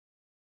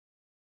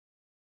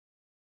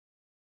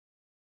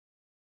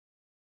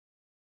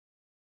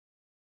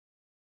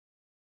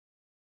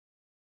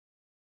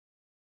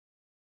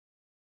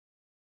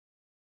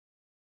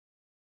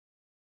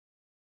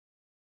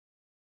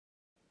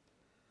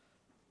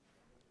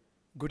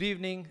Good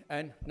evening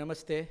and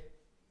namaste.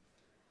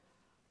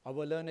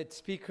 Our learned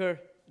speaker,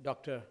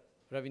 Dr.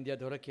 Ravindra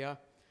Dholakia,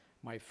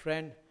 my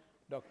friend,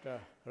 Dr.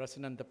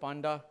 Rasananda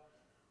Panda,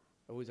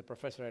 who is a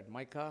professor at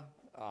MICA,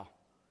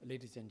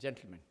 ladies and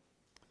gentlemen.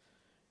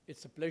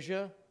 It's a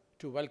pleasure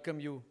to welcome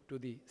you to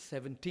the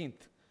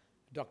 17th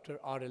Dr.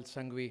 R.L.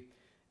 Sanghvi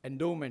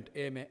Endowment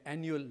AMA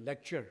annual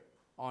lecture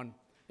on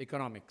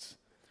economics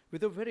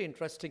with a very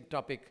interesting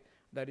topic,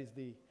 that is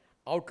the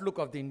outlook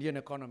of the Indian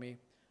economy,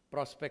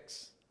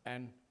 prospects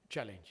and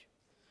challenge,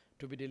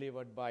 to be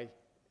delivered by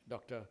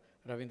Dr.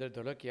 Ravindra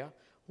Dholakia,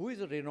 who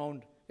is a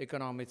renowned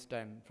economist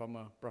and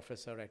former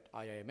professor at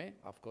IIMA.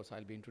 Of course,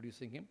 I'll be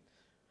introducing him.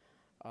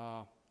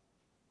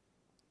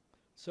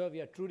 Sir,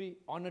 we are truly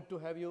honored to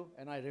have you.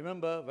 And I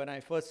remember when I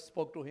first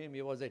spoke to him,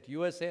 he was at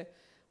USA,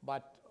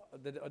 but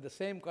the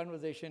same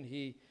conversation,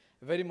 he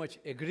very much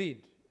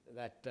agreed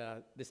that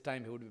this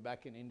time he would be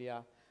back in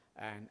India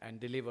and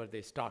deliver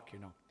this talk,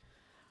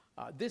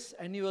 This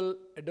annual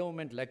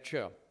endowment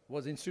lecture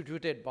was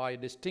instituted by a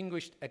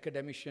distinguished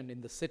academician in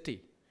the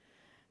city,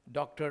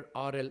 Dr.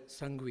 R.L.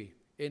 Sanghvi,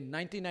 in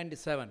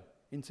 1997,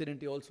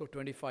 incidentally also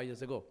 25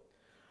 years ago,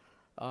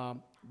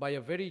 by a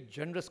very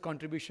generous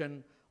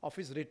contribution of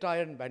his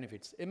retirement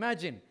benefits.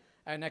 Imagine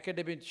an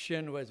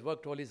academician who has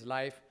worked all his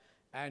life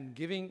and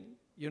giving,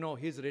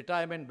 his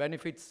retirement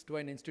benefits to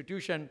an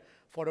institution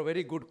for a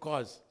very good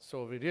cause.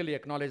 So we really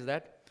acknowledge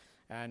that.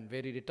 And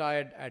where he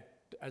retired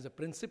as a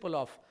principal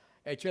of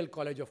HL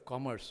College of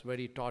Commerce, where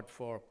he taught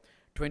for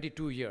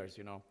 22 years,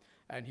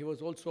 and he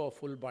was also a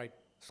Fulbright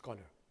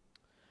scholar.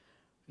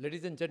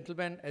 Ladies and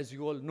gentlemen, as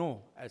you all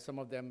know, as some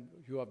of them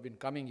who have been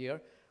coming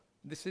here,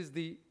 this is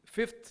the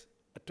fifth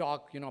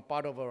talk,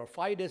 part of our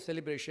 5-day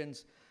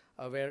celebrations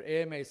where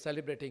AMA is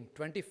celebrating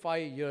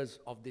 25 years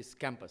of this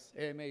campus.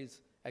 AMA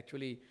is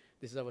actually,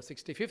 this is our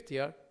 65th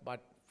year,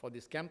 but for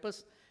this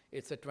campus,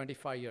 it's a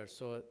 25 years.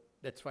 So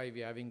that's why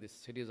we're having this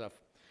series of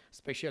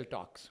special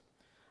talks.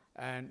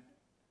 And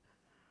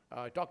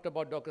I talked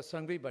about Dr.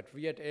 Sanghvi, but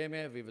we at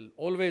AMA, we will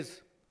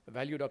always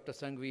value Dr.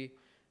 Sanghvi,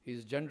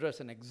 his generous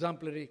and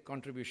exemplary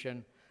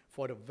contribution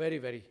for a very,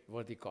 very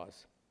worthy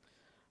cause.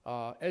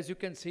 As you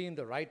can see in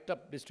the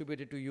write-up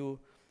distributed to you,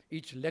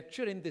 each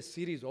lecture in this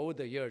series over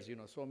the years,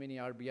 so many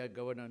RBI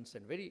governance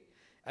and very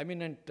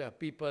eminent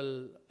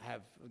people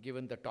have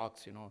given the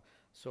talks,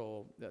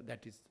 So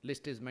that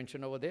list is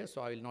mentioned over there,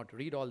 so I will not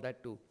read all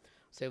that to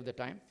save the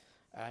time.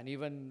 And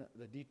even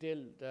the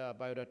detailed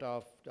biodata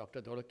of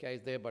Dr. Dholakia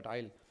is there, but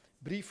I'll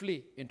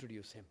briefly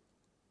introduce him.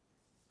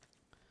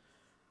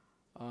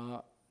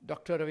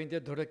 Dr. Ravindra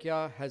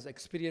Dholakia has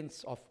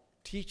experience of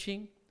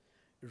teaching,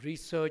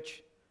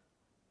 research,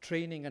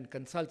 training and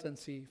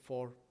consultancy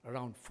for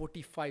around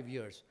 45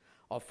 years,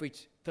 of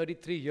which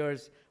 33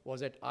 years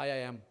was at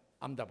IIM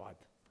Ahmedabad.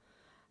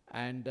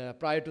 And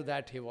prior to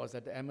that, he was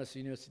at the MS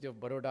University of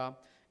Baroda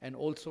and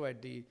also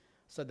at the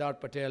Sardar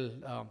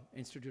Patel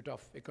Institute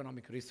of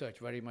Economic Research,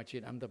 very much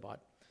in Ahmedabad.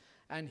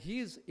 And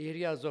his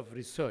areas of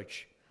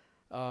research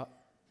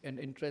and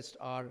interest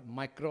are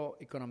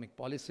microeconomic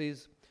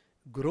policies,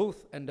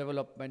 growth and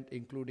development,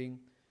 including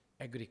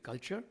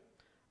agriculture,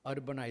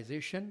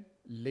 urbanization,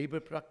 labor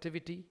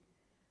productivity,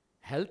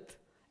 health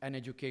and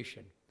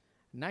education,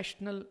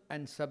 national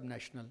and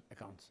subnational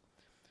accounts.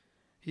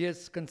 He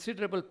has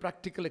considerable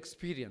practical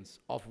experience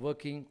of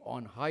working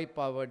on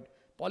high-powered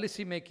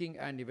policy-making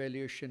and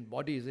evaluation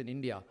bodies in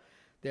India.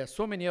 There are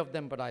so many of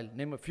them, but I'll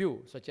name a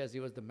few, such as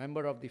he was the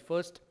member of the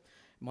first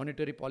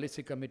Monetary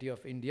Policy Committee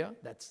of India,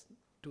 that's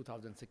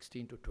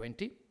 2016 to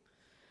 20,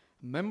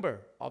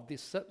 member of the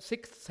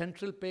 6th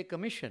Central Pay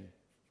Commission,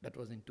 that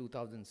was in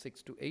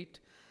 2006 to 8,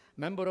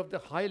 member of the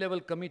High-Level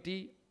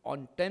Committee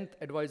on 10th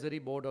Advisory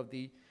Board of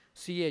the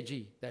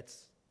CAG,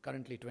 that's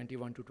currently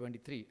 21 to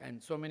 23,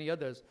 and so many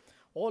others,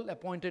 all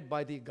appointed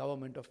by the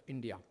Government of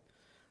India.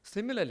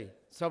 Similarly,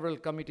 several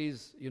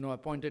committees,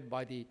 appointed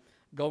by the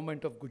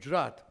Government of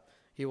Gujarat.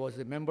 He was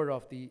a member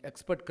of the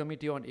Expert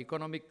Committee on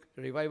Economic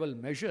Revival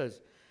Measures,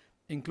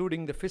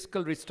 including the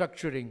fiscal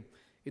restructuring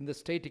in the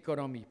state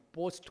economy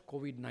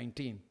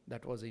post-COVID-19,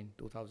 that was in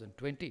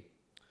 2020.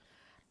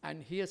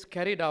 And he has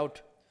carried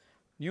out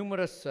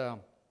numerous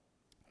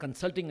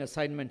consulting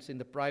assignments in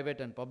the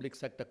private and public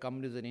sector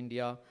companies in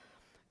India,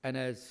 and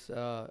has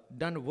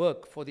done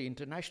work for the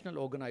international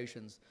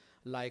organizations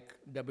like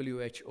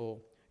WHO,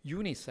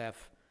 UNICEF,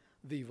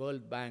 the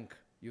World Bank,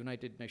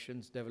 United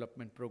Nations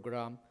Development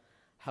Program,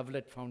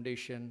 Hewlett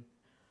Foundation,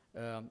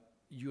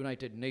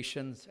 United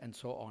Nations, and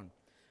so on.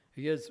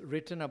 He has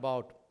written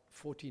about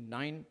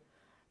 49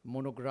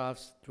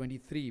 monographs,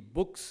 23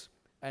 books,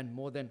 and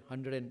more than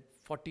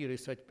 140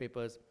 research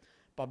papers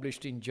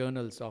published in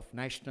journals of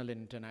national and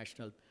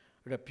international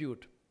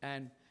repute.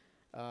 And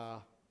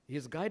he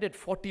has guided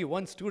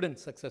 41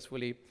 students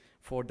successfully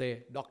for their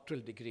doctoral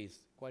degrees.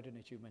 Quite an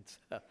achievement.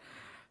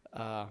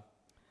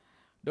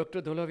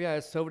 Dr. Dholakia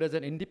has served as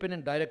an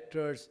independent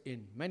director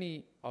in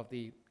many of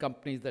the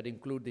companies that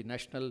include the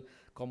National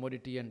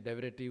Commodity and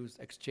Derivatives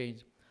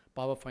Exchange,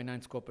 Power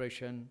Finance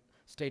Corporation,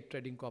 State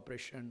Trading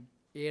Corporation,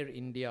 Air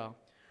India,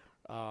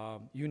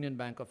 Union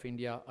Bank of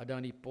India,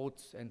 Adani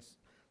Ports and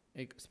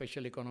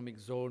Special Economic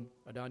Zone,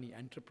 Adani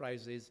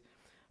Enterprises,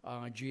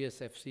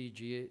 GSFC,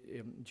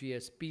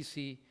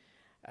 GSPC,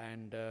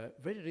 and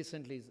very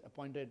recently is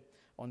appointed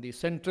on the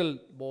central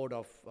board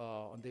of,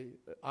 on the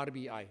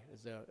RBI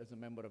as a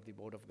member of the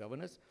Board of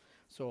Governors.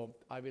 So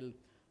I will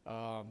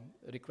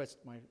request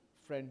my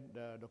friend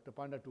Dr.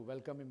 Panda to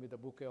welcome him with a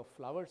bouquet of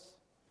flowers.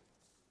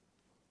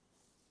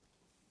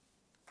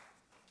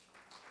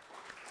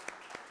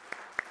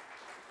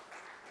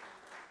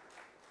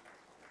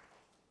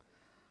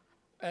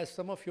 As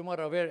some of you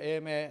are aware,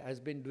 AMA has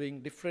been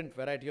doing different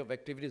variety of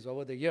activities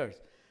over the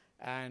years.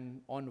 And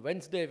on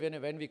Wednesday,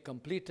 when we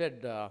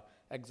completed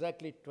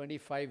exactly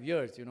 25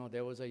 years, you know,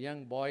 there was a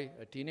young boy,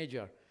 a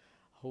teenager,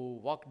 who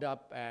walked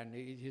up, and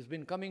he's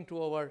been coming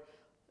to our,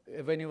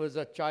 when he was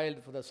a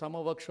child, for the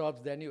summer workshops,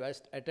 then you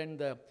attend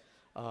the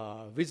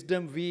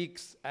wisdom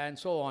weeks and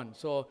so on.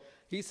 So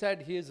he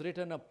said he has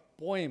written a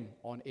poem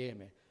on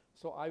AMA.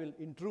 So I will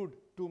intrude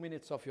 2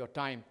 minutes of your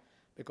time,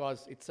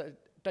 because it's a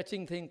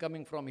touching thing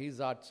coming from his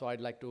heart, so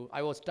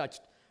I was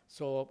touched.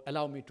 So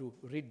allow me to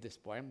read this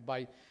poem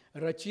by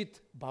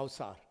Rachit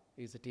Bhavsar.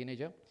 He's a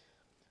teenager.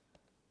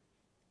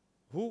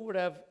 Who would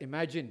have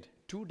imagined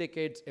 2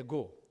 decades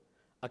ago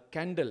a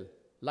candle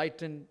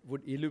lightened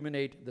would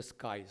illuminate the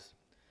skies?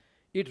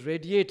 It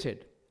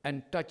radiated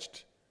and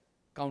touched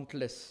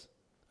countless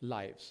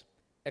lives.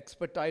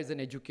 Expertise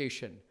and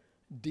education,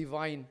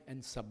 divine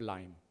and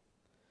sublime.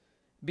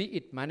 Be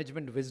it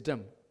management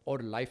wisdom or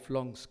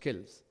lifelong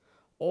skills,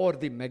 or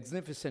the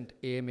magnificent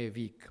AMA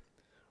week,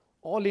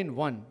 all in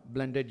one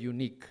blended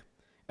unique,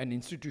 an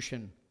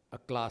institution, a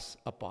class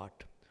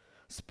apart.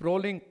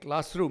 Sprawling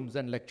classrooms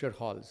and lecture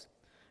halls,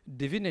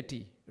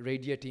 divinity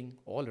radiating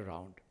all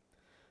around.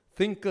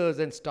 Thinkers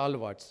and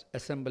stalwarts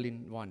assemble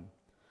in one.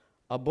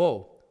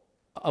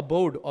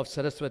 Abode of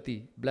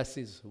Saraswati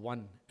blesses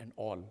one and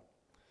all.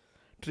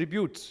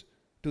 Tributes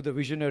to the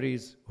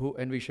visionaries who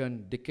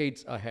envision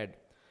decades ahead,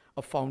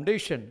 a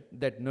foundation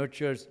that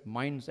nurtures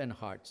minds and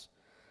hearts,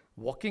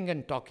 walking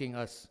and talking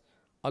us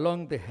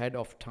along the head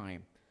of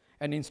time,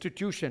 an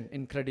institution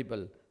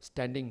incredible,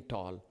 standing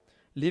tall,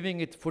 leaving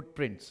its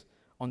footprints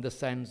on the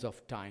sands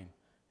of time,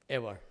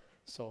 ever.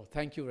 So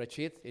thank you,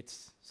 Rachit.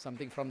 It's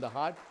something from the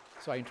heart.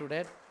 So I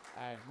introduced,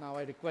 and now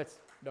I request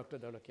Dr.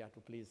 Dholakia to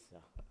please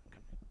come.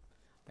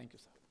 Thank you,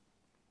 sir.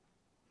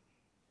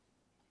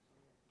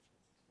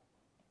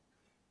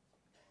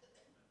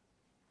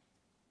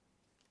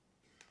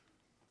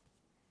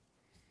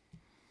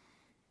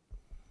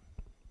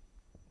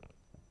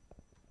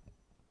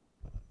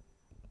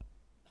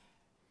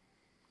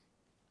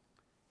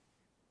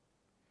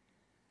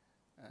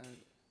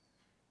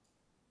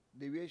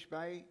 Divyesh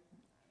Bhai,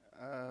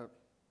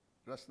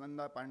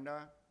 Rasnanda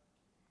Panda,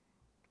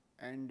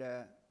 and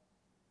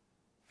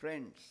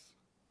friends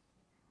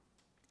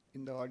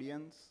in the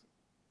audience,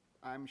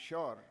 I'm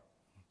sure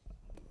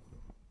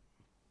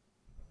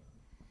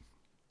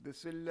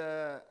this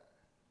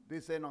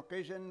is an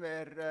occasion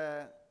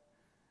where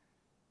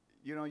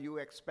you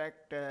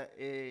expect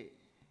a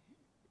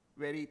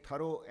very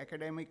thorough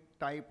academic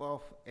type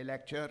of a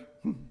lecture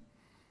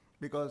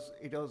because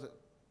it was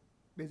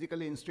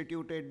basically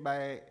instituted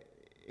by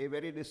a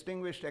very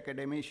distinguished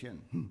academician.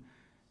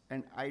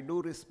 And I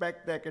do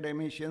respect the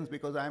academicians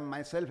because I am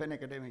myself an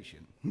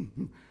academician.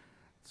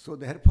 So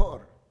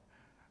therefore,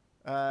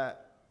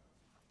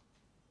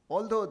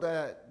 although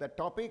the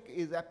topic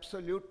is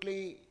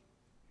absolutely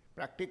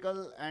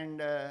practical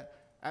and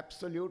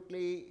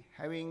absolutely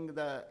having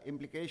the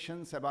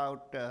implications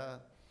about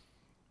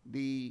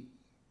the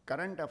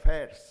current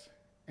affairs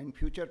and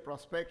future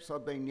prospects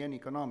of the Indian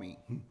economy,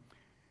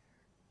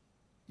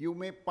 you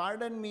may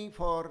pardon me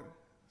for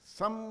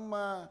some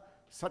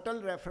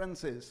subtle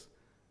references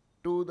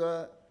to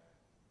the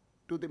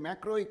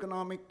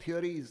macroeconomic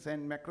theories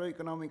and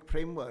macroeconomic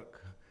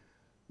framework,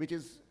 which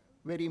is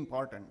very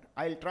important.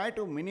 I'll try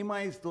to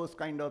minimize those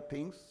kind of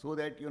things so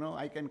that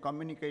I can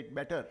communicate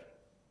better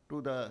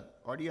to the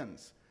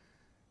audience.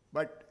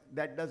 But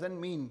that doesn't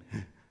mean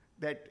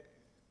that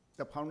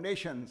the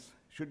foundations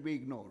should be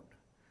ignored.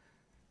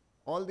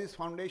 All these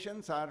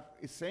foundations are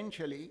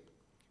essentially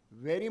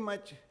very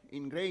much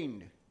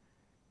ingrained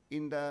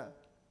in the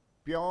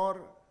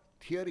pure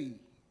theory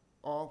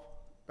of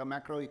the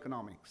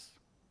macroeconomics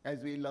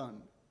as we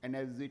learn and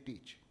as we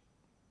teach.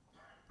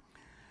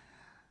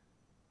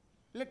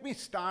 Let me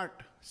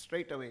start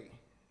straight away.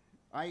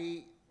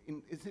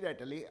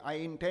 Incidentally, I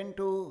intend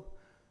to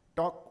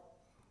talk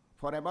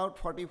for about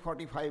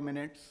 40-45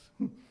 minutes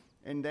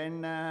and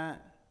then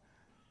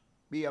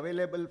be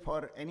available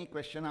for any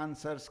question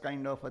answers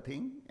kind of a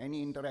thing.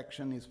 Any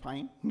interaction is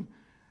fine.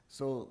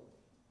 So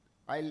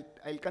I'll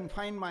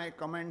confine my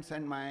comments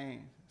and my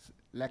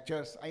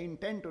lectures. I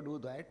intend to do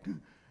that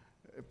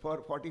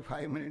for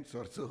 45 minutes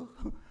or so.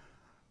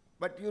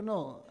 But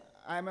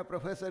I'm a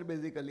professor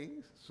basically,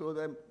 so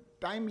the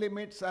time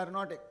limits are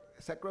not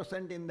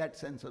sacrosanct in that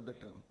sense of the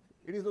term.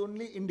 It is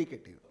only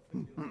indicative.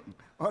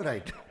 All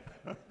right.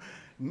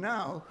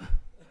 Now,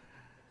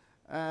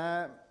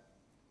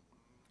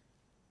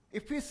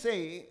 if we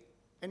say,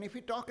 and if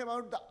we talk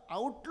about the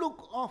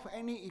outlook of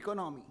any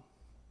economy,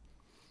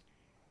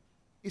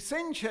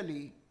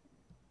 essentially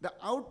the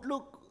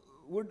outlook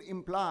would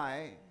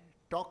imply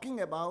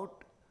talking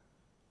about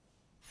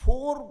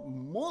four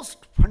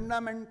most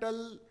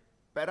fundamental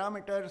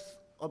parameters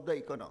of the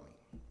economy.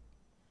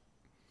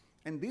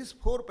 And these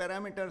four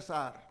parameters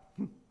are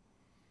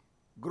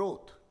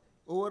growth,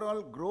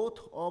 overall growth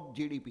of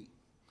GDP.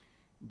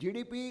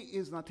 GDP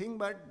is nothing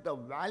but the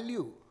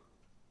value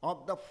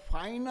of the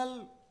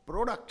final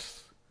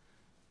products,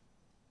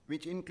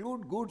 which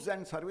include goods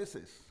and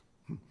services,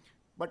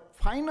 but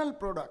final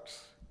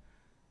products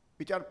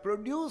which are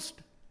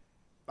produced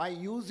by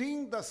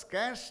using the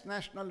scarce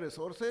national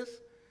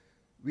resources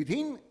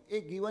within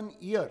a given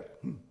year,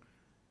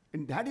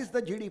 and that is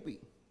the GDP.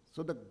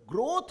 So the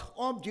growth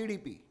of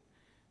GDP,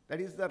 that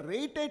is the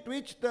rate at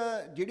which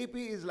the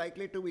GDP is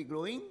likely to be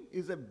growing,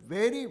 is a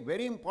very,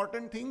 very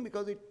important thing,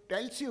 because it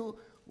tells you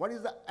what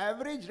is the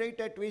average rate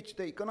at which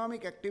the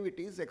economic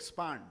activities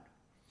expand.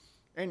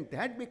 And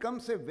that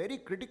becomes a very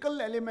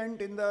critical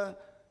element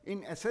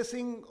in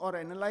assessing or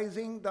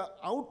analyzing the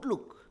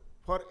outlook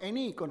for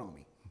any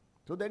economy.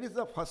 So that is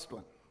the first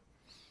one.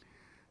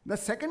 The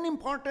second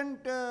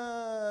important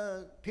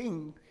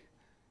thing,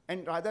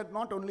 and rather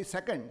not only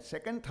second,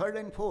 third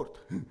and fourth,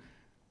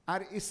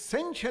 are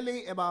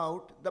essentially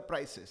about the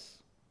prices.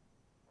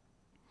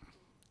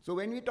 So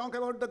when we talk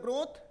about the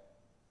growth,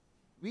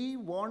 we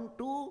want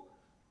to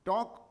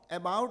talk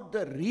about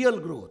the real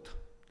growth.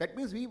 That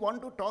means we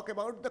want to talk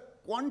about the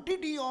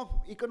quantity of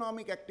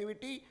economic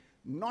activity,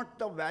 not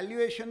the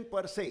valuation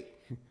per se.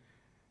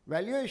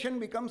 Valuation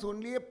becomes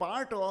only a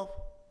part of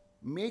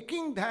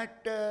making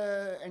that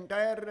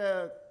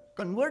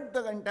convert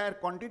the entire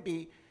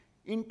quantity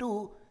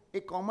into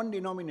a common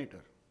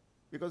denominator.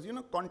 Because,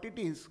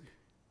 quantities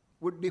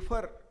would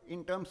differ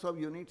in terms of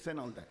units and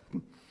all that.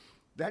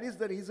 That is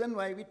the reason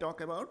why we talk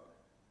about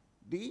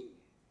the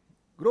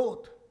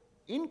growth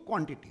in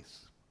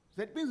quantities.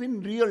 That means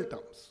in real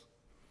terms.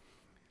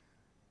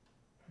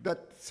 The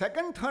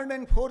second, third,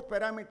 and fourth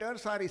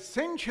parameters are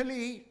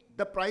essentially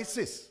the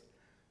prices,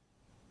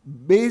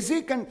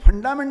 basic and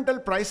fundamental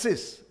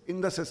prices in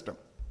the system.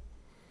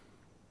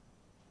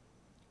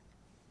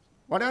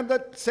 What are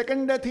the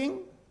second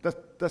thing?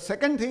 The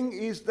second thing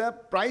is the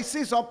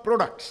prices of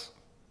products.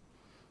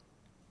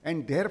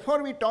 And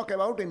therefore we talk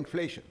about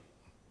inflation.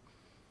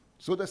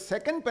 So the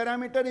second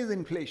parameter is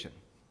inflation,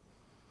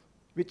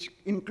 which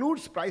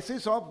includes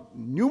prices of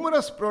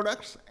numerous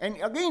products, and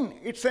again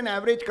it's an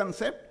average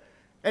concept.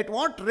 At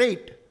what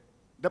rate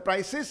the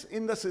prices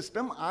in the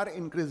system are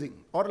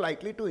increasing or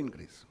likely to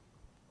increase.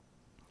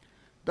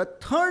 The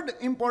third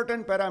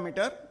important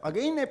parameter,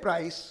 again a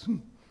price,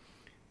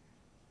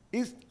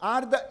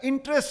 are the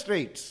interest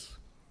rates,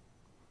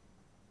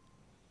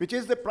 which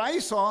is the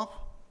price of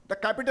the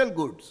capital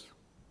goods,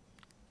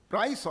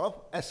 price of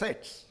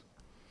assets.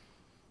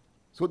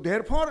 So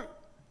therefore,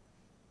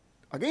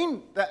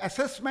 again, the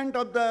assessment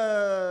of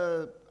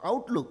the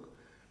outlook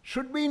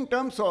should be in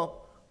terms of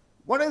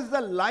what is the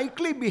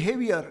likely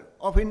behavior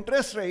of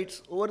interest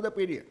rates over the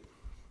period.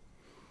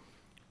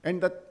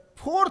 And the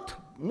fourth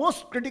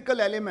most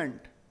critical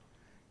element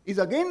is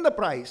again the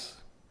price,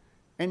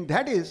 and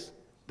that is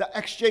the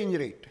exchange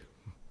rate.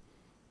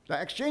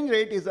 The exchange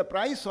rate is the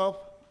price of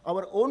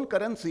our own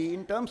currency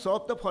in terms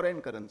of the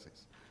foreign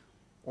currencies.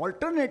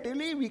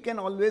 Alternatively, we can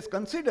always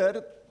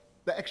consider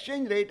the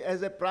exchange rate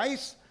as a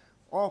price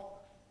of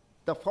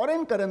the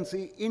foreign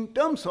currency in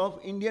terms of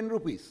Indian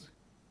rupees,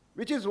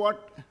 which is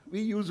what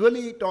we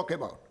usually talk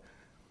about.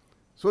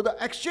 So the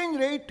exchange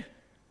rate,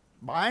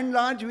 by and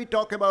large, we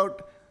talk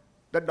about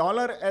the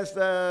dollar as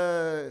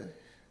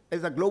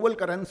a global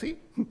currency,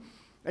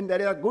 and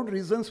there are good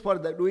reasons for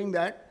doing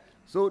that.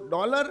 So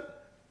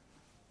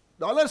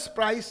dollar's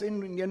price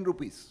in Indian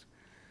rupees.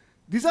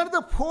 These are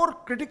the four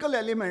critical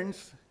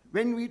elements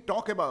when we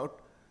talk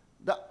about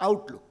the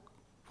outlook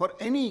for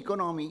any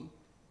economy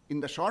in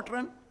the short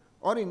run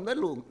or in the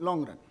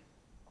long run.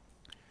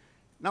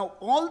 Now,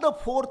 all the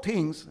four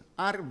things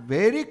are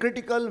very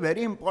critical,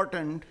 very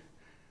important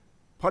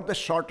for the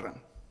short run.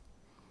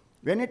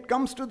 When it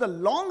comes to the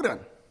long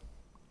run,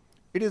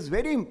 it is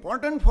very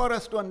important for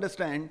us to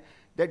understand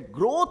that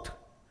growth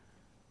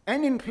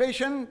and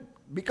inflation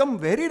become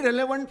very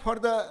relevant for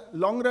the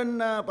long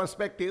run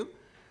perspective.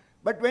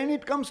 But when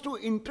it comes to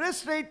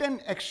interest rate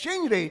and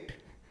exchange rate,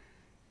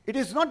 it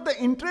is not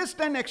the interest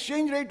and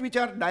exchange rate which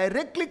are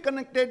directly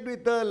connected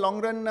with the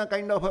long run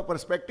kind of a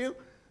perspective.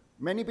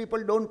 Many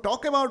people don't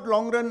talk about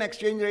long run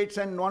exchange rates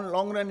and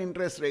long run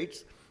interest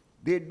rates.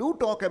 They do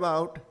talk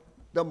about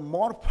the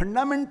more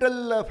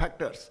fundamental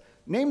factors,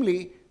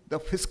 namely the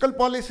fiscal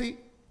policy,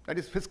 that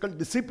is fiscal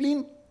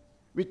discipline,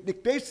 which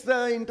dictates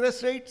the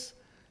interest rates,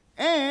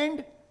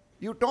 and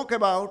you talk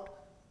about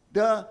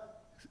the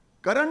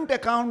current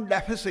account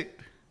deficit,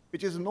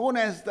 which is known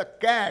as the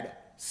CAD,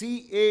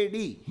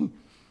 C-A-D,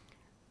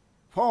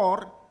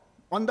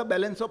 on the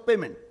balance of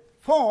payment,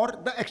 for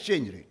the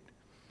exchange rate.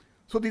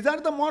 So these are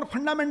the more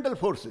fundamental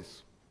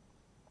forces.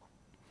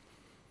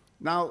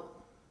 Now,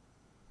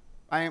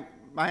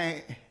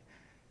 my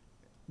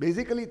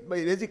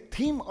basic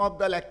theme of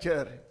the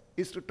lecture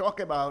is to talk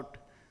about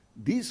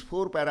these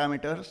 4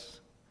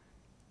 parameters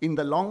in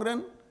the long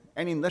run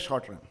and in the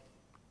short run.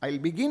 I'll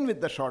begin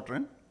with the short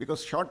run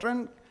because short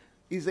run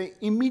is an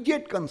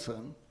immediate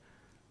concern.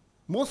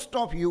 Most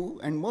of you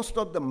and most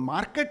of the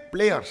market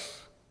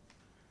players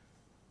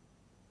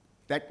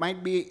that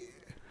might be,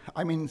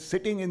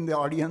 sitting in the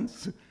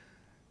audience,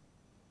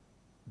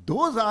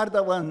 those are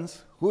the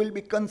ones who will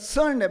be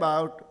concerned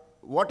about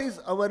what is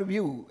our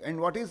view and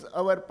what is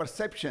our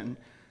perception,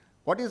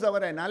 what is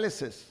our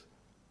analysis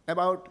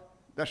about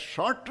the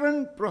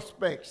short-run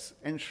prospects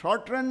and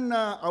short-run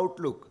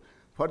outlook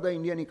for the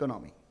Indian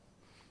economy.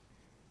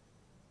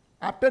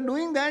 After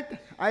doing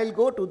that, I'll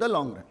go to the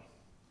long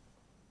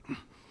run.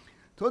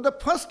 So the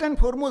first and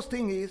foremost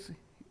thing is,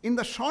 in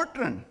the short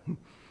run,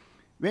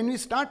 when we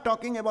start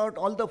talking about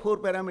all the 4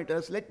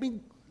 parameters, let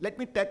me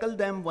tackle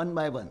them one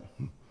by one.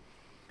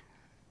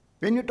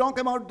 When you talk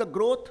about the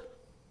growth,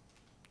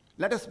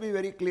 let us be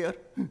very clear.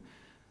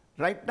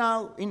 Right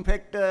now, in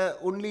fact,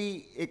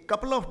 only a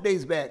couple of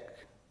days back,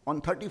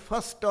 on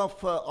 31st of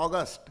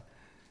August,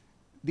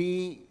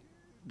 the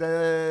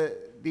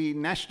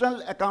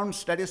National Account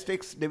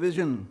Statistics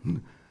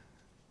Division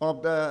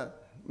of the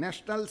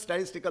National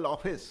Statistical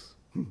Office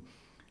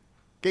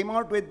came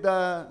out with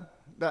the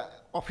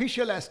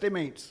official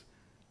estimates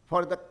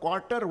for the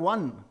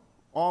Q1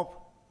 of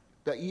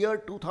the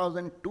year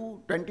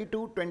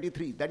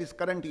 2022-23, that is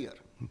current year.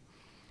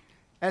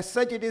 As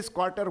such, it is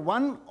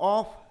Q1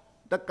 of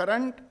the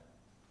current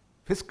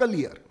fiscal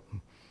year.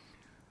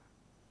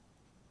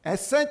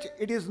 As such,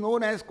 it is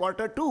known as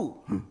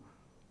Q2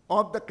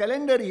 of the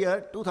calendar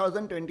year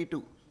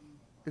 2022.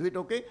 Is it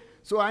okay?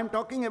 So I'm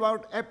talking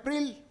about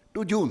April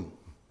to June.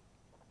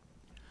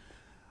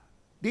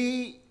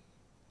 The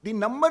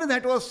number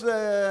that was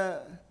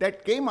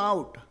that came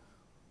out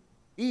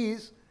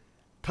is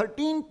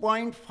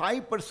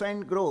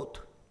 13.5% growth.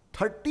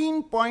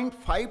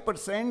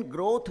 13.5%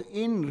 growth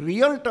in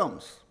real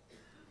terms.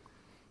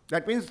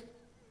 That means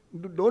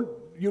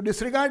you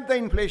disregard the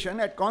inflation.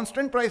 At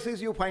constant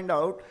prices, you find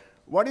out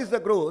what is the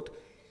growth.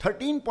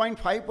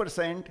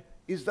 13.5%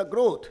 is the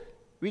growth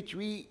which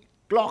we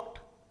clocked,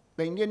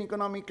 the Indian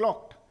economy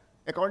clocked,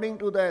 according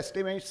to the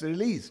estimates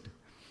released.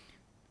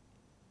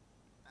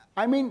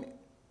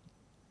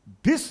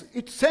 This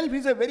itself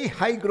is a very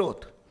high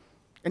growth,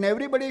 and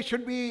everybody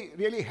should be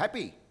really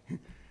happy.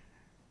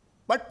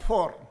 But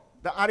for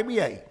the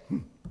RBI,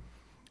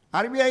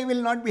 RBI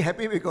will not be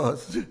happy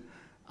because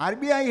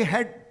RBI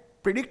had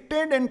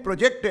predicted and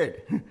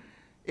projected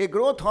a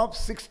growth of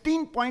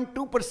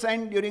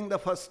 16.2% during the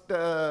first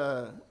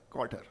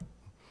quarter.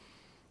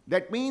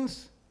 That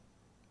means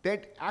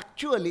that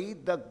actually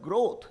the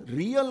growth,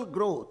 real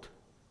growth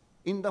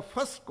in the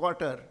first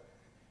quarter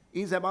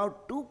is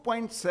about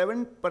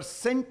 2.7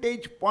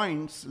 percentage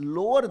points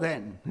lower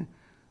than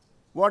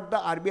what the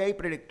RBI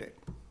predicted.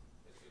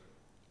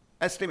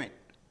 Estimate.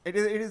 There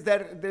is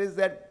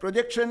their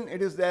projection,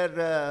 it is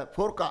their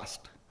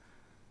forecast.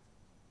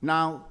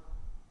 Now,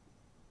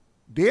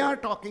 they are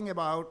talking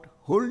about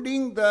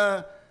holding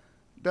the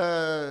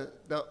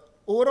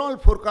overall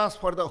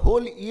forecast for the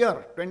whole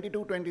year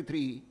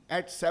 22-23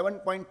 at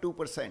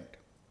 7.2%.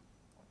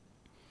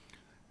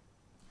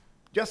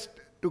 Just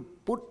to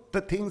put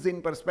the things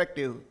in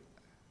perspective,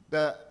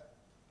 the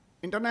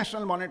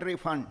International Monetary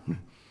Fund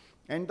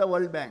and the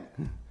World Bank,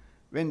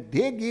 when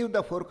they give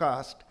the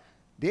forecast,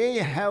 they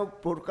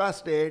have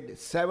forecasted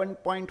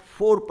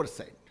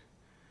 7.4%.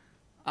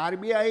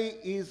 RBI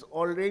is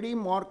already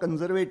more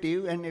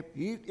conservative, and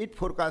it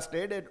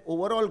forecasted an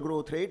overall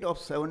growth rate of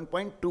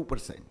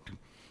 7.2%.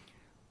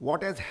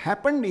 What has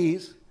happened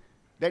is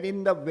that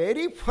in the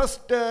very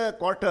first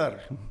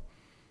quarter,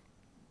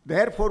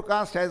 their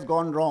forecast has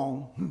gone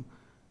wrong,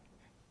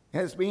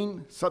 has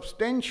been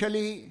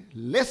substantially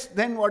less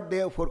than what they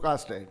have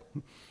forecasted.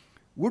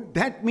 Would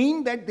that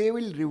mean that they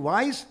will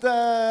revise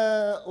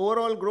the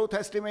overall growth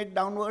estimate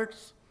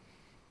downwards?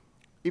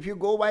 If you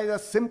go by the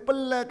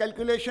simple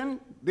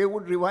calculation, they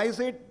would revise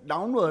it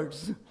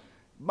downwards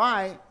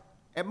by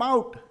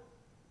about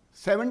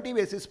 70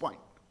 basis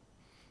points.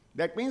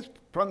 That means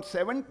from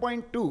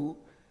 7.2,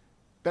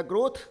 the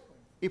growth,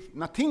 if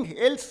nothing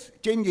else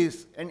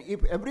changes and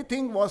if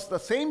everything was the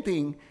same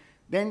thing,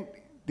 then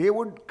they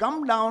would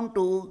come down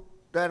to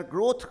their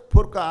growth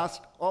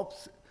forecast of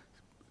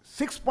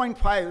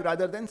 6.5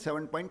 rather than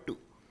 7.2.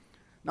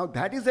 Now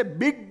that is a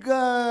big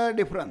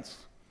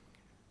difference.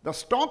 The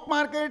stock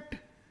market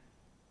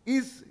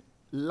is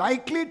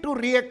likely to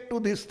react to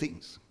these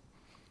things.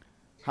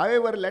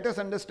 However, let us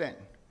understand,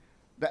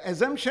 the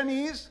assumption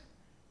is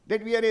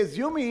that we are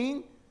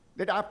assuming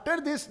that after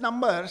these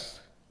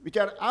numbers which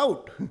are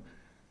out,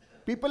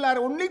 people are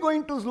only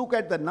going to look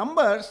at the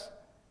numbers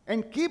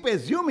and keep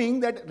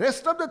assuming that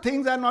rest of the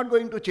things are not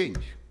going to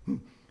change,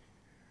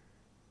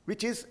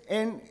 which is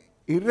an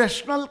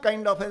irrational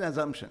kind of an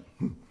assumption.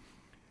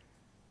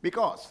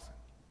 Because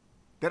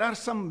there are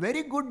some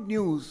very good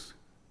news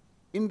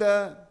in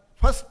the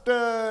first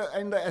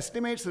and the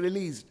estimates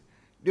released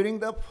during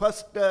the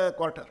first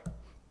quarter.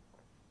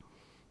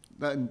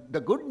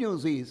 The good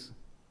news is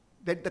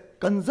that the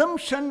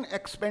consumption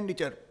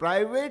expenditure,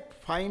 private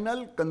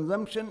final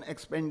consumption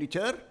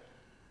expenditure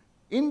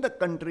in the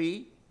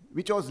country,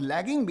 which was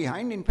lagging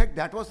behind, in fact,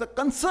 that was the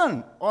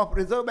concern of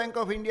Reserve Bank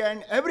of India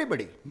and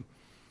everybody,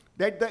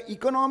 that the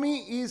economy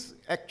is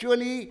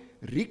actually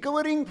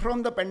recovering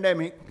from the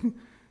pandemic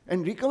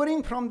and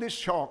recovering from this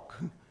shock.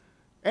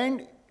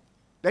 And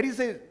there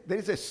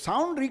is a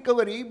sound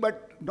recovery,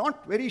 but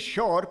not very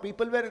sure.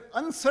 People were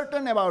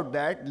uncertain about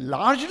that,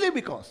 largely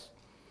because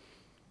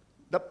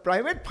the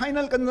private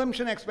final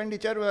consumption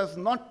expenditure was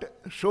not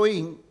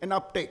showing an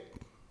uptake.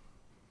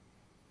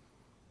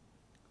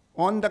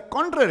 On the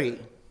contrary,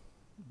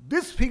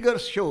 these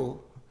figures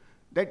show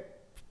that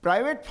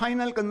private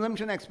final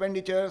consumption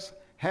expenditures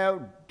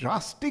have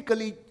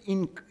drastically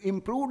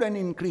improved and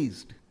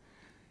increased.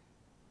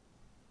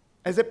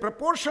 As a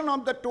proportion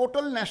of the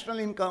total national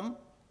income,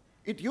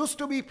 it used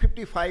to be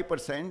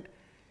 55%.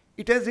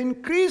 It has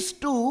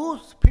increased to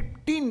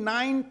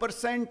 59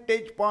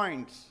 percentage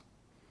points.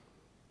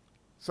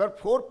 So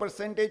 4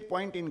 percentage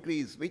point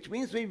increase, which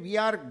means we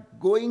are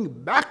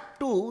going back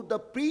to the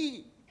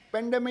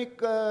pre-pandemic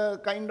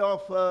kind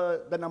of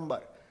the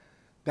number.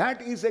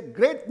 That is a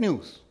great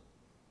news.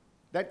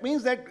 That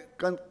means that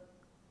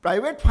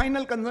private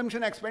final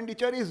consumption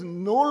expenditure is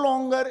no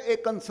longer a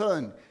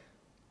concern.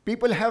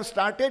 People have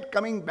started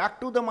coming back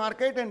to the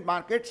market, and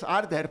markets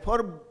are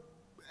therefore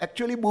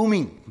actually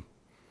booming.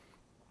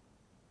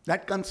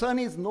 That concern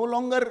is no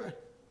longer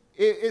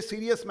a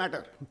serious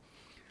matter.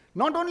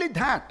 Not only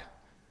that,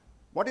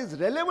 what is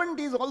relevant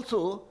is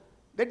also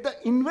that the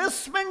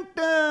investment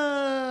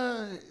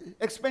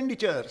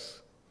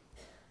expenditures,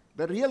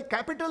 the real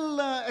capital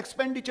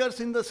expenditures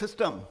in the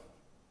system,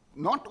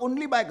 not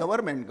only by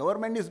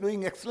government is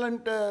doing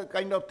excellent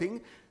kind of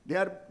thing. They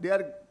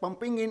are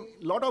pumping in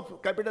a lot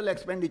of capital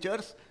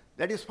expenditures.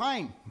 That is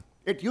fine.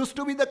 It used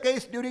to be the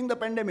case during the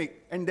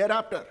pandemic and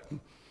thereafter.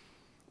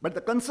 But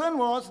the concern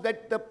was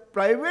that the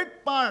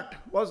private part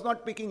was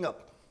not picking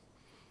up.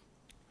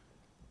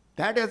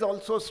 That has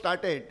also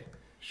started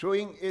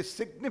showing a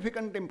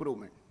significant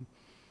improvement.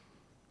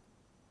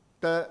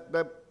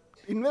 The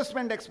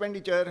investment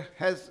expenditure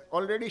has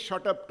already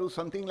shot up to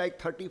something like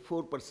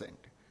 34%,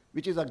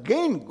 which is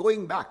again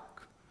going back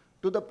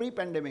to the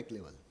pre-pandemic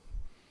level.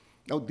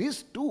 Now,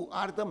 these two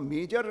are the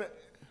major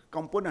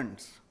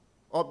components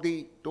of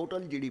the total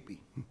GDP.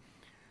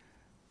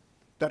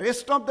 The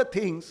rest of the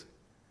things,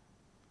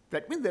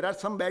 that means there are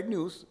some bad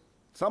news.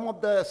 Some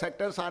of the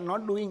sectors are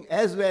not doing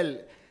as well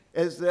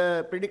as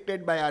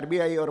predicted by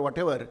RBI or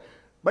whatever.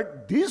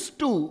 But these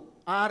two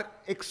are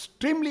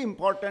extremely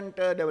important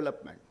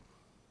development.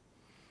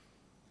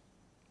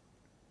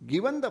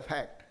 Given the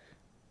fact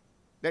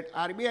that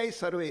RBI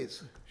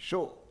surveys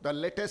show, the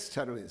latest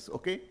surveys,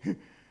 okay?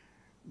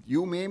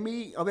 You may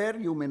be aware,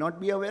 you may not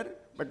be aware,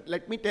 but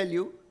let me tell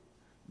you,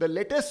 the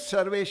latest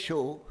surveys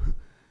show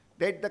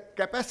that the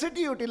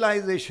capacity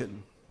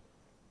utilization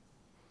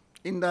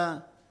in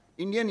the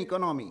Indian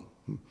economy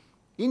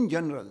in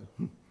general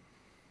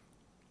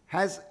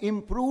has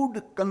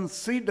improved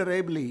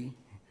considerably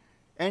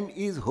and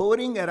is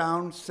hovering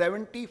around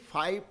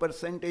 75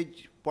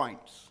 percentage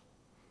points.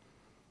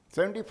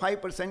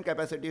 75%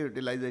 capacity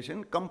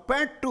utilization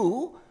compared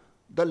to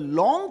the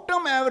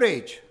long-term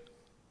average,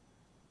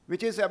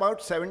 which is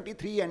about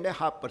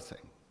 73.5%.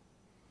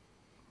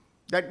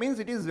 That means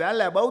it is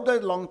well above the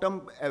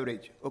long-term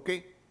average,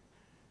 okay?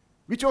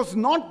 Which was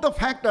not the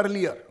fact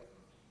earlier.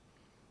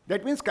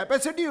 That means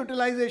capacity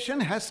utilization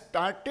has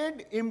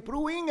started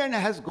improving and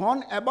has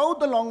gone above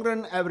the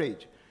long-run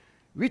average,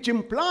 which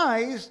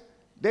implies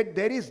that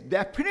there is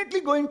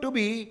definitely going to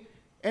be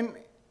an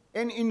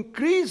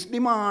increased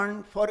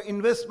demand for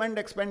investment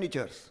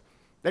expenditures.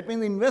 That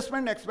means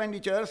investment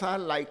expenditures are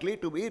likely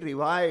to be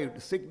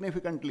revived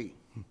significantly.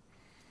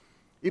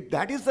 If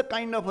that is the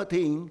kind of a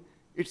thing,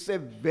 it's a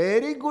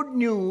very good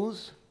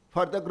news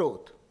for the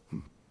growth.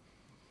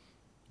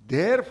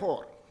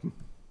 Therefore,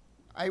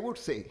 I would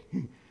say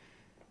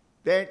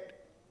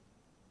that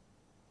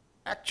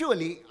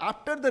actually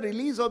after the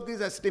release of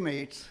these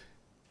estimates,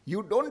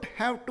 you don't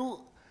have to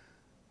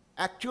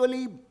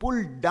actually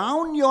pull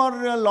down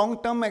your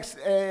long-term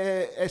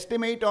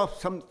estimate of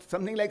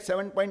something like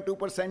 7.2% to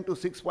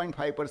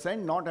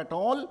 6.5%, not at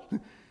all.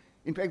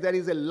 In fact, there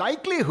is a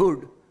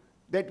likelihood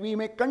that we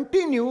may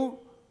continue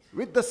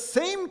with the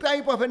same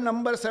type of a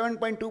number,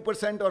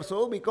 7.2% or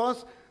so,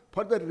 because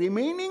for the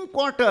remaining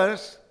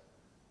quarters,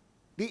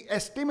 the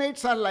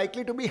estimates are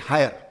likely to be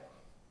higher,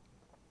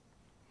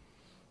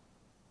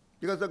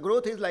 because the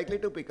growth is likely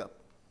to pick up.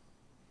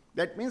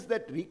 That means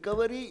that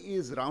recovery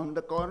is round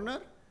the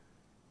corner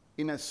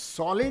in a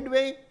solid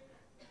way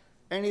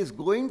and is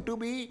going to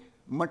be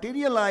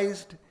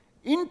materialized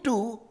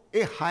into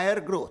a higher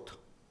growth.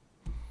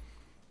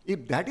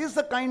 If that is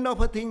the kind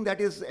of a thing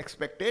that is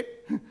expected,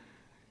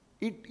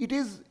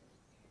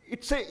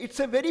 it's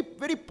a very,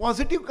 very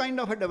positive kind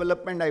of a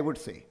development, I would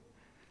say.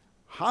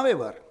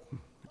 However,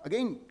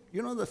 again,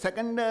 the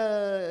second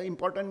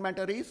important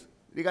matter is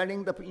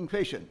regarding the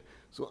inflation.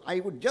 So I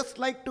would just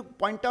like to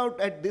point out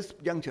at this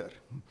juncture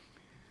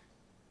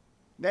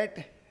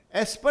that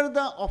as per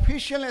the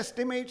official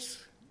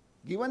estimates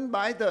given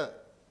by the,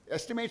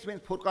 estimates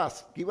means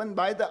forecasts, given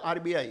by the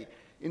RBI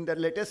in the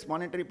latest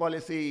monetary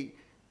policy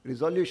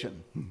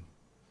resolution,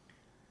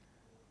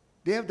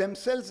 they have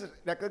themselves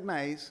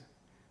recognized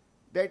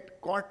that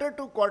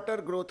quarter-to-quarter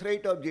growth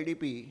rate of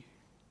GDP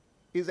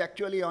is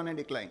actually on a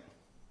decline.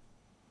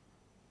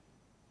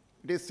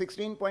 It is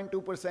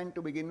 16.2%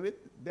 to begin with.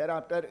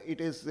 Thereafter, it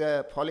is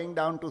falling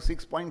down to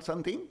 6 point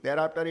something.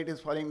 Thereafter, it is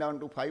falling down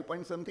to 5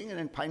 point something. And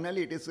then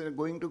finally, it is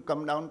going to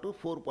come down to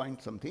 4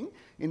 point something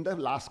in the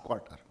last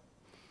quarter.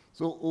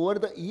 So over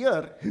the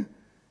year,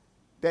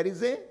 there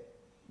is a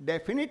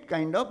definite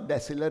kind of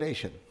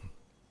deceleration.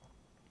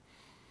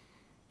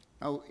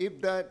 Now, if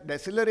the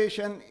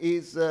deceleration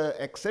is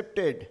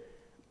accepted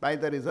by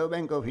the Reserve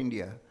Bank of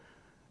India,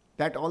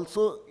 that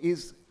also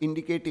is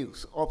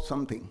indicative of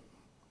something.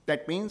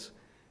 That means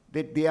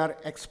that they are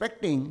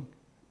expecting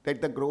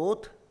that the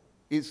growth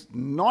is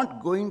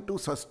not going to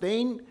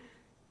sustain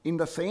in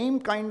the same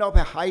kind of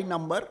a high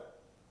number.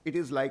 It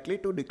is likely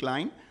to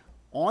decline.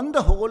 On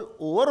the whole,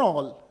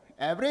 overall,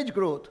 average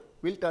growth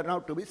will turn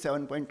out to be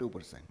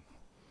 7.2%.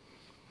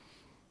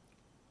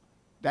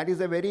 That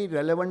is a very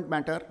relevant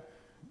matter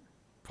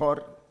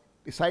for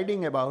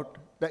deciding about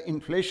the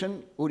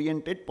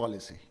inflation-oriented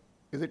policy.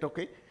 Is it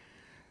okay?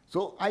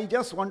 So I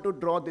just want to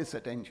draw this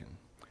attention.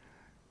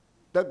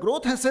 The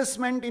growth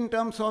assessment in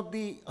terms of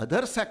the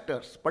other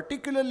sectors,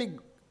 particularly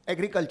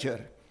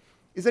agriculture,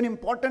 is an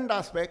important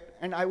aspect,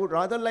 and I would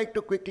rather like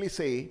to quickly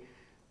say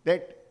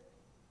that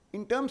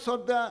in terms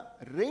of the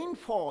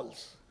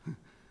rainfalls,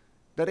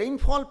 the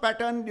rainfall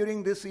pattern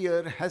during this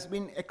year has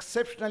been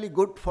exceptionally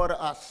good for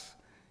us.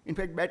 In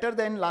fact, better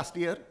than last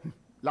year.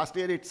 Last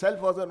year itself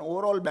was an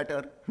overall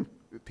better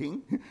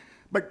thing,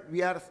 but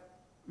we are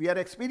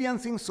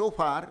experiencing so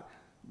far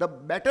the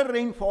better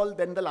rainfall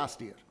than the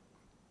last year.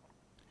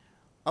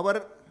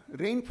 Our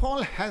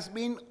rainfall has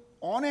been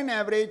on an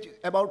average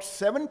about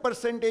 7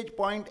 percentage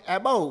points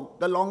above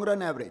the long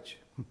run average.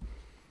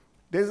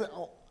 This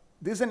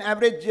is an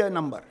average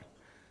number.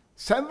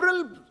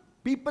 Several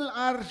people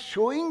are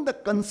showing the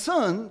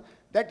concern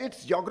that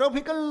its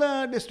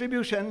geographical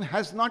distribution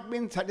has not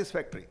been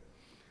satisfactory.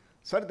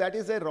 Sir, that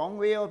is a wrong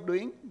way of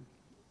doing.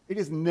 It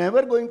is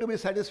never going to be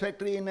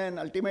satisfactory in an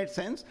ultimate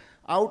sense.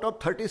 Out of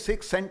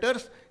 36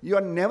 centers, you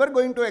are never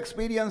going to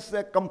experience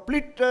the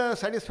complete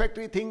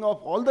satisfactory thing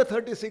of all the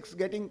 36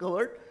 getting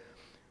covered.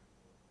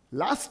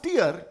 Last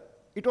year,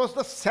 it was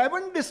the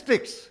 7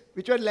 districts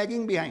which were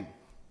lagging behind.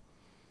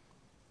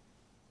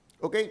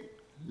 Okay,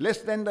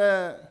 less than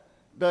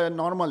the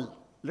normal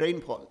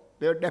rainfall.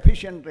 They were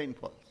deficient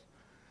rainfalls.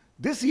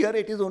 This year,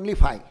 it is only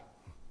 5.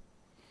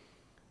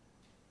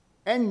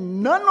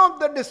 And none of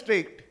the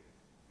district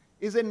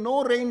is a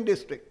no-rain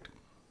district,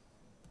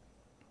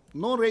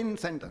 no-rain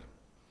center.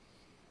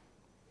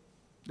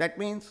 That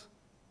means,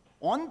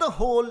 on the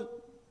whole,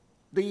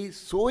 the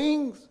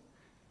sowing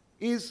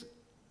is,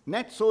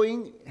 net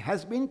sowing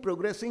has been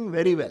progressing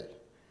very well,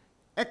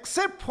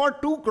 except for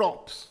 2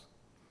 crops,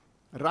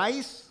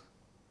 rice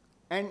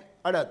and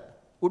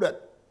udad,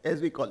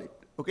 as we call it,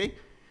 okay?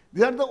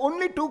 These are the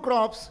only 2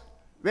 crops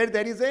where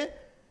there is a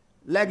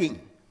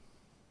lagging.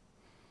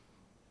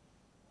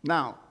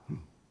 Now,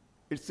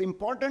 it's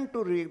important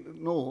to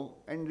know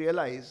and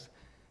realize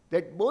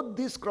that both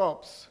these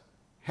crops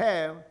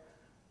have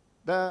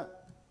the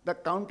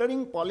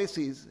countering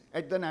policies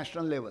at the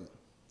national level.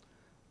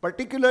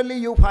 Particularly,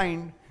 you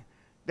find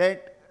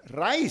that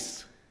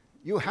rice,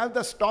 you have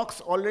the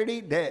stocks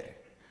already there.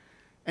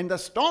 And the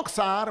stocks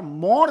are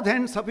more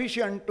than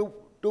sufficient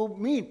to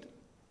meet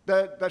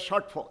the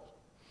shortfall.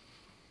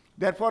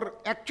 Therefore,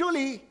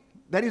 actually,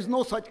 there is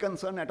no such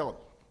concern at all.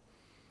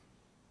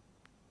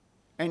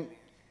 And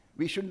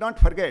we should not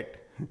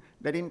forget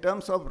that in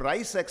terms of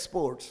rice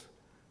exports,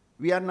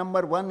 we are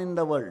number 1 in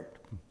the world.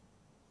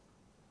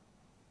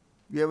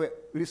 We have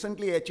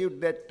recently achieved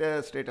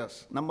that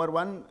status, number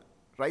 1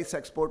 rice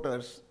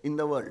exporters in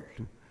the world.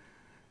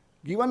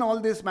 Given all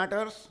these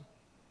matters,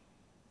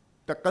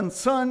 the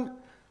concern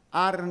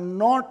are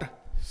not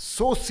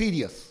so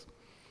serious.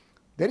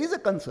 There is a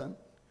concern,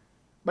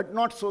 but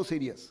not so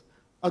serious.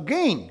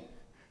 Again,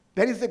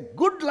 there is a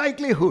good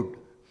likelihood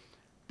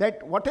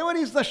that whatever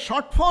is the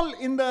shortfall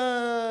in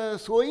the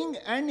sowing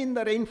and in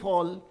the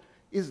rainfall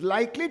is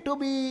likely to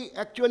be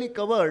actually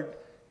covered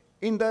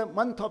in the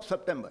month of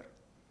September.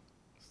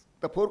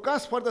 The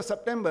forecast for the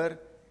September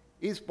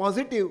is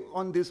positive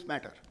on this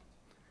matter.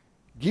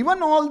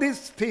 Given all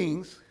these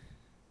things,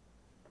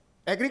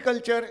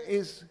 agriculture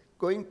is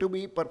going to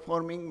be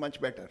performing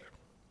much better.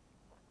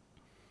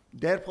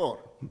 Therefore,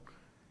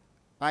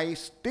 I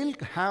still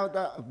have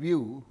the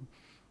view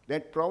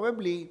that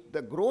probably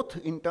the growth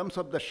in terms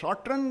of the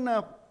short-run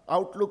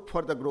outlook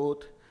for the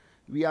growth,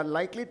 we are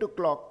likely to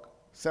clock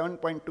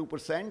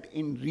 7.2%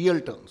 in real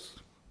terms.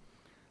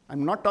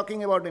 I'm not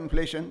talking about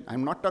inflation.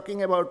 I'm not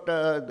talking about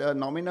the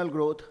nominal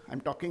growth. I'm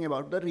talking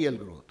about the real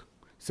growth.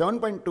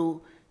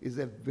 7.2 is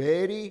a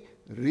very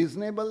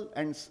reasonable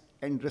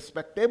and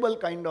respectable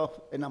kind of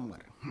a number.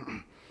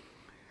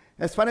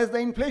 As far as the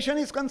inflation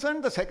is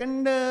concerned, the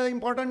second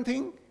important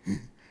thing,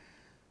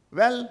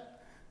 well,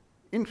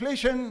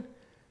 inflation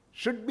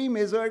should be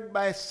measured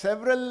by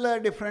several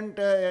different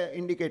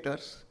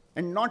indicators,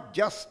 and not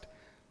just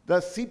the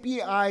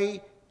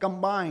CPI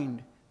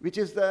combined, which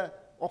is the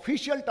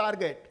official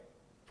target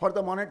for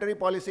the Monetary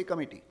Policy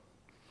Committee.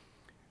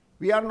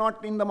 We are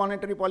not in the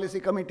Monetary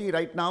Policy Committee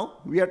right now.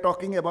 We are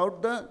talking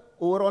about the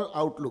overall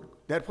outlook.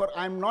 Therefore,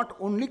 I am not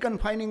only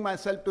confining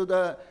myself to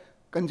the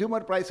consumer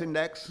price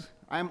index.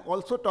 I am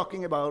also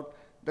talking about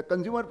the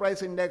consumer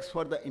price index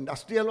for the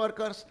industrial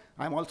workers.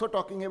 I am also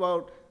talking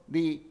about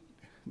the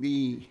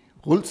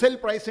wholesale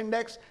price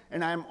index,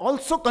 and I am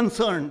also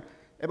concerned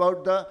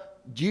about the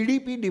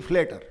GDP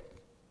deflator,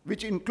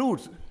 which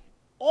includes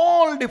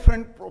all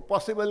different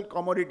possible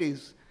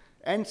commodities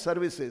and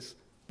services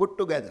put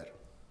together.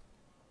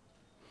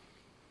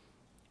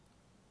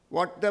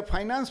 What the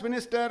finance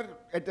minister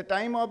at the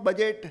time of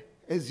budget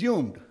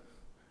assumed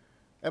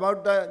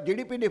about the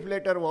GDP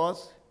deflator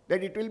was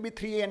that it will be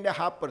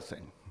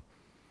 3.5%,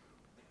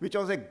 which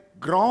was a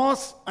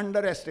gross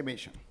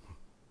underestimation.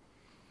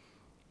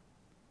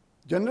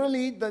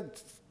 Generally, the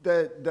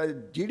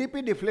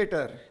GDP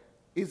deflator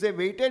is a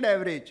weighted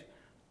average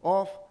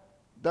of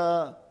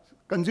the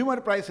consumer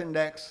price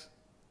index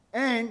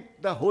and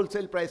the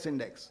wholesale price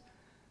index,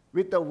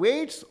 with the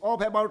weights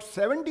of about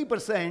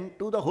 70%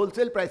 to the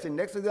wholesale price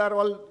index. These are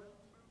all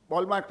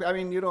ballpark,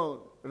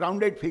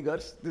 rounded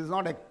figures. This is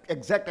not an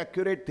exact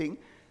accurate thing.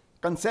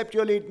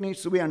 Conceptually, it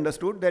needs to be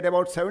understood that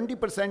about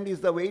 70%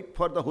 is the weight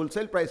for the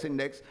wholesale price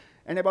index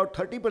and about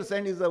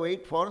 30% is the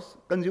weight for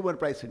consumer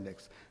price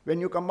index. When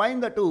you combine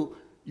the two,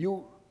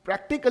 you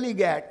practically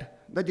get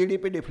the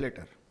GDP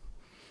deflator.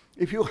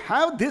 If you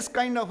have this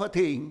kind of a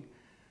thing,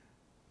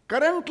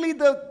 currently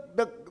the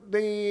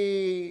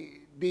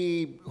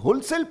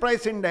wholesale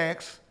price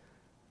index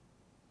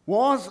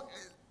was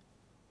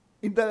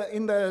in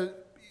the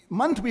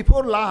month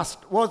before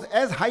last was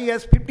as high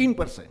as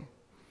 15%.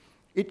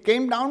 It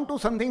came down to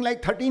something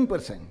like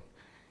 13%.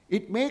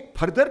 It may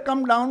further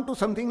come down to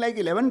something like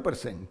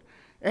 11%,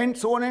 and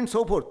so on and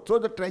so forth. So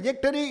the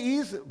trajectory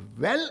is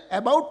well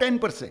above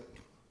 10%.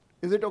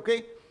 Is it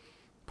okay?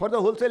 For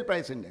the wholesale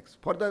price index.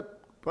 For the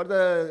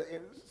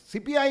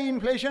CPI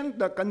inflation,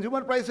 the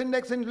consumer price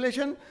index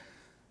inflation,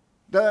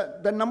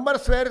 the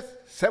numbers were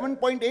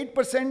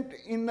 7.8%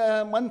 in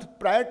the month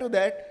prior to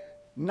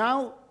that.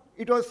 Now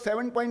it was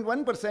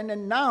 7.1%,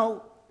 and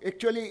now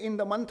actually in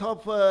the month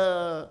of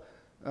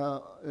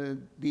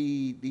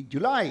the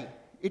July,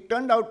 it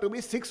turned out to be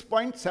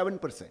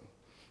 6.7%.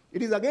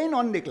 It is again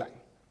on decline.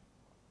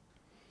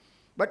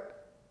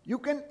 But you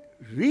can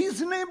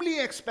reasonably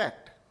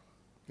expect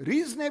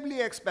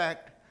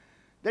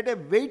that a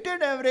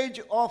weighted average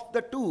of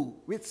the two,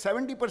 with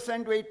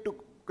 70% weight to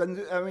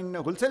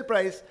wholesale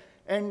price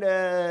and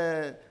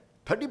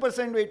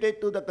 30% weighted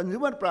to the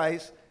consumer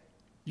price,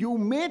 you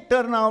may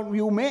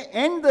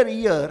end the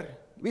year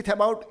with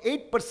about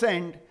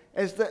 8%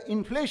 as the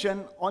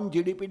inflation on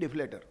GDP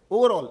deflator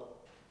overall.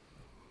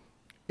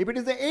 If it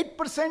is a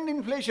 8%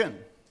 inflation,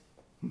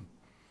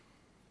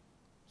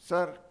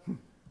 sir,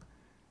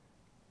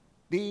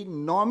 the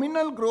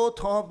nominal growth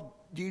of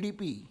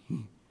GDP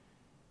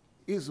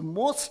is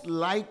most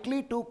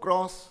likely to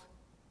cross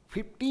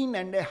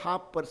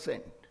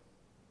 15.5%.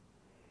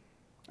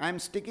 I am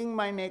sticking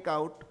my neck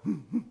out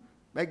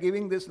by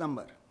giving this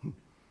number.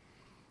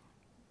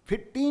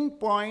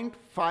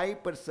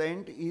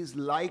 15.5% is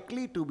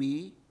likely to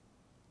be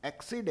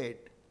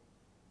exceeded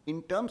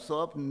in terms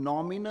of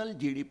nominal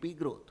GDP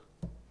growth.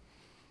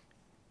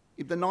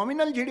 If the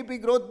nominal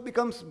GDP growth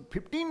becomes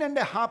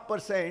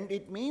 15.5%,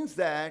 it means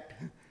that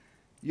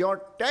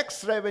your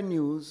tax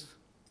revenues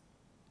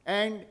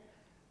and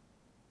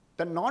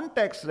the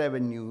non-tax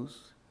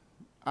revenues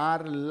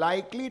are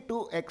likely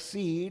to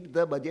exceed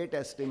the budget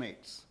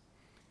estimates.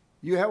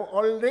 You have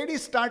already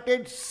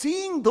started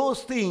seeing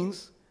those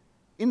things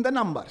in the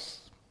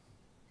numbers.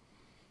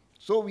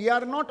 So we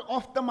are not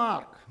off the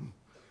mark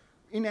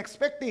in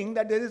expecting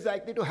that this is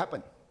likely to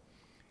happen.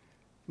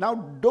 Now,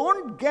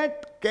 don't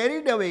get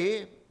carried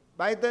away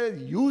by the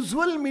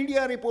usual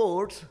media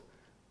reports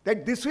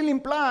that this will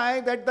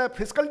imply that the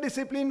fiscal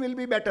discipline will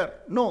be better.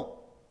 No.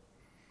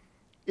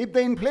 If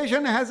the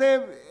inflation has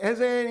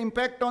an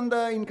impact on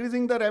the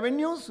increasing the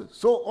revenues,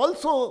 so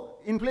also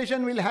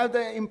inflation will have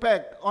the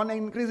impact on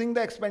increasing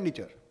the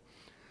expenditure.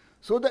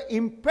 So the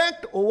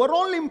impact,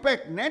 overall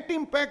impact, net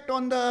impact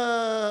on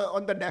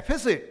the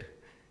deficit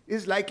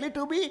is likely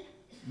to be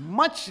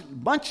much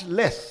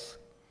less.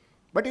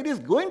 But it is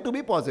going to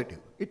be positive.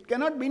 It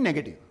cannot be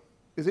negative.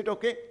 Is it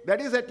okay?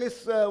 That is at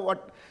least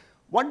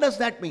what does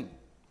that mean?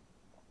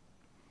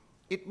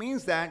 It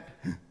means that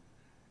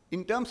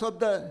in terms of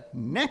the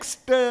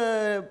next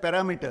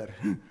parameter,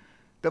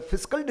 the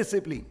fiscal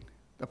discipline,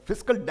 the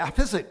fiscal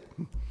deficit,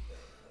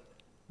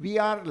 we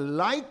are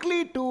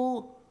likely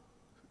to,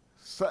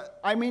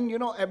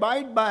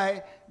 abide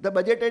by the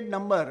budgeted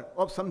number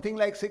of something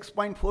like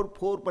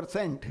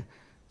 6.44%,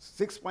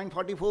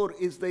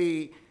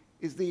 6.44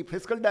 is the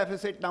fiscal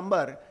deficit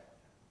number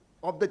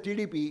of the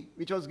GDP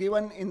which was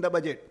given in the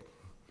budget.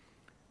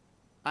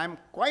 I'm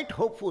quite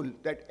hopeful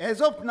that as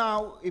of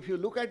now, if you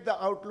look at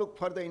the outlook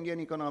for the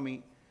Indian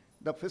economy,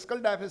 the fiscal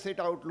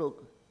deficit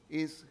outlook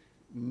is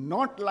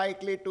not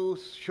likely to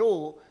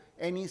show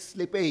any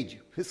slippage,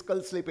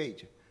 fiscal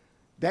slippage.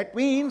 That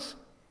means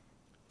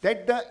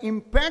that the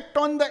impact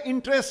on the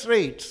interest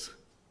rates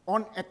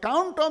on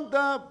account of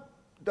the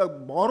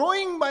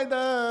borrowing by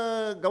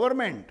the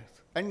government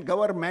and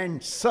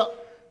governments,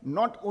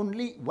 not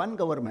only one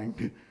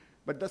government,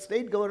 but the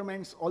state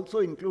governments also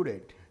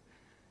included,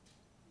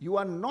 you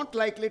are not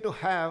likely to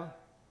have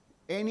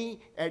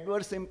any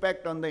adverse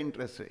impact on the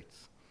interest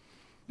rates.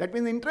 That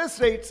means interest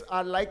rates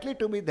are likely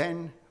to be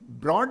then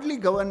broadly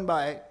governed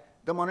by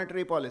the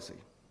monetary policy.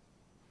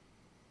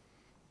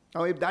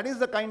 Now, if that is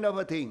the kind of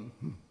a thing,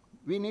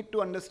 we need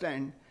to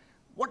understand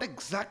what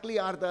exactly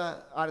are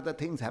the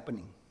things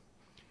happening.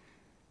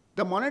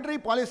 The Monetary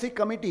Policy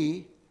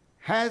Committee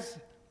has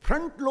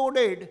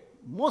front-loaded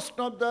most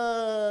of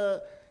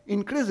the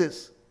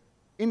increases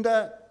in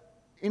the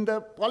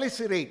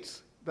policy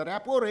rates. The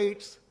repo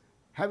rates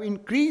have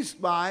increased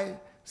by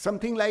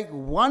something like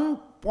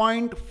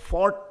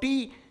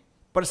 1.40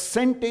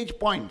 percentage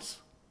points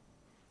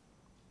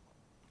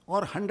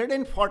or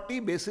 140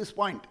 basis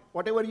point,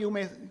 whatever you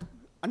may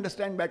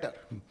understand better.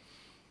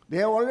 They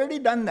have already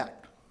done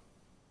that.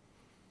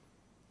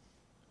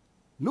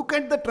 Look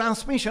at the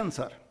transmission,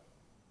 sir.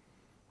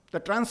 The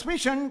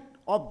transmission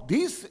of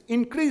this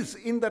increase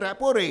in the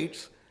repo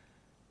rates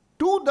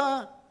to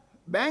the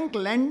bank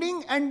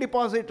lending and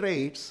deposit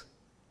rates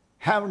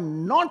have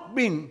not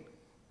been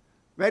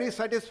very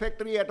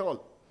satisfactory at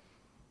all.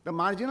 The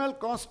marginal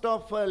cost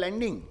of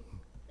lending,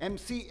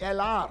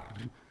 MCLR,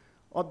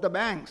 of the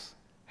banks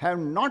have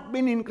not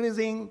been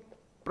increasing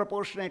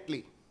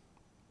proportionately.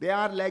 They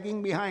are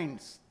lagging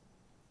behind.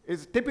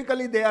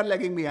 Typically they are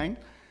lagging behind.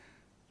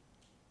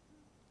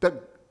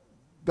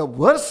 The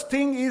worst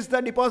thing is the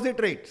deposit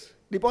rates.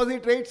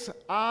 Deposit rates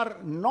are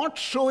not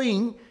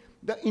showing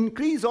the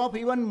increase of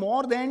even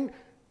more than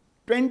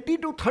 20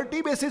 to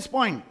 30 basis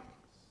points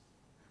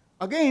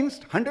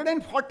against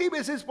 140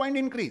 basis point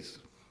increase.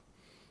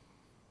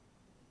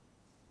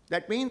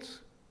 That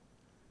means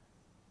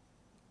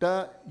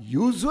the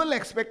usual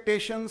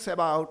expectations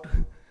about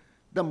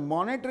the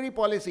monetary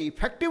policy,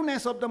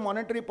 effectiveness of the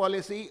monetary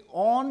policy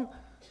on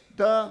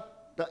the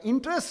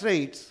interest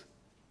rates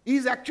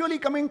is actually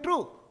coming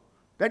true.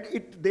 That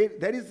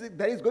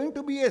there is going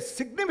to be a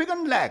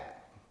significant lag.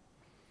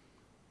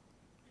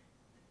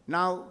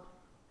 Now,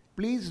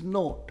 please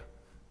note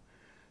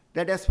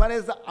that as far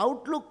as the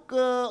outlook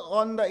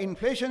on the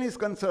inflation is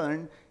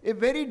concerned, a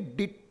very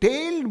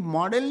detailed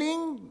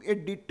modeling, a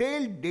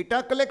detailed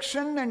data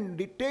collection and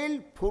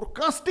detailed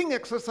forecasting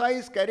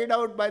exercise carried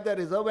out by the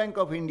Reserve Bank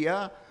of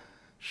India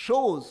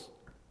shows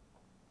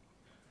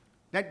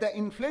that the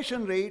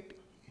inflation rate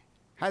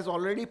has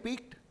already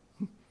peaked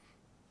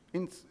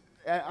in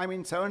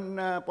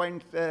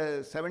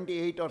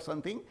 7.78 or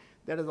something,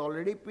 that has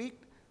already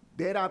peaked.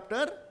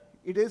 Thereafter,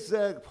 it is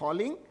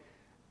falling,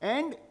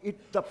 and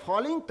the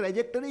falling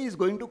trajectory is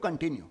going to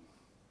continue.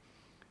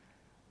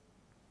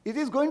 It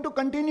is going to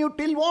continue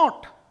till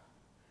what?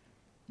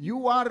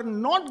 You are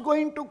not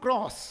going to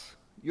cross.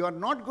 You are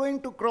not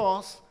going to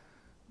cross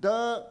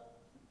the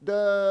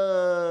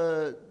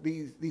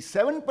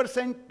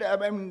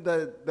 7%,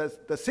 the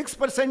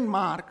 6%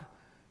 mark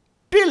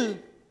till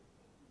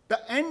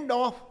the end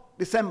of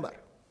December.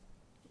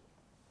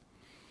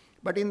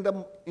 But in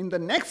the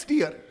next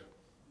year,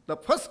 the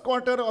first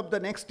quarter of the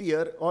next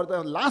year or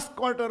the last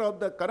quarter of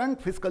the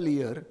current fiscal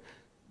year,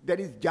 that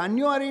is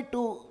January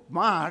to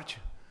March,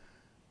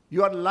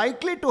 you are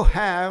likely to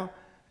have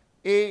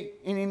an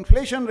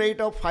inflation rate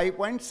of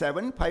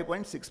 5.7,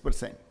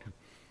 5.6%.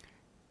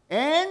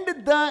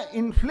 And the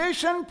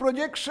inflation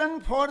projection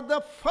for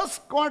the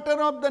first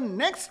quarter of the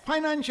next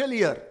financial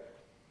year,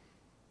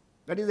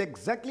 that is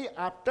exactly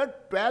after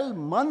 12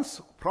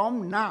 months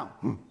from now,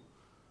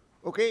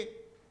 okay,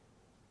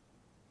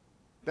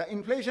 the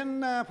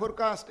inflation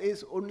forecast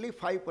is only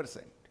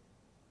 5%.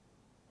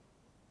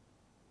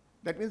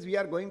 That means we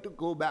are going to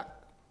go back.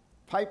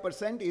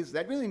 5% is,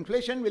 that means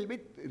inflation will be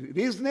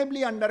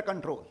reasonably under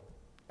control,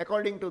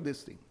 according to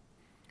this thing.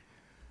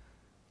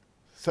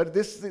 So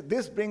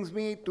this brings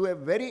me to a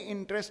very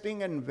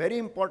interesting and very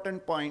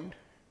important point.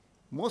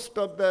 Most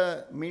of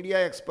the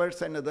media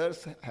experts and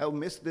others have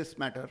missed this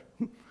matter.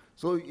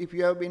 So if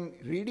you have been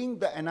reading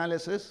the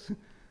analysis,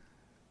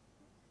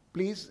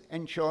 please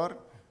ensure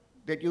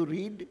that you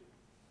read,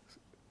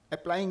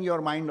 applying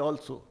your mind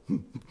also.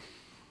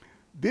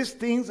 These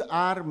things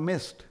are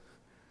missed.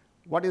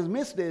 What is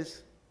missed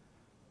is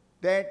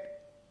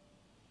that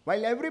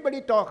while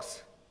everybody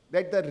talks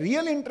that the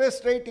real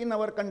interest rate in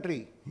our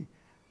country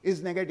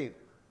is negative,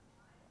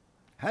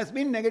 has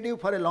been negative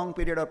for a long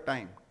period of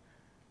time.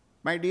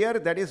 My dear,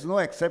 that is no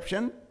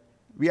exception.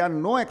 We are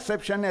no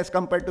exception as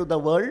compared to the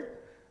world.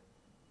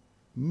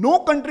 No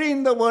country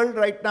in the world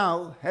right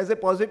now has a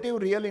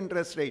positive real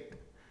interest rate.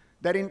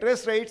 their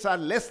interest rates are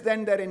less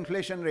than their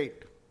inflation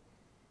rate.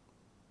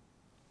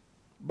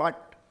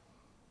 But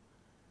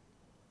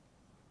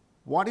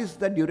what is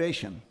the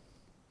duration?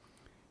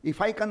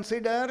 If I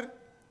consider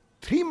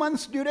 3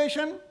 months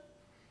duration,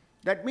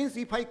 that means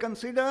if I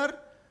consider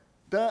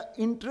the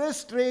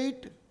interest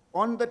rate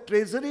on the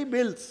treasury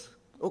bills,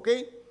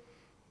 okay,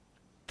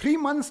 3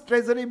 months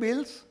treasury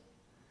bills,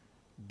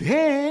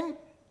 then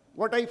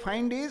what I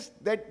find is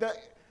that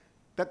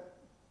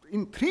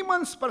in 3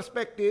 months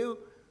perspective,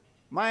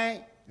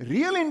 my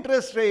real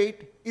interest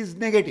rate is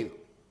negative.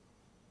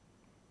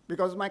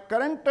 Because my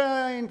current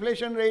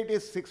inflation rate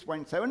is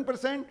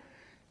 6.7%,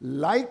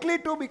 likely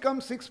to become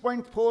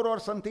 6.4 or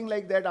something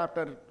like that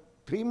after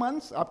 3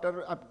 months,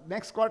 after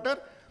next quarter.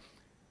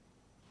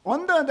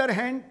 On the other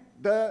hand,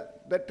 the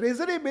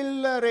treasury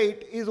bill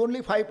rate is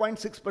only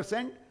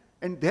 5.6%,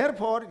 and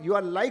therefore you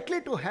are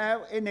likely to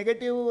have a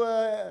negative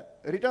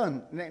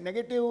return,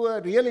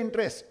 negative real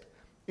interest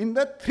in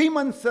the 3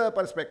 months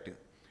perspective.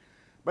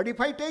 But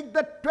if I take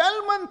the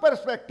 12-month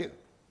perspective,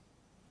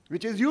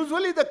 which is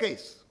usually the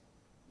case,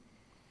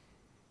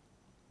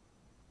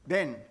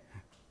 then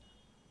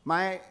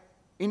my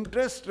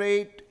interest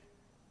rate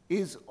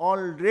is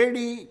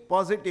already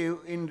positive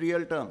in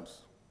real terms.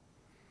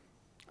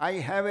 I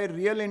have a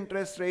real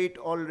interest rate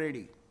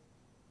already.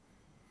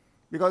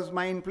 Because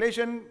my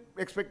inflation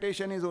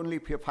expectation is only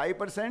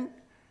 5%,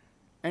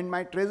 and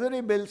my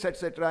treasury bills,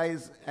 etc.,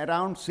 is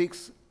around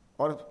 6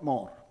 or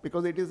more,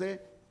 because it is a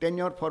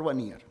tenure for 1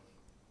 year.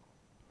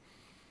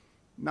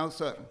 Now,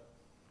 sir,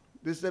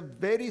 this is a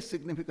very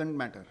significant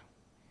matter.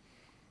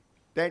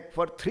 That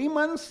for 3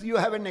 months you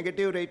have a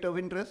negative rate of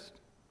interest,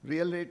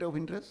 real rate of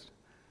interest.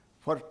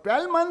 For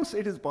 12 months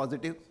it is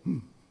positive.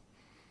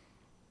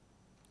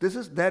 This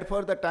is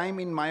therefore the time,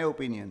 in my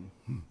opinion.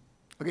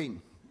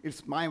 Again,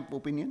 it's my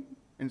opinion,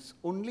 it's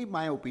only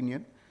my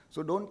opinion,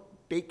 so don't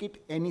take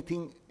it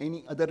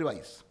any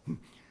otherwise.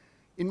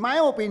 In my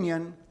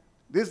opinion,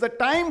 this is the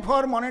time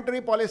for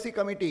Monetary Policy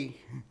Committee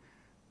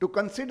to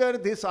consider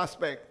this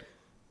aspect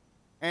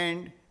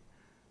and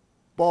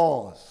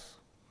pause,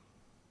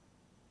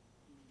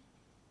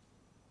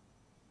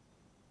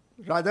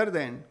 rather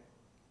than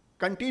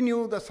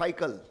continue the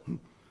cycle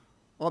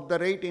of the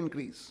rate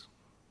increase,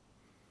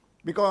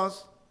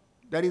 because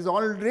there is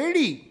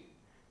already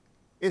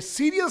a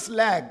serious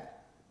lag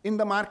in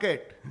the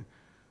market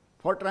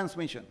for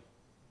transmission.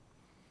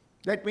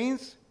 That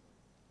means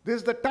this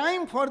is the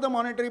time for the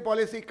Monetary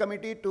Policy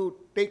Committee to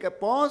take a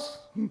pause,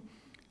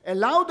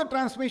 allow the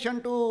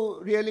transmission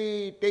to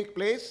really take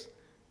place,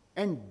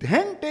 and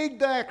then take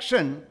the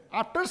action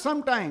after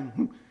some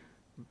time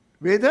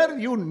whether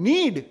you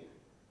need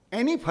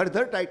any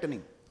further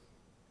tightening.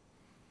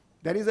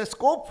 There is a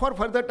scope for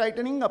further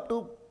tightening up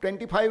to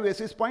 25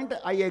 basis points,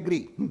 I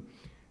agree.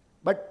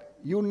 But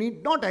you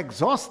need not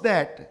exhaust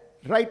that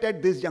right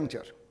at this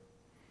juncture.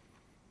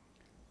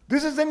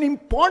 This is an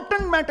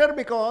important matter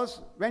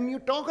because when you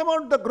talk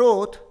about the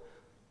growth,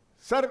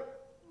 sir,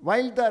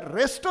 while the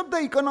rest of the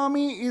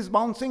economy is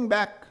bouncing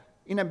back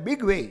in a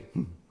big way,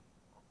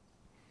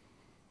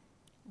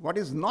 what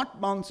is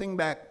not bouncing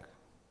back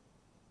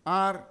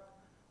are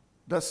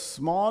the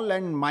small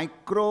and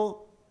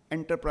micro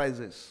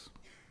enterprises.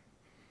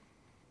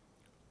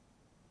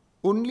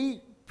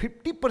 Only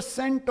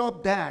 50%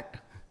 of that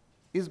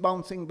is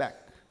bouncing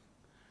back.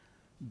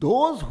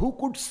 Those who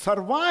could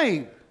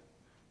survive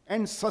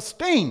and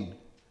sustain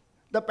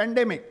the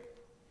pandemic,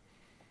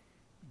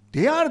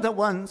 they are the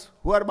ones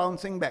who are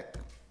bouncing back.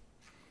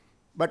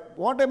 But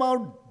what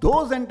about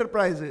those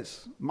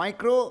enterprises,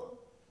 micro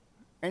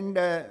and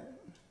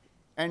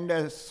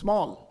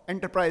small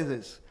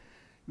enterprises,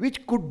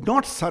 which could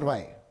not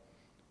survive,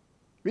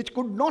 which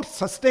could not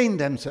sustain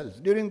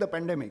themselves during the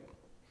pandemic?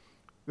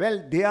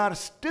 Well, they are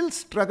still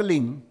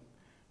struggling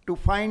to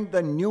find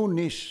the new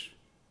niche.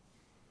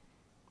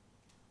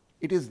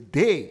 It is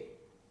they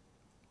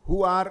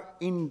who are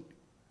in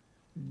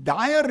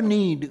dire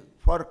need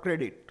for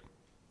credit.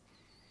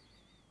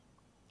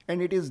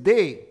 And it is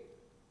they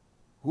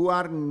who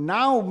are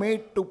now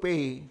made to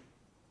pay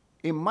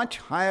a much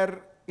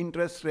higher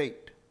interest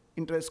rate,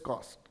 interest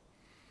cost.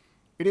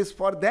 It is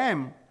for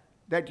them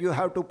that you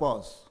have to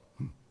pause.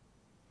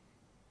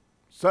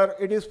 Sir,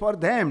 it is for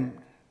them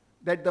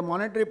that the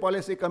Monetary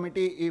Policy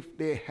Committee, if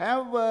they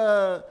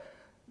have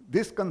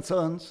these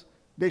concerns,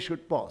 they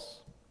should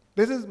pause.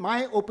 This is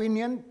my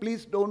opinion,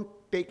 please don't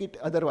take it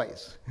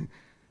otherwise.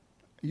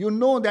 You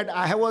know that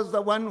I was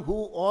the one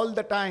who all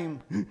the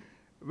time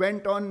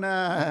went on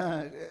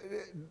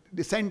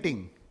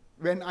dissenting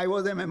when I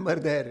was a member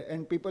there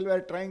and people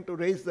were trying to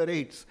raise the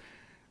rates.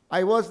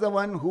 I was the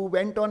one who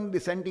went on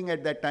dissenting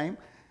at that time.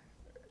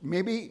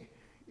 Maybe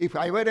if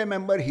I were a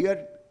member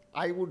here,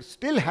 I would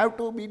still have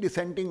to be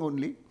dissenting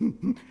only.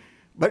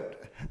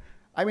 But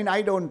I mean,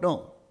 I don't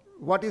know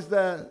what is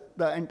the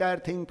entire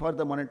thing for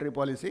the monetary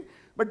policy.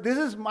 But this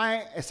is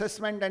my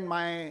assessment and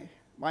my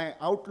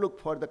outlook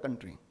for the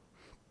country.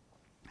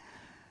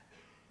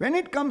 When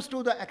it comes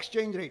to the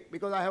exchange rate,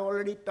 because I have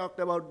already talked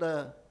about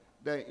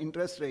the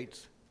interest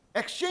rates,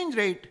 exchange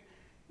rate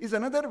is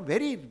another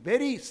very,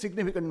 very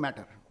significant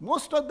matter.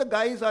 Most of the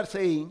guys are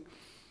saying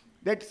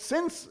that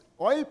since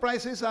oil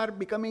prices are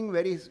becoming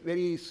very,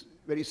 very,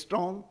 very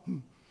strong,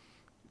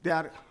 they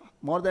are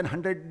more than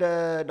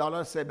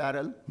 $100 a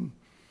barrel,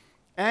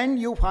 and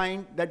you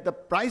find that the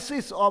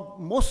prices of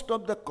most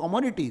of the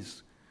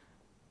commodities,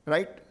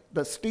 right,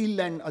 the steel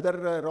and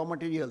other raw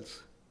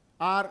materials,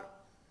 are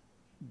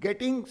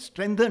getting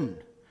strengthened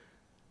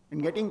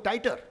and getting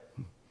tighter.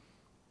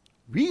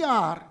 We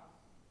are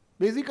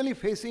basically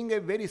facing a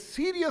very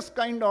serious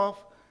kind of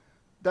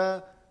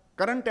the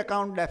current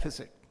account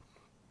deficit.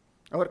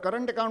 Our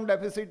current account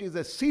deficit is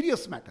a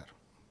serious matter.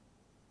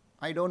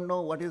 I don't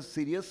know what is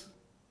serious,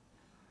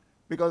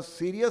 because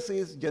serious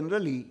is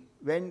generally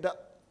when the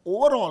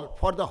overall,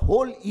 for the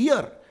whole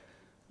year,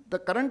 the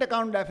current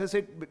account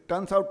deficit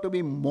turns out to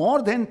be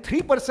more than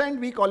 3%,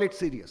 we call it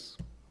serious.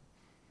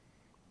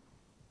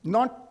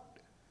 Not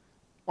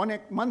on a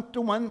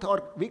month-to-month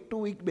or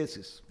week-to-week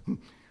basis.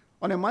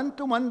 On a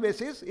month-to-month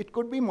basis, it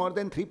could be more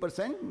than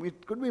 3%,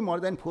 it could be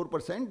more than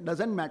 4%,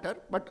 doesn't matter.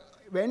 But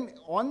when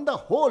on the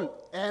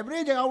whole,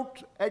 average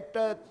out at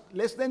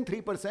less than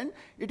 3%,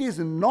 it is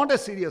not a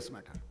serious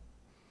matter.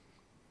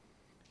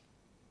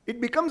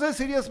 It becomes a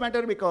serious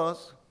matter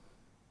because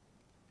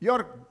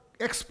your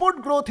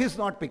export growth is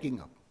not picking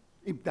up.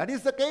 If that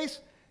is the case,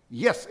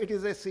 yes, it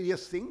is a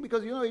serious thing,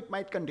 because it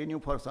might continue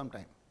for some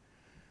time.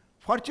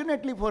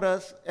 Fortunately for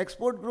us,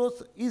 export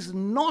growth is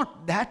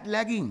not that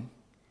lagging.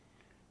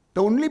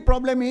 The only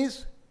problem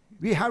is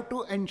we have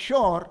to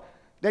ensure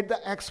that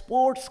the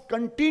exports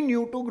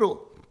continue to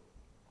grow.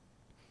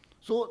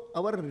 So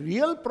our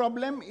real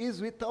problem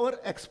is with our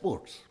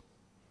exports.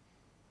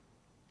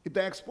 If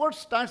the exports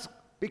starts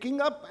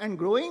picking up and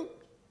growing,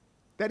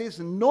 there is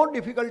no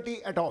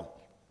difficulty at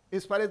all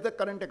as far as the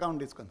current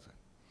account is concerned.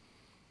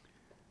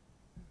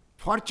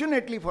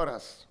 Fortunately for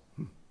us,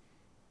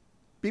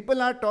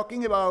 people are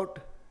talking about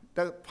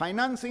the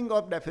financing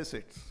of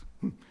deficits.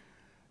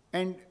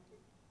 And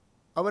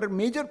our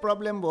major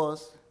problem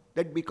was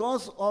that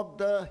because of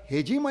the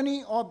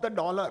hegemony of the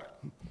dollar,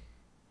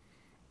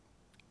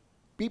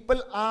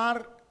 people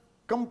are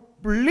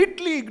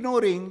completely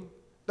ignoring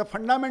the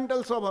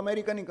fundamentals of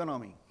American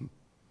economy.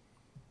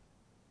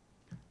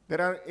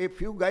 There are a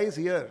few guys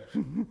here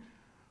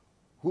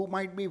who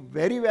might be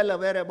very well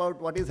aware about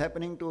what is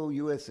happening to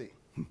USA.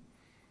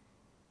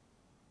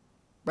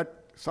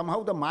 But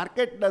somehow the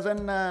market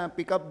doesn't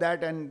pick up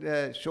that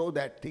and show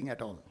that thing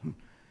at all.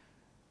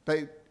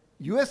 The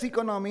US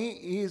economy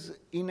is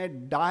in a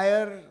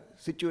dire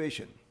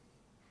situation.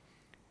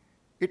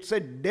 It's a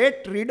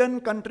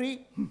debt-ridden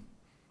country,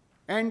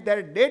 and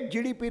their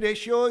debt-GDP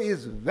ratio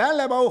is well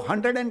above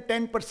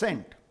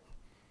 110%.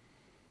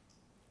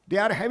 They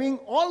are having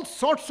all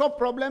sorts of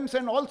problems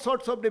and all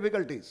sorts of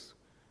difficulties.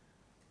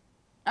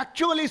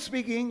 Actually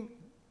speaking,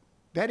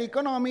 their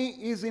economy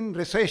is in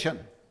recession.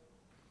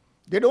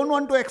 They don't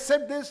want to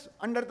accept this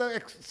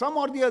under some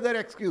or the other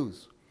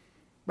excuse,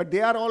 but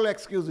they are all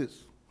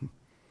excuses.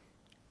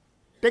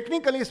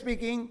 Technically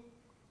speaking,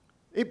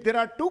 if there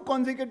are 2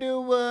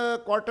 consecutive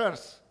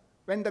quarters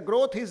when the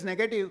growth is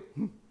negative,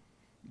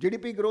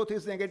 GDP growth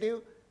is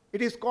negative,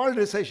 it is called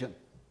recession.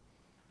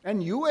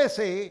 And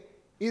USA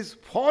is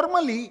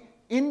formally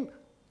in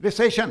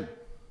recession.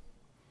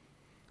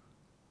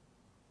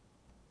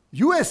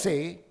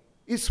 USA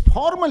is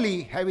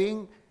formally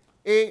having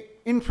an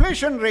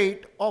inflation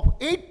rate of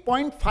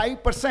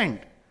 8.5%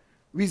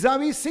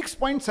 vis-a-vis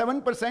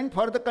 6.7%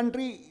 for the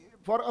country,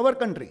 for our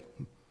country.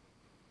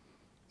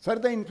 Sir,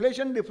 the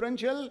inflation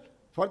differential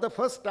for the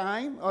first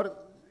time or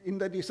in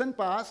the recent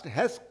past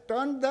has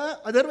turned the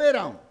other way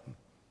around.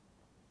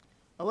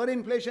 Our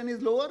inflation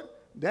is lower,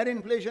 their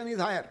inflation is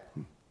higher.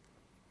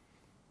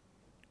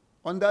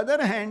 On the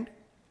other hand,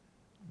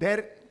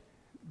 their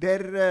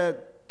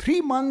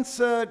 3 months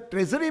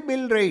treasury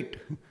bill rate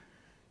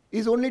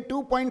is only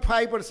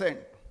 2.5%.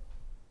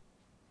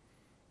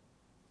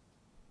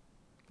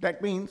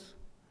 That means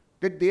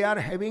that they are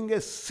having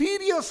a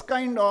serious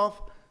kind of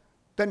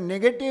the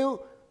negative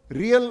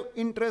real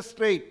interest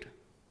rate.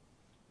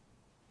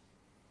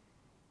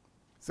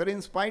 Sir,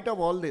 in spite of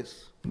all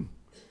this,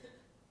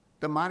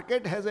 the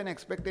market has an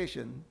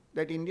expectation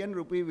that Indian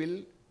rupee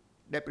will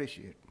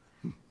depreciate.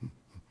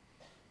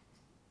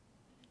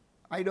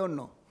 I don't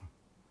know.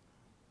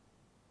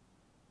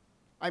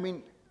 I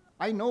mean,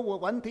 I know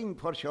one thing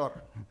for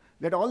sure,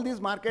 that all these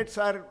markets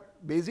are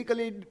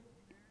basically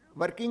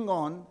working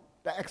on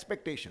the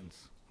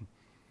expectations.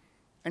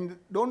 And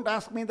don't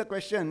ask me the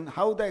question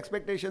how the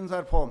expectations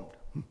are formed.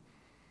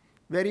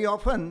 Very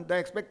often, the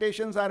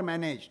expectations are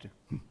managed.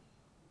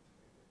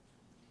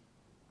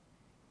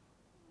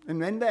 And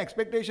when the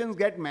expectations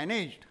get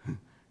managed,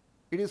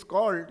 it is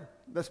called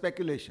the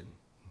speculation.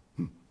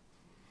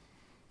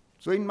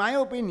 So in my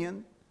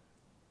opinion,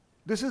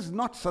 this is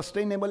not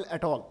sustainable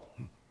at all.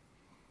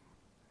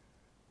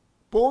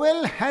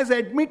 Powell has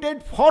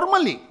admitted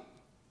formally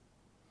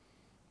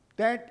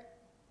that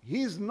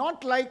he is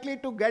not likely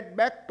to get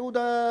back to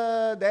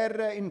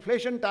their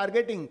inflation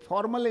targeting,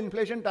 formal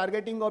inflation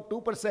targeting of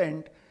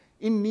 2%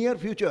 in near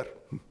future.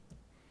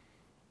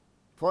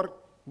 for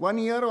 1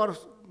 year or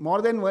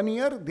more than 1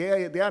 year,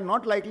 they are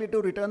not likely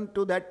to return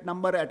to that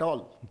number at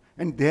all.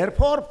 And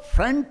therefore,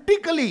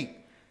 frantically,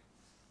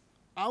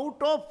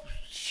 out of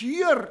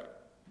sheer,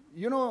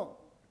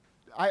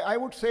 I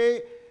would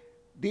say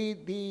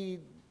the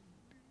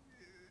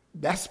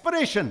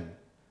desperation,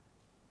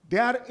 they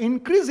are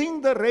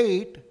increasing the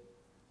rate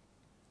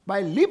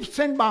by leaps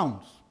and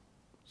bounds.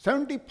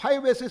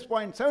 75 basis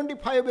points,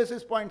 75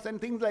 basis points and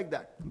things like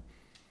that.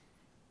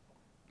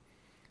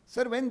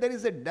 Sir, when there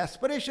is a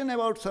desperation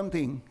about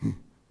something,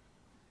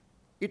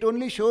 it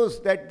only shows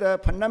that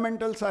the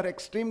fundamentals are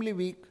extremely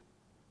weak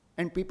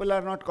and people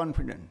are not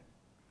confident.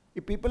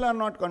 If people are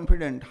not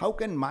confident, how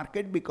can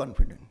market be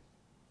confident?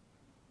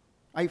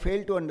 I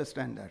fail to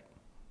understand that.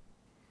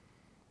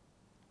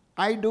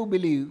 I do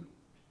believe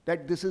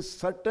that this is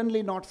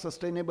certainly not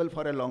sustainable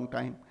for a long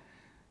time.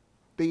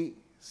 The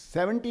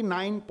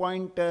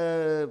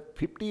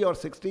 79.50 or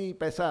 60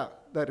 paisa,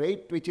 the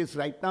rate which is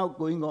right now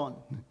going on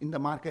in the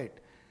market,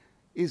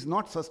 is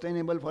not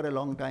sustainable for a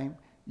long time.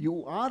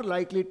 You are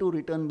likely to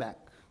return back.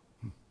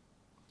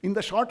 In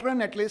the short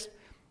run at least,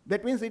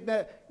 that means in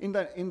the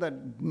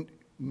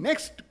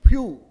next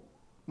few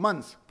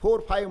months, 4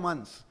 or 5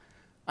 months,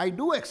 I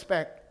do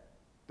expect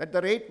that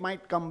the rate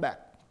might come back.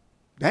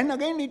 Then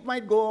again it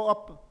might go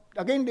up,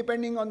 again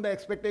depending on the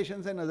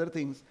expectations and other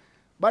things.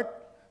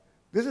 But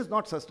this is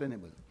not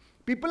sustainable.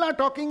 People are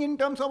talking in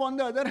terms of, on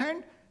the other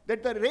hand,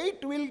 that the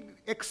rate will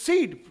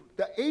exceed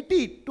the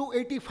 80 to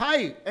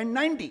 85 and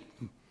 90.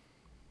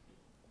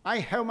 I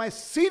have my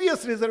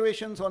serious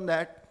reservations on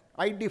that.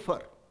 I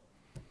differ.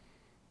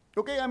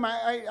 Okay,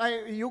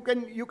 you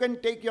can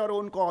take your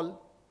own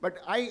call, but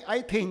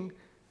I think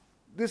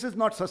this is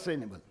not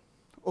sustainable.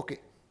 Okay.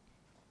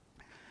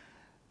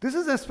 This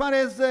is as far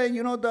as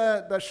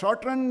the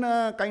short run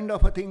kind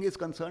of a thing is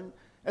concerned.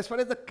 As far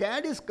as the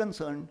CAD is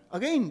concerned,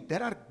 again,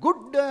 there are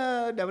good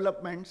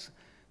developments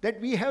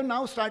that we have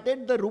now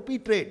started the rupee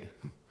trade.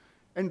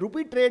 And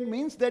rupee trade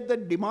means that the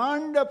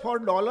demand for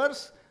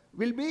dollars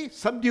will be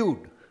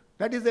subdued.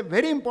 That is a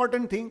very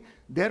important thing.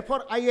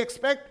 Therefore, I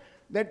expect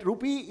that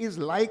rupee is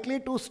likely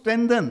to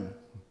strengthen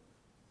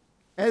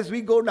as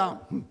we go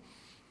down.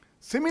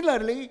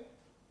 Similarly,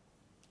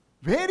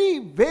 very,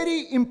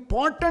 very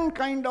important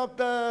kind of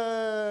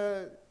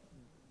the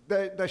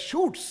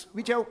shoots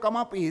which have come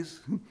up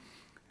is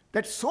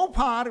that so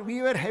far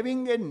we were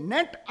having a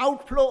net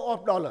outflow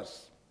of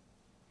dollars.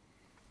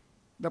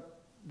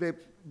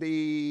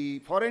 The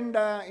foreign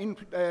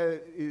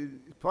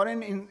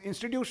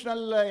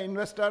institutional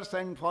investors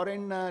and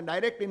foreign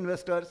direct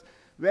investors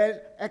were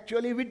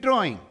actually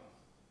withdrawing.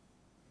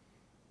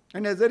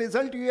 And as a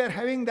result, we are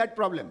having that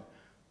problem.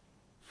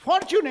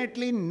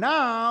 Fortunately,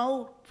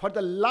 now, for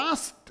the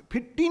last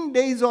 15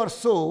 days or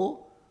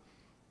so,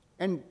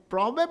 and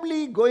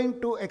probably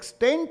going to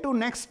extend to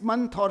next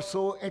month or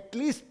so, at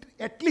least,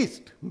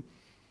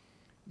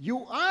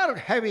 you are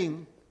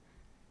having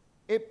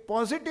a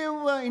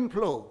positive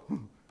inflow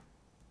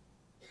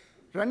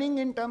running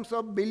in terms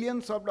of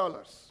billions of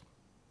dollars.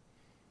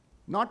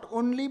 Not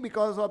only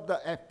because of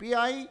the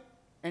FPI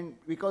and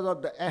because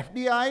of the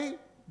FDI,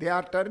 they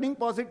are turning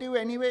positive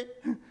anyway,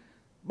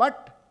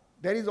 but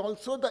there is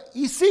also the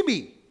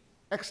ECB,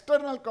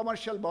 external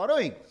commercial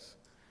borrowings,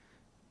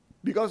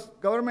 because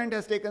government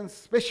has taken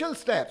special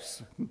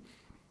steps.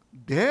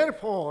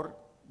 Therefore,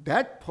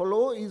 that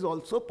flow is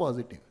also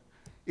positive.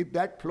 If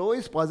that flow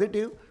is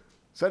positive,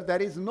 sir,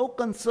 there is no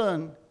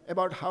concern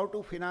about how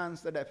to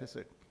finance the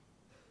deficit.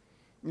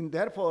 And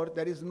therefore,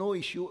 there is no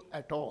issue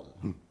at all.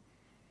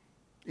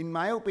 In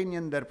my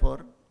opinion,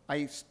 therefore,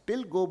 I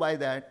still go by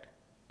that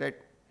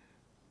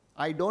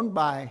I don't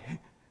buy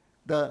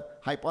the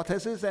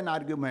hypothesis and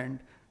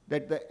argument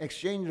that the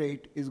exchange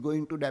rate is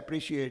going to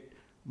depreciate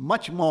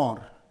much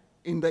more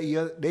in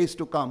the days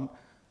to come.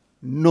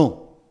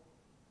 No.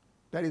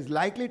 That is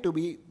likely to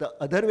be the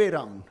other way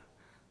around.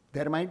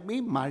 There might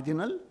be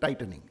marginal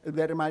tightening.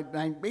 There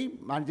might be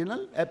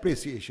marginal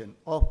appreciation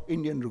of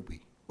Indian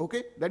rupee.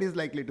 Okay? That is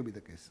likely to be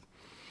the case.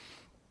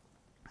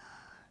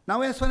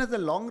 Now, as far as the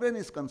long run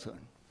is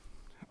concerned,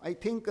 I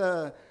think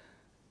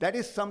that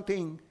is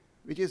something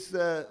which is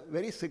a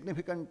very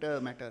significant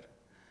matter.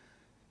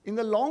 In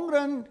the long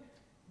run,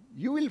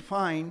 you will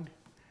find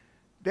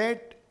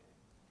that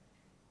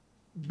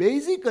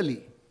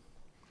basically,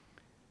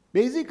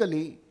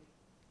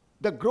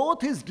 the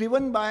growth is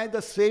driven by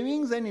the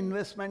savings and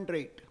investment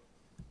rate.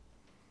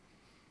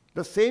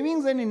 The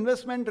savings and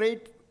investment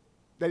rate,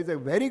 there is a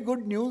very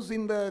good news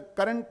in the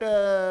current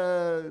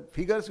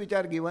figures which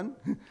are given,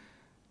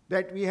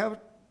 that we have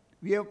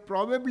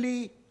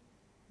probably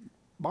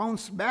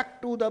bounced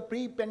back to the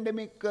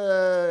pre-pandemic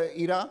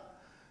era,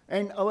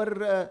 and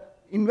our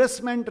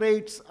investment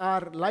rates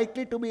are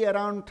likely to be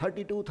around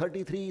 32,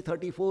 33,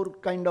 34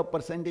 kind of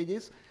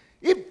percentages.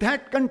 If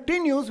that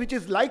continues, which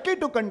is likely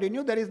to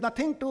continue, there is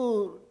nothing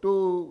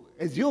to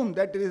assume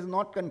that it is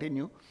not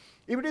continue.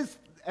 If it is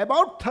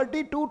about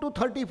 32 to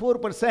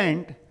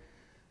 34%,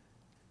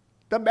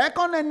 the back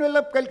on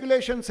envelope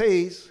calculation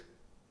says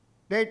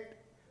that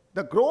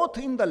the growth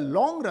in the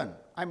long run,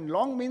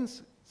 long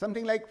means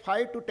something like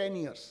 5 to 10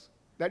 years.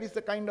 That is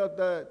the kind of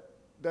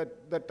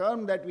the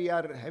term that we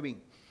are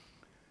having.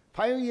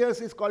 5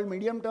 years is called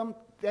medium term,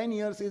 10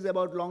 years is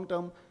about long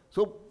term.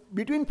 So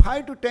between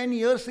 5 to 10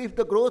 years, if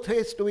the growth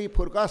is to be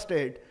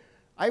forecasted,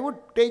 I would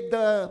take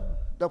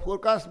the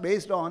forecast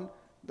based on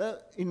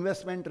the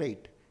investment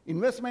rate.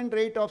 Investment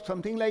rate of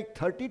something like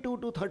 32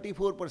 to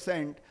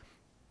 34%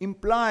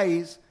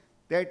 implies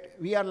that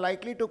we are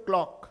likely to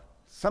clock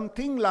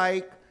something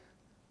like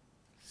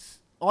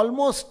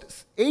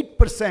almost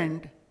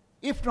 8%,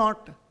 if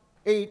not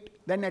 8,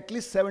 then at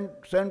least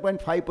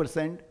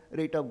 7.5%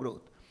 rate of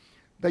growth.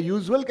 The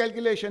usual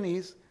calculation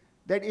is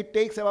that it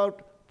takes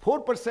about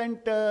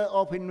 4%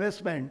 of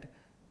investment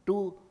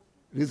to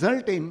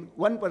result in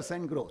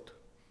 1% growth.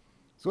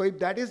 So if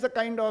that is the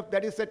kind of,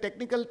 that is a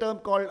technical term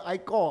called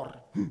ICOR.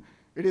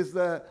 It is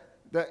the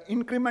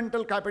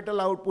incremental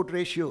capital output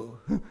ratio,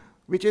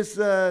 which is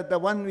the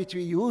one which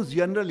we use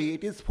generally.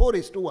 It is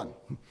 4:1.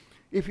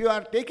 If you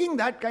are taking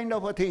that kind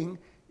of a thing,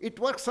 it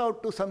works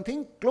out to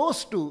something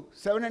close to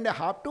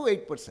 7.5 to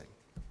 8%.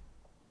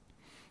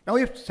 Now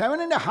if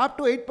 7.5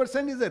 to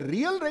 8% is a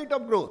real rate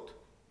of growth,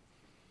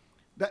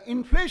 the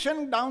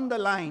inflation down the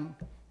line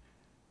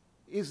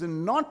is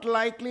not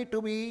likely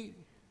to be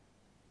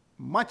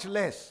much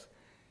less.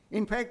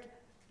 In fact,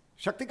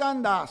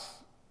 Shaktikant Das,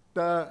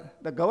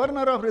 the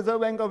governor of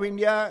Reserve Bank of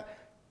India,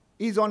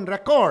 is on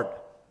record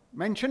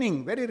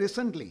mentioning very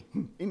recently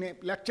in a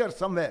lecture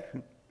somewhere,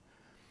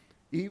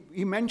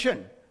 he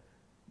mentioned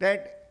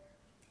that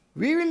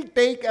we will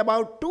take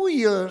about 2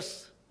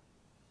 years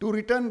to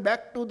return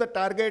back to the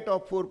target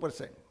of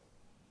 4%.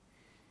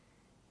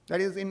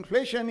 That is,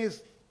 inflation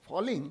is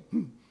falling.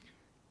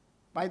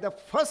 By the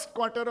first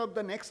quarter of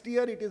the next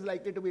year, it is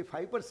likely to be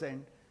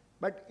 5%,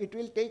 but it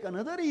will take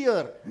another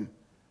year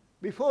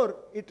before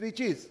it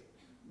reaches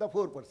the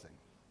 4%.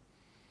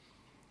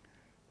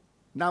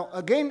 Now,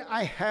 again,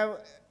 I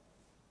have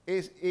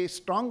a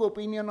strong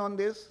opinion on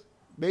this,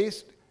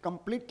 based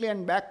completely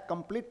and backed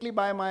completely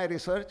by my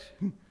research.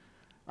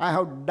 I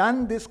have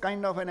done this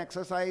kind of an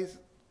exercise,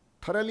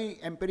 thoroughly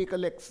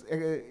empirical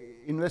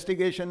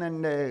investigation,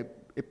 and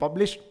a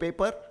published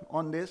paper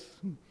on this.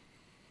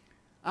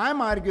 I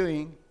am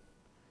arguing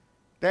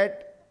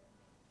that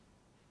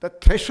the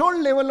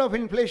threshold level of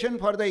inflation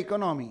for the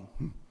economy,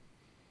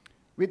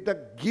 with the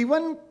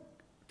given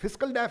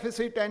fiscal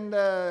deficit and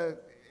the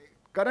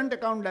current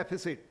account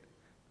deficit,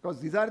 because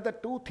these are the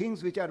two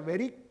things which are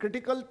very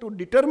critical to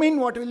determine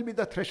what will be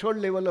the threshold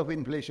level of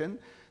inflation.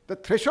 The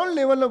threshold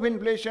level of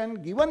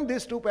inflation, given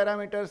these two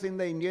parameters in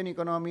the Indian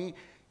economy,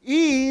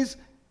 is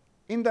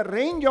in the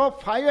range of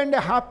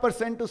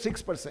 5.5% to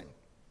 6%.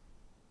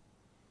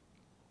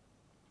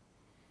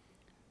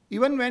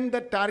 Even when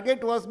the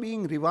target was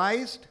being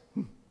revised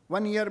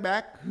 1 year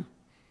back,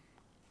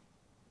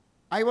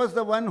 I was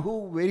the one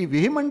who very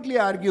vehemently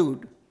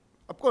argued,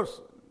 of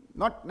course,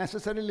 not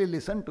necessarily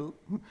listened to.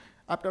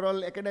 After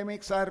all,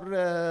 academics are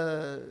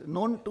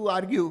known to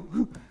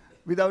argue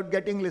without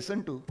getting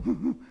listened to.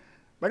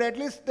 But at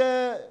least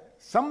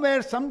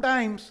somewhere,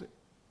 sometimes,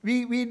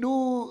 we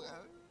do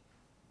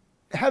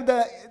have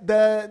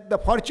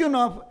the fortune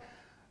of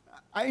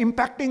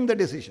impacting the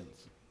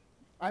decisions.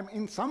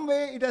 In some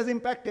way it has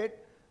impacted,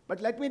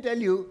 but let me tell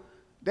you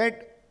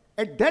that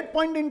at that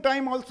point in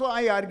time also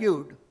I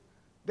argued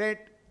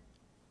that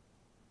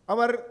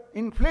our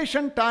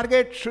inflation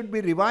target should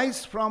be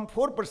revised from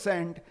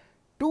 4%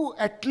 to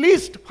at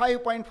least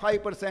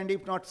 5.5%,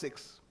 if not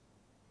 6%.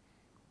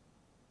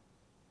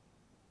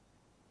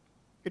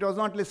 It was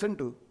not listened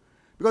to.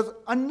 Because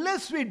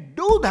unless we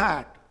do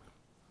that,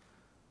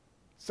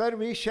 sir,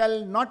 we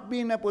shall not be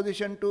in a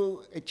position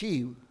to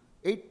achieve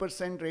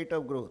 8% rate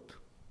of growth.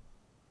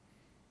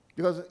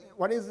 Because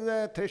what is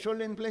the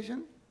threshold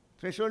inflation?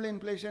 Threshold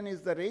inflation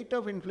is the rate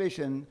of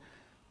inflation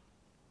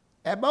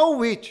above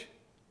which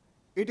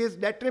it is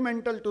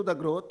detrimental to the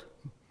growth.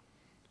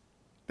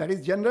 That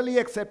is generally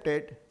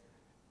accepted.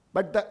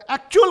 But the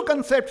actual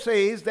concept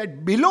says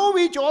that below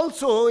which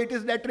also it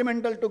is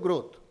detrimental to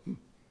growth.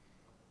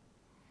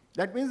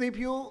 That means if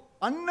you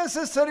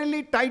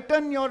unnecessarily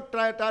tighten your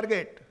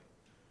target,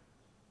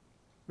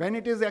 when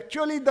it is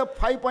actually the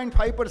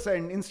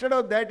 5.5%, instead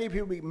of that, if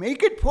you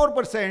make it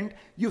 4%,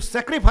 you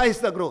sacrifice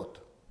the growth.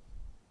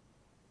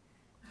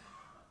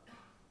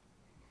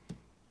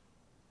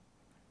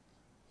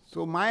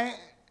 So my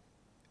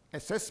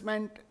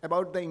assessment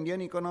about the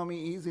Indian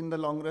economy is, in the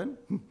long run,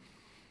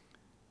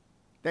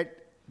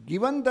 that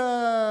given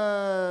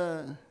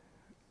the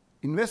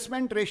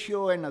investment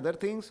ratio and other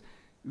things,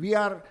 we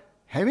are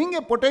having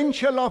a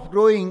potential of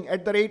growing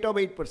at the rate of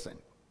 8%.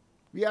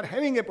 We are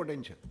having a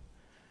potential.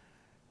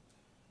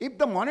 If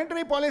the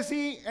monetary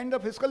policy and the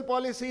fiscal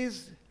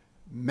policies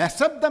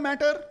mess up the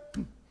matter,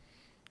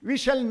 we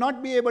shall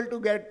not be able to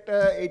get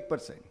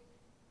 8%.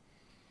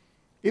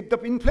 If the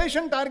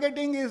inflation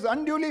targeting is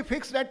unduly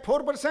fixed at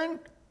 4%,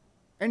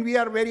 and we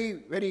are very,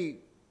 very,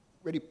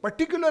 very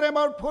particular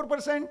about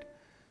 4%,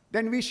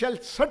 then we shall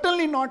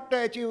certainly not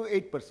achieve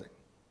 8%.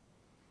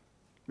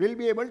 We will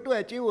be able to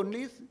achieve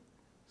only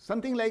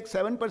something like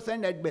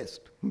 7% at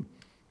best.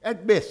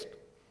 at best,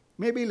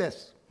 maybe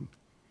less.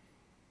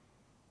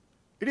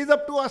 It is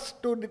up to us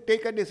to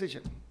take a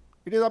decision.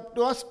 It is up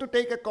to us to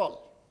take a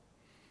call.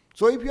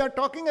 So if you are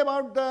talking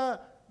about the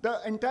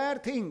entire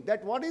thing,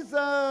 that what is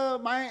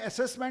my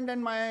assessment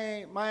and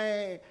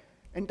my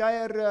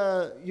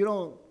entire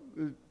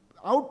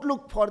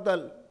outlook for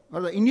the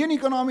Indian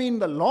economy in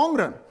the long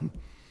run,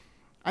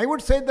 I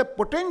would say the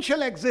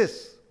potential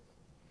exists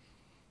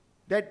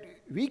that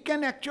we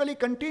can actually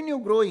continue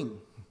growing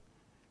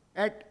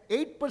at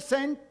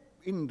 8%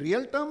 in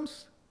real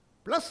terms,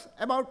 plus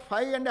about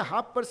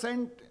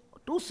 5.5%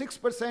 to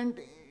 6%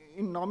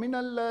 in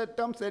nominal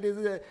terms, that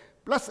is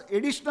plus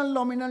additional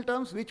nominal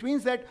terms, which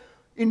means that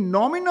in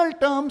nominal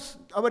terms,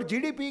 our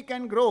GDP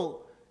can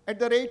grow at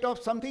the rate of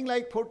something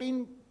like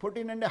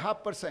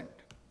 14.5%.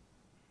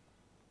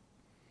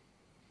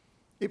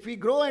 If we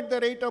grow at the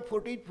rate of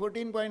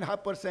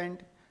 14.5%,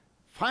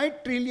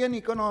 5 trillion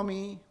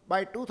economy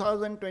by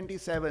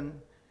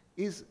 2027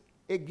 is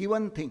a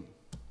given thing.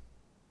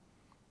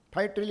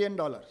 $5 trillion.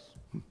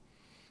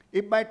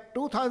 If by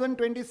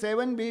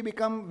 2027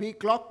 we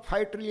clock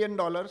 $5 trillion,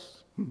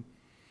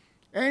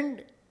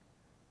 and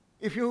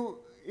if you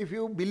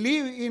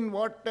believe in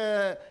what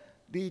the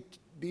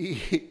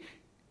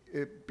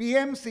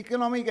PM's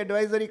Economic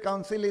Advisory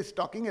Council is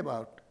talking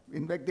about,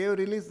 in fact they have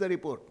released the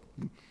report,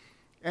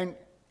 and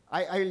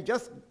I'll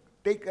just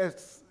take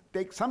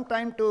some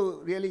time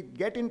to really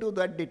get into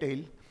that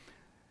detail.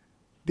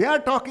 They are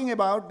talking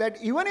about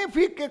that even if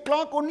we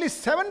clock only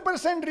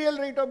 7% real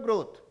rate of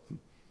growth,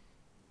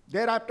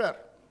 thereafter,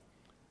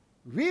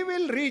 we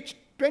will reach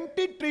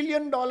 $20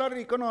 trillion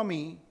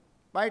economy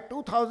by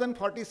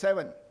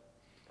 2047.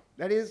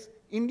 That is,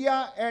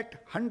 India at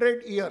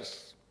 100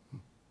 years.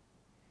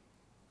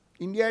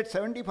 India at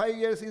 75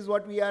 years is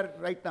what we are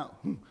right now.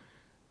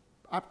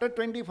 After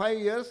 25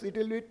 years, it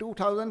will be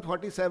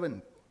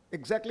 2047,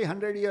 exactly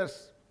 100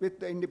 years with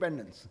the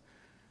independence.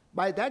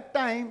 By that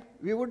time,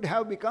 we would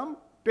have become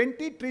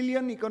 20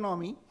 trillion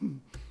economy,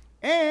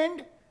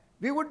 and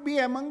we would be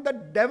among the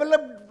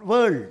developed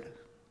world,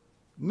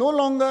 no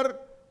longer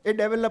a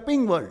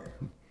developing world.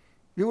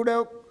 We would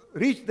have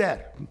reached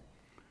there.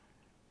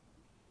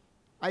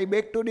 I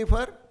beg to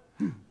differ.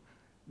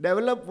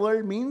 Developed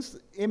world means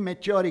a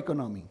mature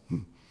economy.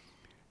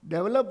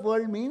 Developed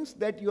world means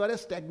that you are a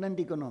stagnant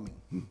economy.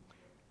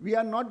 We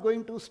are not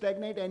going to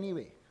stagnate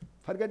anyway.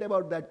 Forget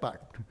about that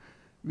part.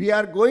 We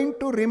are going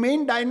to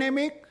remain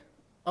dynamic.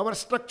 Our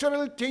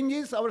structural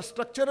changes, our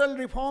structural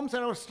reforms,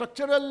 and our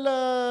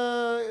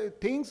structural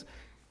things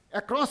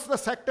across the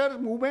sector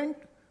movement,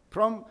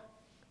 from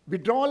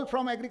withdrawal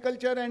from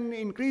agriculture and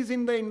increase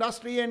in the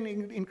industry and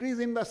increase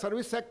in the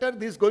service sector,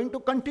 this is going to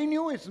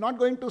continue. It's not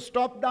going to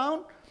stop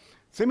down.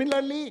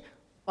 Similarly,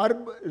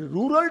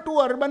 rural to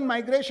urban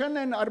migration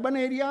and urban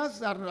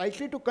areas are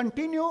likely to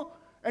continue,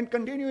 and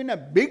continue in a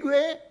big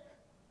way.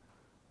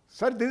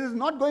 Sir, this is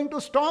not going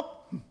to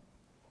stop.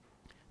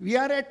 We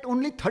are at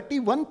only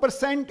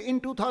 31% in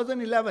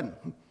 2011.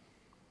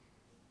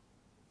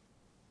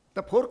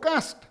 The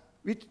forecast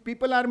which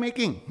people are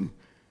making,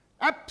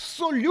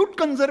 absolute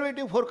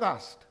conservative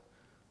forecast,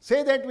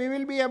 say that we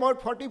will be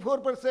about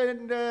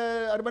 44%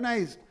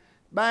 urbanized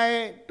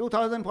by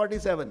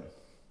 2047.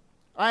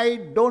 I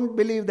don't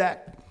believe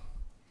that.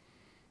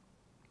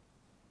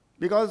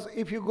 Because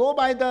if you go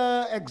by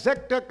the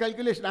exact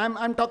calculation,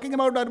 I'm talking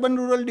about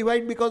urban-rural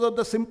divide because of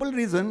the simple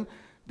reason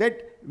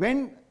that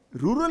when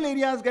rural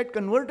areas get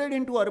converted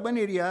into urban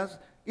areas,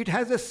 it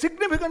has a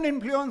significant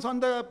influence on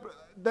the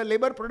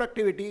labor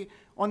productivity,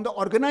 on the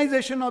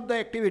organization of the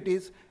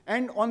activities,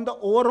 and on the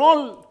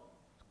overall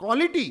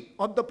quality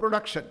of the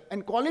production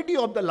and quality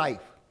of the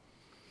life.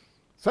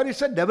 Sir,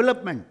 it's a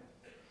development.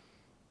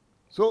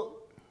 So,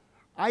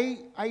 I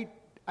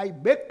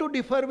beg to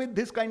differ with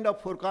this kind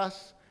of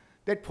forecast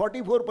that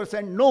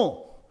 44%,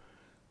 no.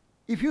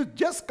 If you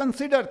just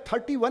consider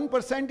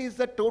 31% is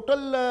the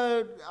total,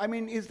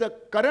 is the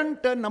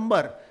current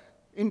number.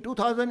 In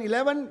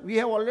 2011, we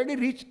have already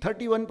reached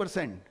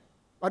 31%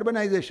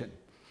 urbanization.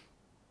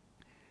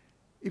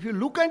 If you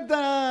look at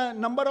the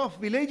number of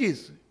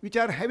villages which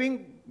are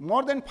having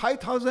more than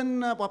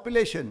 5,000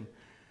 population,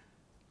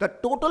 the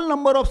total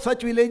number of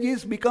such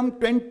villages become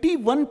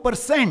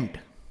 21%.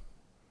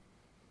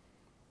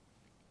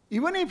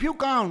 Even if you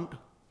count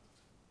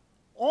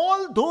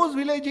all those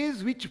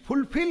villages which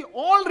fulfill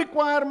all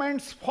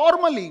requirements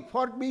formally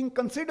for being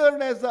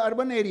considered as the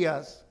urban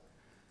areas,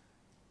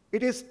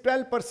 it is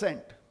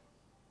 12%.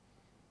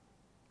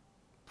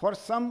 For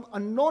some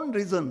unknown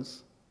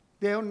reasons,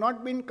 they have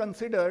not been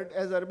considered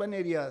as urban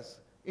areas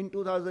in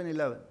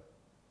 2011.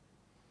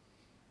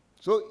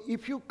 So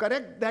if you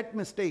correct that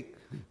mistake,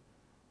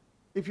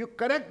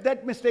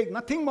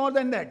 nothing more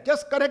than that,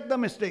 just correct the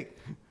mistake.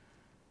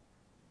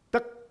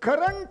 The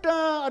current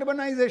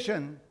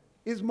urbanization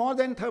is more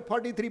than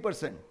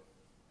 43%.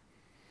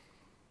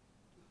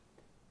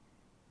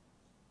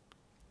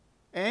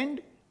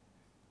 And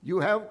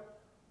you have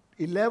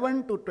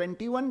 11 to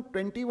 21,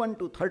 21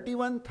 to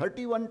 31,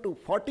 31 to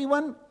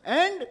 41,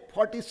 and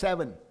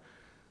 47.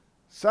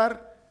 Sir,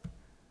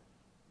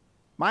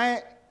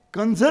 my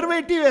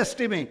conservative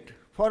estimate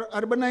for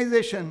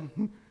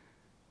urbanization,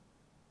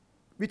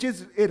 which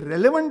is a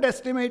relevant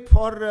estimate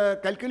for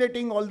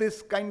calculating all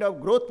this kind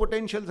of growth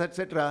potentials,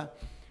 etc.,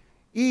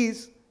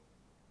 is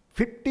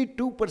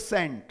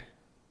 52%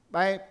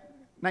 by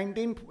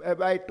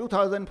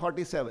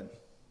 2047.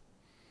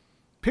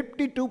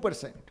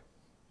 52%.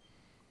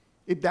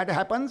 If that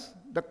happens,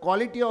 the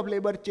quality of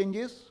labor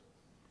changes,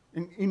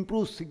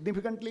 improves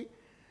significantly.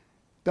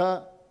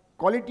 The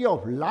quality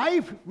of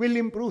life will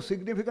improve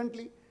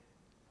significantly.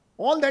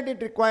 All that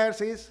it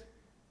requires is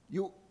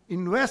you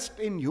invest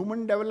in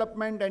human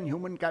development and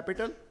human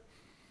capital.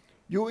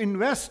 You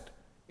invest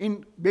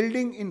in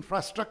building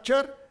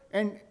infrastructure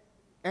and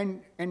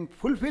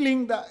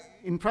fulfilling the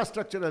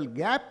infrastructural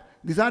gap.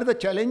 These are the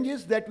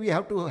challenges that we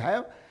have to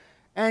have.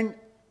 And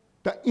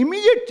the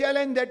immediate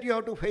challenge that you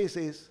have to face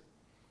is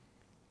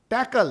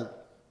tackle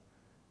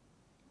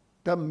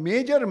the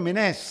major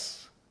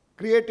menace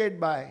created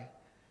by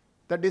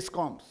the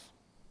DISCOMs.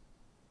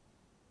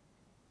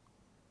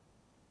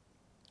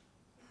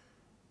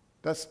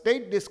 The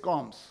state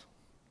DISCOMs,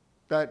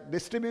 the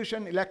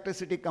distribution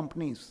electricity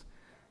companies,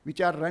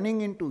 which are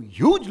running into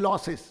huge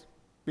losses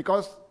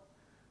because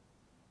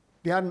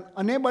they are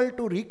unable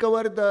to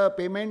recover the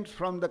payments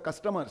from the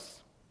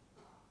customers.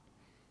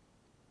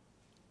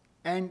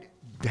 And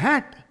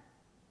that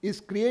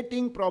is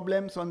creating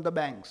problems on the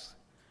banks.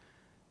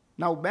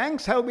 Now,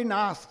 banks have been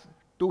asked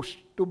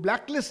to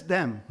blacklist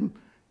them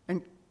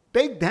and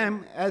take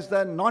them as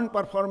the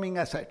non-performing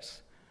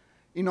assets.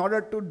 In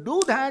order to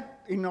do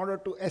that, in order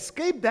to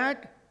escape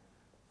that,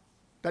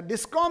 the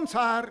DISCOMs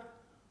are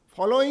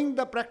following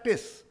the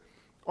practice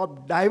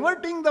of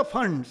diverting the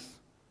funds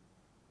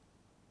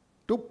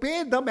to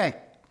pay the bank.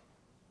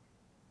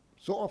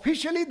 So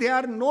officially they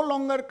are no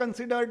longer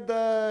considered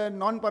the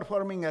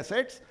non-performing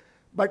assets,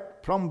 but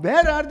from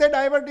where are they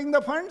diverting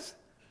the funds?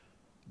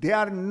 They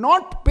are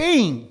not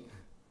paying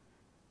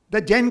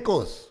the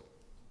GENCOs,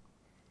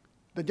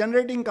 the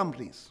generating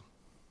companies.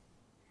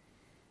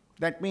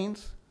 That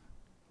means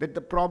that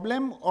the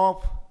problem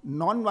of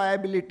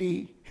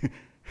non-viability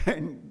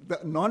and the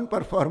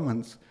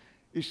non-performance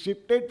is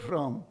shifted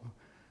from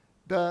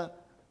the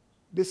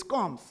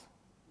DISCOMs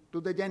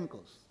to the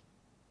GENCOs.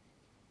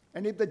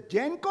 And if the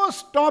GENCOs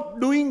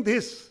stop doing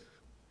this,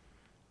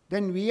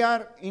 then we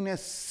are in a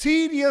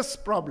serious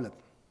problem.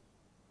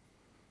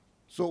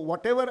 So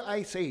whatever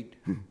I said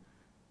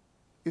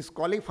is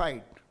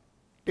qualified.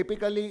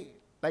 Typically,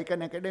 like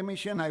an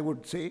academician, I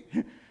would say,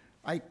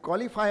 I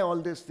qualify all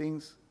these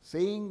things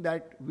saying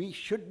that we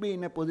should be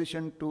in a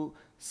position to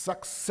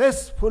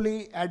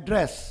successfully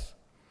address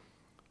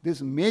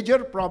this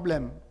major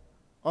problem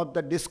of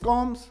the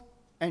DISCOMs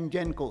and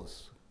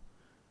GENCOs.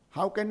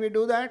 How can we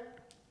do that?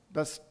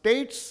 The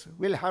states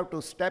will have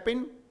to step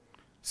in.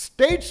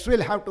 States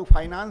will have to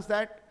finance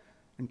that.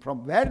 And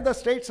from where the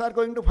states are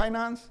going to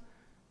finance?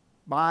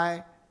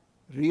 By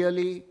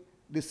really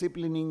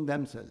disciplining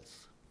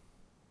themselves,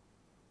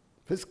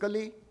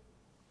 fiscally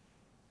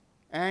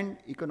and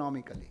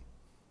economically.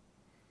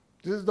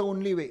 This is the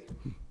only way.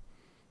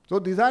 So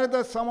these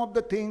are some of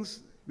the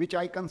things which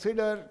I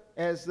consider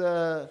as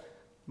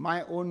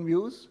my own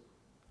views.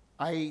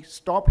 I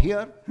stop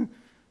here.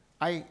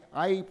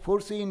 I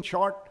foresee, in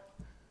short,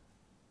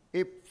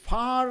 a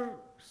far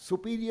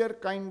superior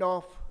kind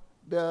of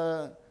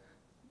the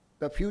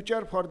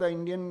future for the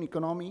Indian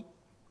economy.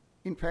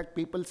 In fact,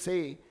 people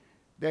say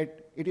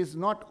that it is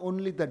not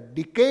only the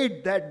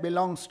decade that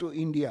belongs to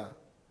India,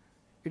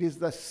 it is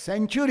the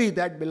century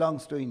that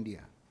belongs to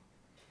India.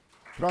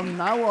 From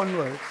now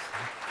onwards,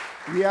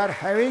 we are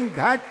having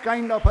that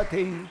kind of a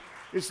thing.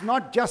 It's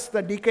not just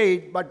the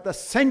decade, but the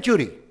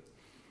century.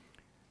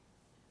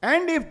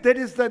 And if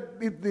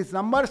these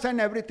numbers and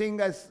everything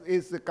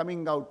is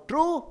coming out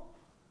true,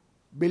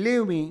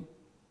 believe me,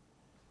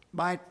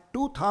 by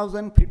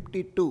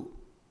 2052,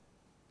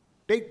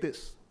 take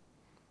this,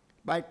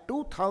 by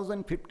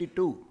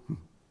 2052,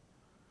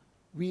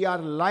 we are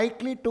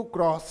likely to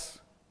cross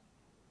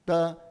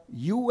the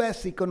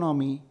US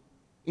economy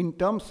in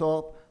terms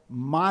of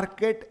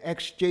market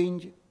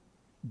exchange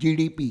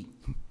GDP.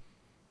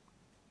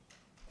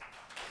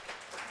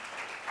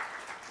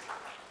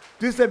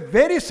 This is a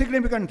very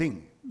significant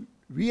thing.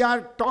 We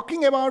are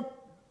talking about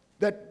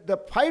the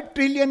 5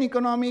 trillion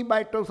economy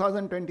by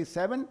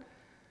 2027.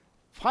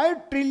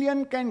 5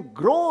 trillion can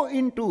grow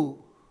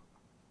into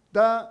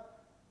the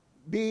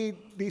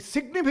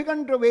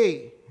significant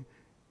way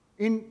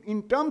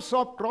in terms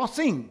of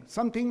crossing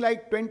something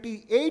like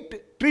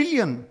 28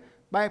 trillion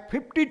by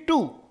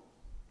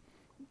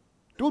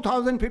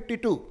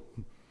 2052,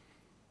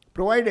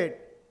 provided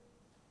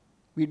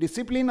we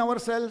discipline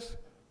ourselves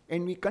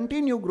and we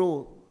continue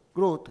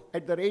growth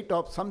at the rate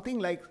of something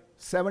like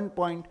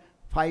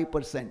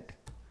 7.5%.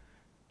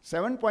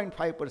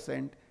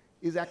 7.5%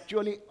 is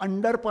actually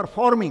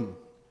underperforming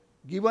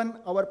given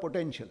our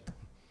potential.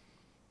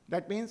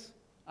 That means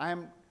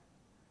I'm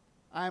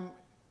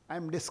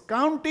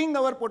discounting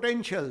our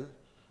potential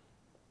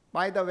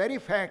by the very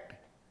fact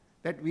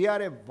that we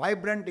are a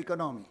vibrant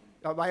economy,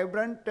 a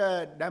vibrant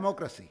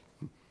democracy.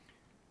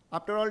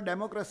 After all,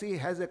 democracy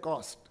has a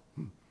cost.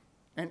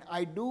 And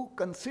I do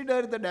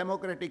consider the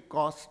democratic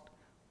cost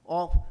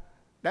of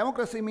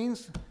democracy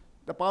means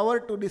the power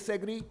to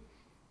disagree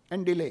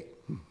and delay.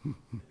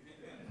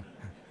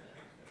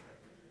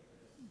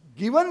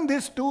 Given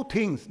these two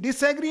things,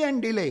 disagree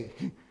and delay,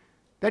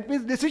 that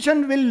means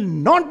decision will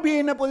not be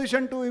in a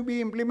position to be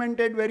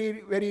implemented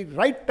very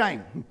right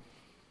time.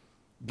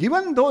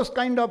 Given those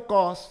kind of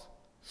costs,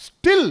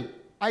 still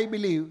I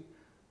believe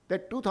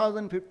that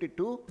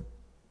 2052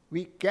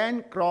 we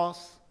can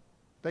cross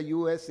the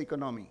US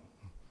economy.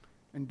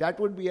 And that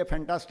would be a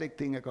fantastic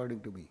thing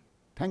according to me.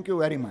 Thank you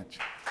very much.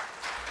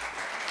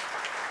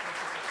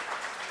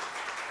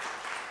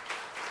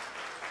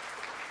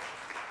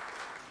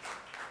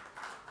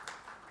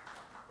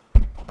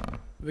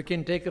 We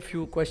can take a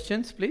few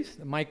questions, please.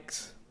 The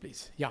mics,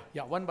 please. Yeah,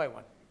 one by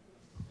one.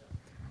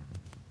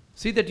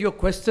 See that your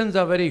questions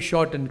are very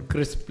short and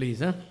crisp,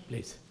 please.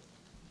 Please.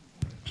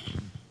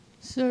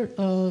 Sir,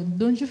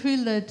 don't you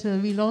feel that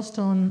we lost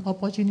on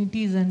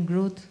opportunities and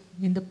growth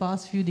in the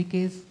past few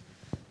decades?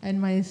 And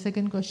my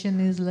second question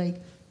is,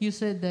 like, you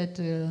said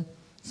that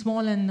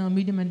small and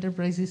medium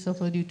enterprises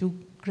suffer due to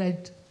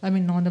credit,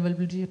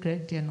 non-availability of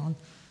credit and all.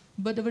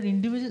 But our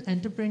individual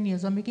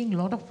entrepreneurs are making a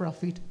lot of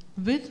profit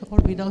with or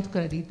without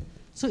credit.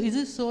 So is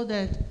it so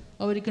that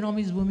our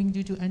economy is booming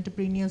due to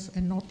entrepreneurs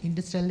and not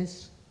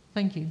industrialists?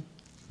 Thank you.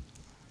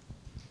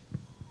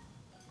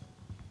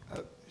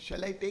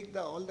 Shall I take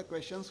all the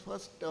questions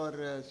first,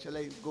 or shall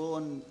I go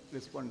on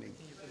responding?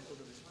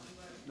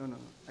 No.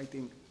 I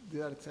think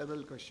there are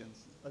several questions.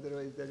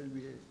 Otherwise, there will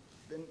be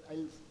then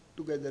I'll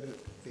together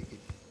take it.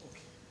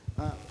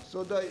 Okay.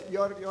 So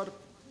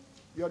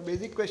your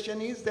basic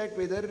question is that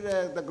whether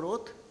the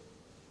growth.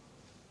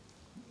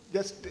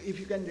 Just if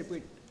you can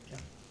repeat. Yeah.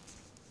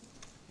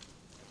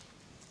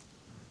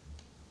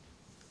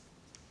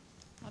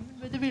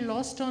 Whether we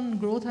lost on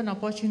growth and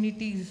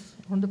opportunities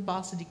from the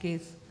past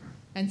decades.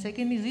 And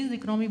second is the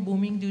economy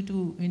booming due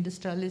to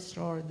industrialists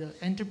or the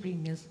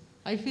entrepreneurs?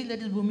 I feel that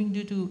is booming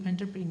due to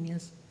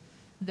entrepreneurs.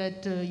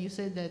 That you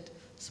said that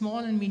small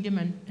and medium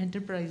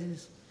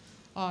enterprises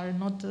are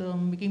not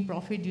making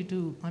profit due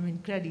to,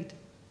 credit.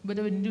 But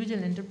our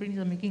individual entrepreneurs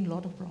are making a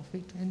lot of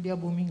profit and they are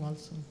booming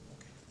also.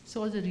 Okay.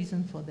 So what's the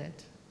reason for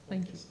that?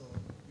 Thank you. So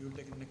you'll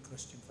take the next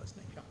question first.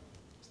 Yeah.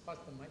 Just pass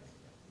the mic.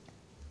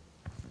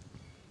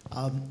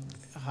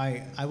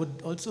 Hi, I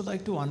would also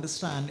like to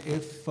understand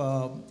if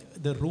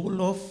the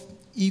role of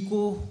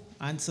eco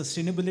and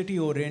sustainability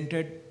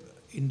oriented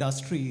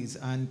industries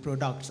and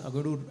products are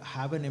going to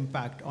have an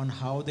impact on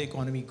how the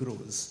economy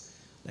grows.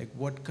 Like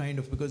what kind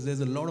of, because there's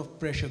a lot of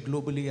pressure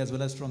globally as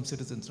well as from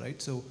citizens,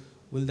 right? So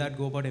will that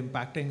go about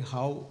impacting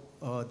how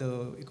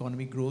the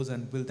economy grows,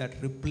 and will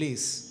that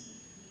replace?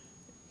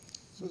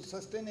 So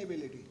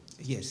sustainability.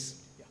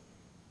 Yes. Yeah.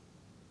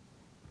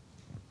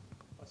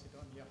 Pass it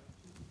on. Yeah.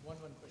 One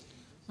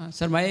question.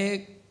 Sir,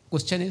 my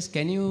question is,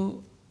 can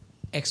you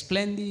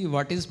explain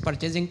what is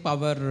purchasing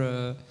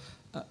power,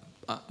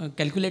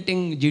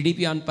 calculating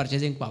GDP on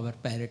purchasing power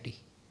parity?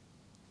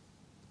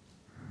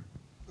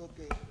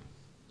 Okay.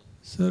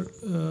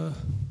 Sir,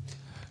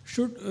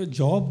 should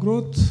job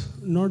growth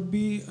not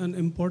be an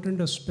important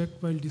aspect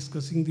while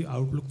discussing the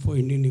outlook for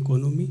Indian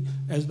economy,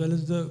 as well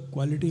as the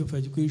quality of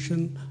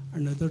education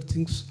and other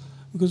things?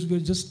 Because we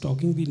are just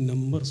talking the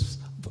numbers.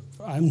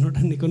 I'm not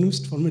an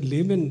economist. From a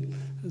layman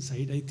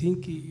side, I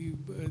think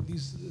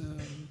these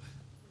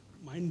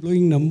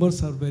mind-blowing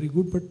numbers are very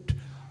good, but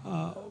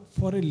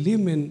for a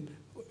layman,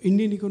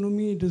 Indian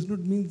economy does not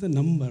mean the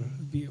number,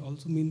 we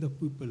also mean the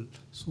people.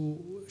 So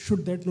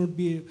should that not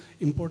be an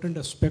important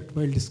aspect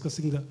while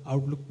discussing the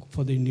outlook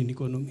for the Indian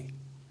economy?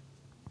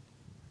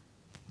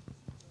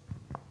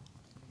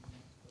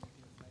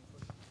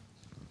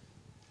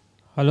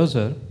 Hello,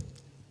 sir.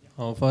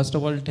 First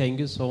of all, thank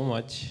you so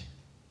much.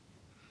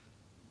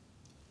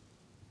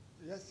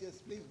 Yes,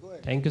 please go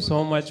ahead. Thank you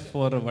so much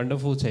for a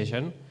wonderful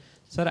session.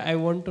 Sir, I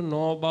want to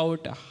know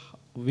about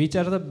which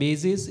are the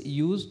bases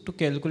used to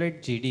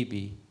calculate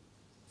GDP.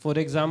 For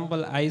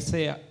example, I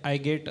say I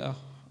get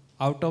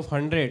out of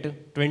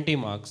 100, 20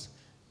 marks.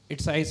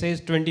 I say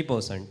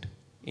 20%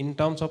 in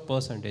terms of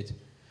percentage.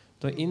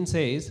 So in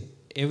says,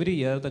 every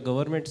year the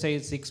government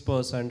says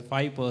 6%,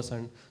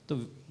 5%.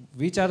 So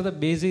which are the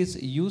bases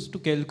used to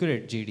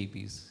calculate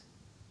GDPs?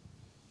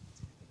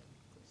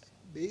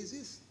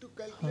 Basis to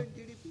calculate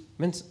GDP?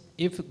 Means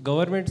if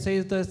government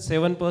says the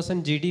 7%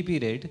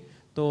 GDP rate,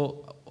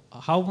 so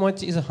how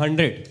much is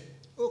 100?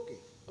 Okay.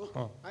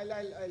 I'll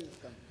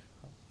come.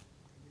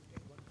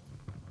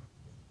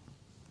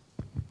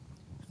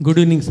 Good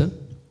evening, sir.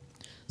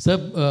 Sir,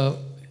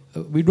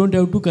 we don't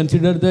have to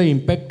consider the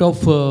impact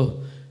of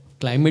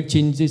climate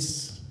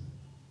changes.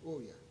 Oh,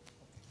 yeah.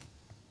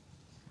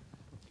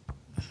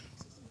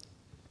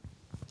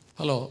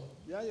 Hello.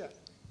 Yeah.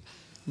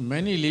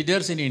 Many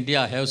leaders in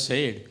India have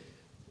said,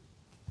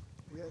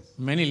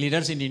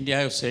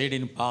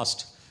 in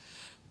past,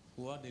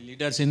 who are the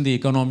leaders in the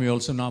economy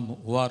also now,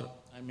 who are,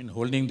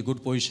 holding the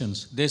good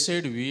positions. They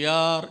said we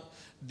are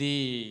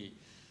the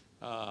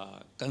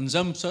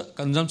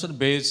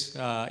consumption-based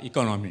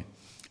economy.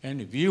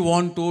 And we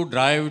want to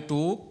drive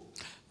to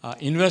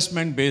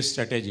investment-based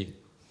strategy.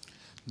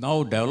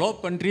 Now,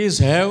 developed countries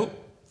have,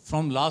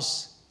 from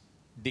last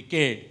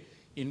decade,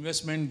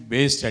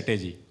 investment-based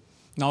strategy.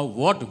 Now,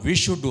 what we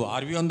should do?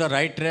 Are we on the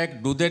right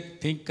track? Do they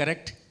think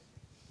correct?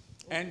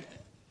 And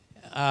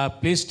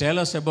please tell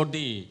us about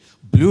the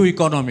blue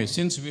economy,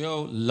 since we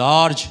have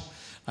large,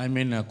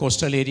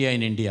 coastal area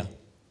in India.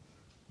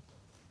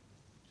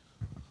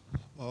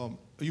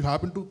 You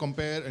happen to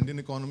compare Indian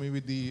economy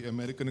with the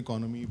American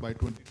economy by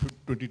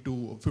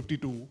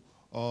 2052.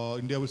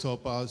 India will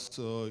surpass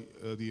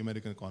the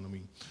American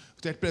economy.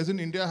 So at present,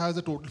 India has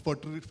a total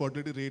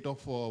fertility rate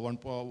of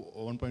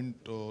 2.1,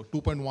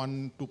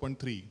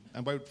 2.3,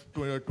 and by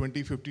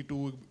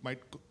 2052 it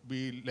might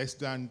be less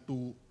than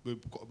 2,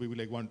 maybe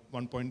like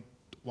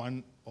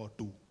 1.1 or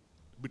 2,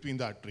 between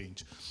that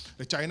range.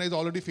 China is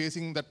already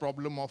facing that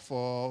problem of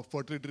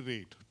fertility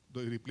rate,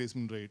 the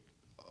replacement rate,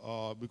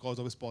 because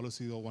of its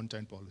policy or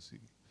one-child policy.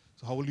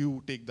 So how will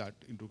you take that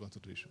into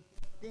consideration?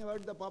 Talking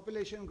about the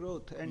population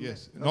growth and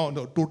yes, no,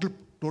 total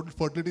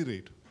fertility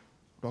rate.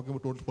 Talking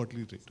about total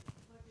fertility rate.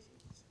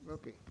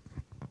 Okay.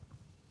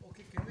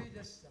 Okay, can we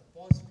just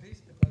pause,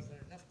 please, because there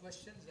are enough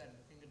questions and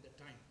looking at the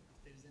time.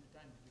 If there is any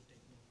time, we'll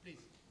take more.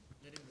 Please,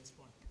 let him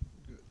respond.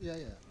 Yeah,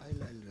 I'll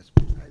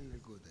respond. I'll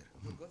go there.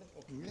 You'll go there?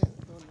 Okay.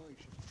 Yeah, no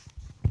issue.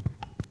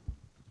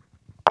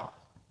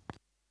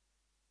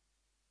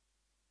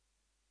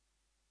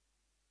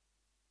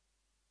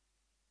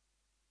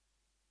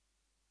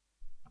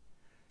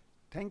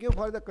 Thank you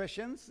for the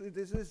questions.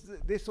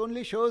 This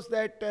only shows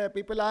that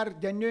people are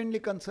genuinely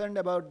concerned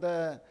about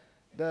the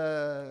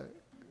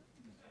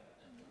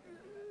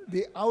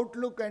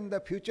outlook and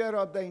the future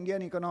of the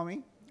Indian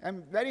economy.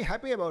 I'm very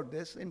happy about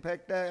this. In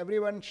fact,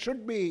 everyone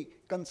should be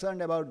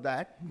concerned about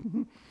that.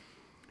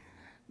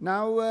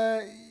 Now,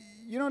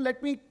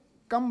 let me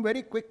come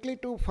very quickly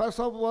to, first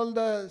of all,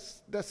 the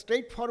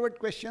straightforward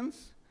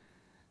questions,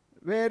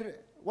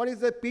 where what is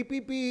the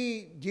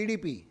PPP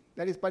GDP,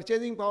 that is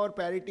purchasing power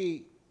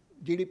parity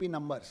GDP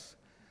numbers.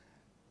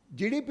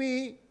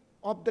 GDP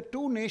of the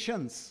two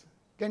nations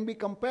can be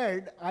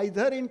compared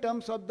either in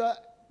terms of the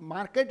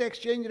market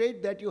exchange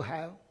rate that you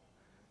have,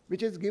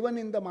 which is given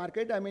in the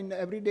market.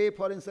 Every day,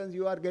 for instance,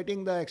 you are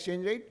getting the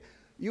exchange rate.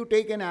 You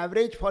take an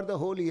average for the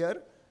whole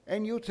year,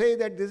 and you say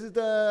that this is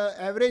the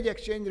average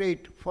exchange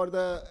rate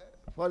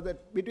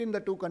between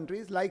the two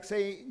countries, like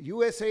say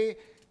USA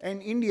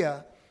and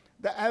India.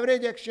 The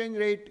average exchange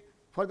rate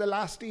for the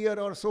last year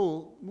or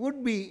so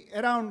would be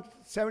around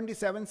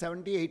 77,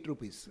 78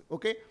 rupees,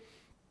 okay?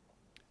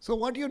 So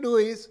what you do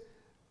is,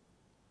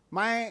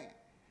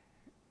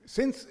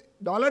 since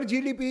dollar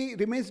GDP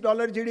remains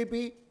dollar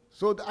GDP,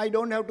 so I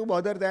don't have to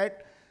bother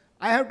that,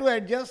 I have to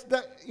adjust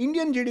the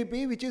Indian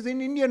GDP, which is in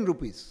Indian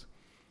rupees.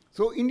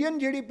 So Indian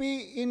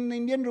GDP in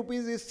Indian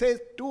rupees is, say,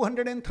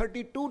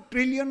 232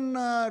 trillion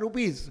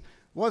rupees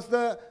was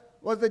the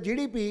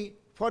GDP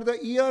for the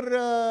year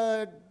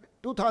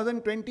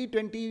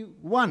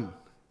 2020-21,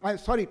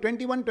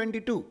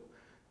 21-22.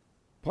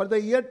 For the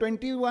year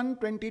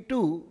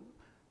 21-22,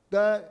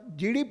 the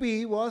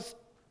GDP was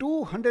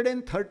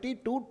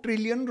 232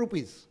 trillion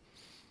rupees.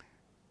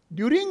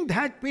 During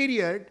that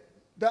period,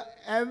 the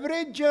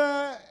average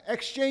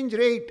exchange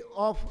rate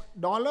of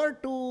dollar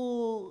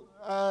to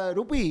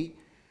rupee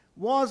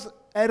was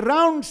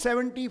around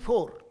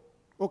 74,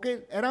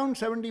 okay, around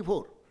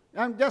 74.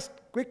 I'm just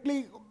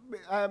quickly,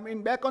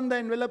 back on the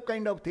envelope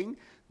kind of thing.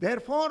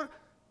 Therefore,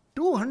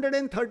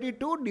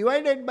 232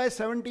 divided by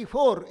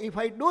 74, if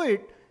I do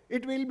it,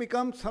 it will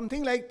become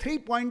something like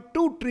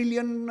 $3.2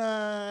 trillion.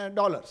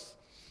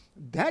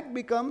 That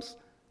becomes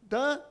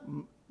the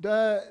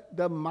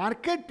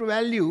market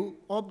value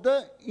of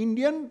the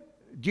Indian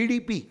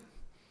GDP.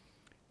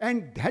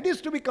 And that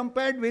is to be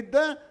compared with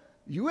the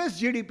US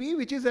GDP,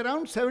 which is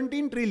around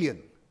 17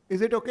 trillion.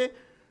 Is it okay?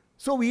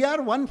 So we are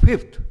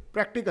 1/5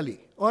 practically,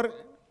 or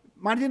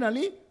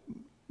marginally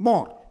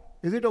more.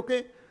 Is it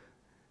okay?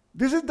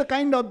 This is the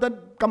kind of the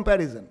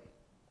comparison.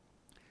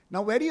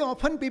 Now, very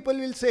often people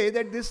will say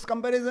that this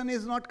comparison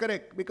is not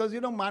correct because,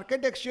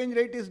 market exchange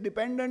rate is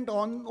dependent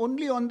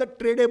only on the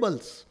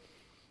tradables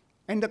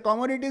and the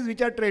commodities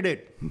which are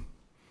traded.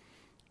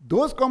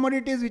 Those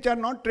commodities which are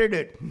not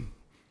traded,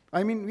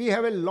 we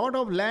have a lot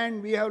of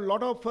land, we have a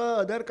lot of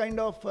other kind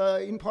of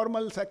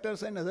informal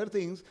sectors and other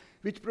things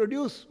which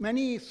produce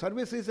many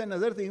services and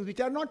other things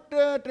which are not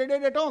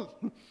traded at all.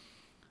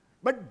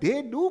 But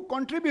they do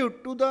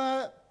contribute to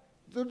the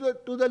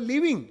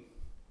living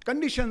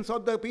conditions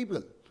of the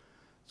people.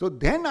 So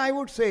then I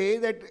would say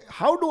that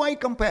how do I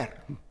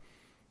compare?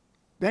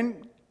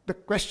 Then the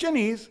question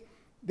is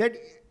that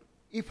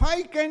if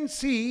I can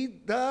see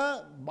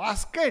the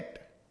basket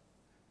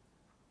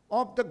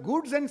of the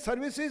goods and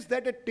services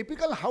that a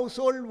typical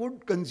household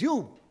would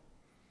consume,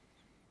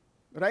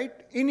 right,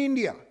 in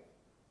India,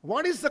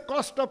 what is the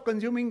cost of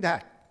consuming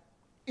that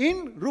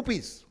in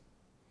rupees?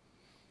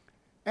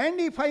 And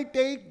if I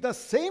take the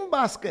same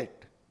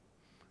basket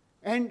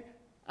and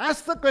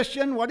ask the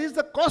question, what is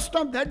the cost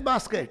of that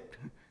basket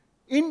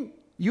in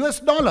US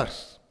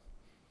dollars,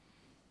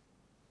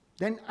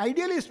 then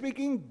ideally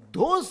speaking,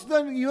 those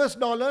the US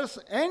dollars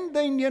and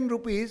the Indian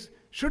rupees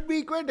should be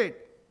equated,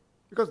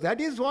 because that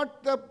is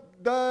what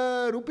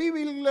the rupee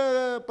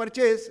will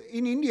purchase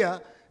in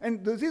India,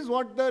 and this is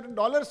what the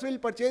dollars will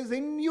purchase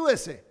in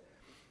USA.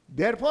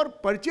 Therefore,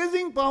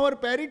 purchasing power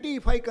parity,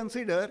 if I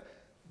consider,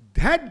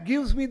 that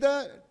gives me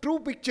the true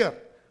picture.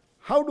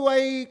 How do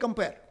I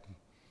compare?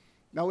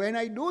 Now, when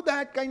I do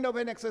that kind of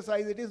an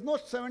exercise, it is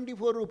not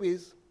 74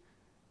 rupees.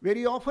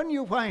 Very often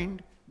you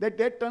find that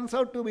that turns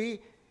out to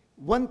be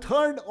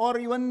 1/3 or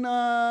even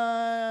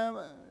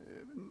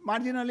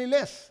marginally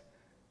less.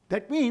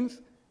 That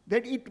means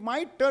that it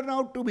might turn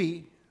out to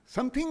be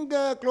something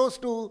close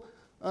to,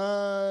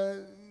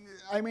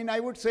 I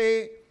would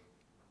say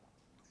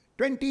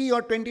 20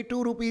 or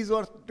 22 rupees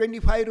or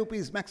 25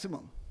 rupees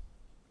maximum.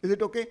 Is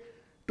it okay?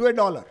 To a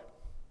dollar.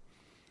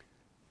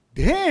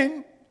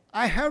 Then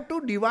I have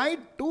to divide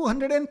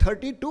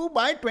 232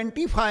 by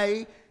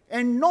 25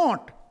 and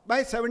not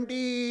by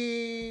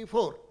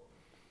 74.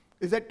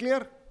 Is that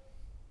clear?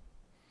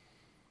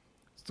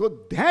 So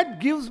that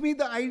gives me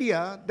the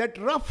idea that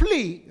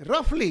roughly,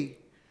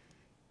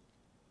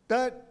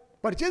 the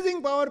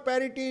purchasing power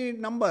parity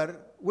number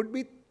would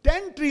be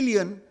 10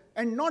 trillion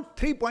and not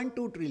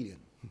 3.2 trillion.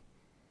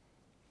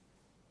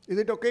 Is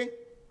it okay?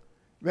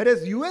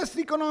 Whereas US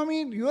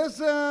economy, US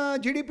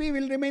GDP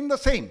will remain the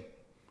same,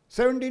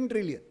 17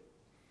 trillion.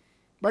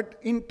 But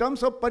in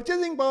terms of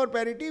purchasing power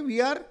parity,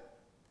 we are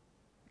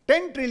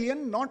 10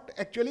 trillion, not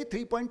actually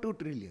 3.2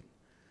 trillion.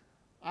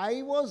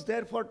 I was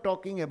therefore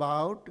talking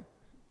about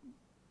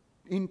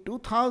in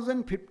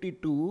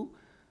 2052,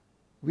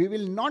 we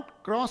will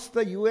not cross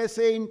the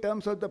USA in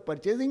terms of the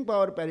purchasing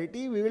power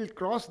parity, we will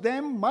cross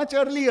them much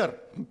earlier.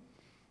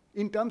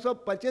 In terms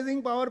of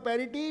purchasing power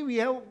parity, we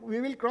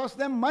will cross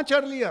them much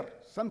earlier.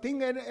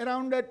 Something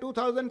around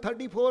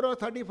 2034 or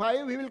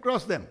 35, we will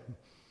cross them.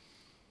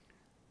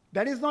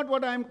 That is not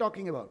what I am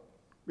talking about,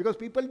 because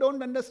people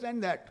don't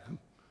understand that.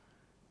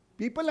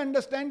 People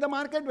understand the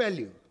market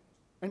value.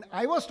 And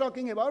I was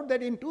talking about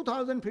that in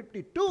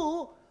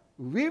 2052,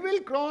 we will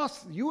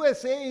cross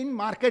USA in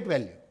market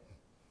value.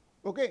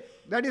 Okay,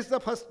 that is the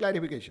first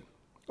clarification.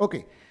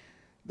 Okay.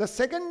 The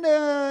second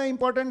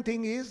important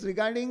thing is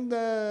regarding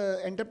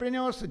the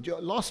entrepreneurs'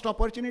 lost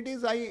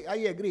opportunities. I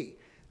agree.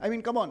 I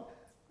mean, come on.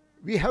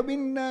 We have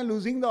been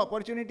losing the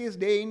opportunities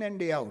day in and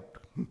day out.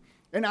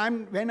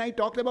 And when I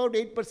talked about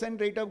 8%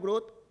 rate of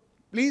growth,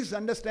 please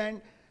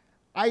understand,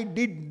 I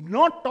did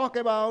not talk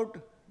about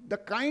the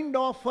kind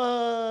of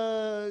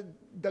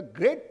the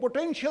great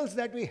potentials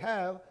that we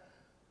have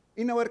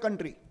in our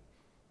country,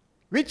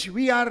 which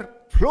we are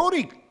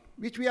flooring,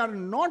 which we are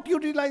not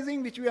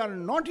utilizing, which we are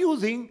not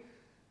using,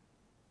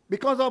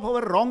 because of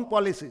our wrong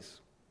policies.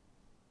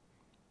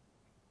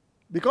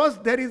 Because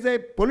there is a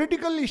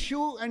political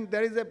issue and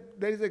there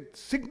is a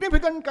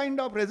significant kind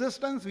of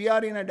resistance. We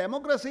are in a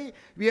democracy.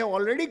 We have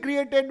already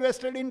created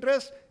vested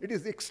interests. It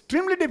is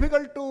extremely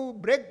difficult to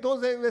break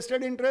those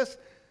vested interests.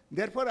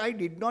 Therefore, I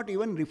did not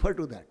even refer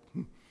to that.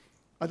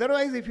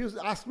 Otherwise, if you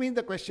ask me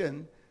the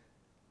question,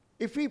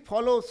 if we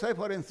follow, say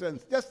for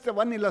instance, just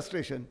one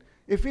illustration,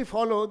 if we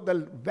follow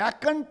the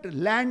vacant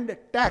land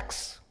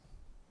tax,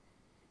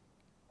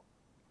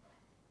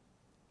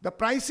 the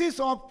prices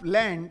of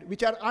land,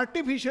 which are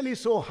artificially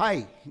so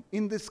high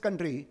in this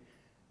country,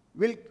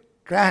 will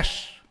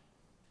crash.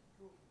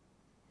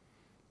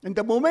 And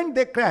the moment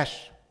they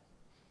crash,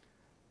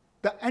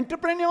 the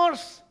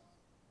entrepreneurs,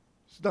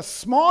 the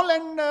small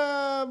and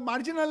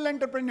marginal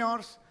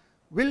entrepreneurs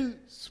will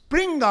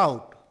spring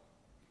out.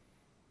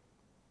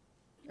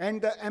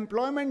 And the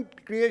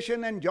employment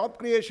creation and job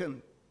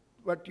creation,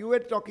 what you were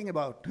talking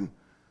about,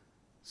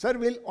 sir,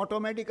 will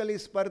automatically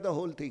spur the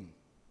whole thing.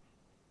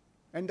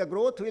 And the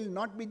growth will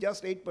not be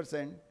just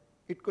 8%,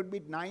 it could be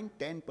 9,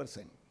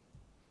 10%,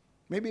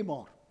 maybe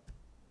more.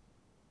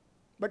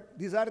 But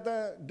these are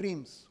the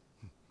dreams,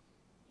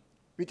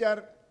 which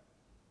are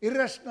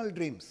irrational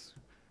dreams.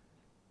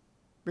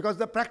 Because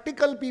the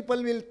practical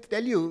people will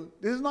tell you,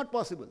 this is not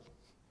possible.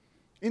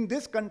 In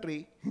this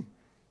country,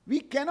 we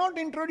cannot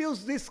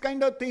introduce this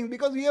kind of thing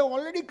because we have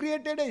already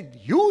created a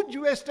huge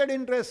vested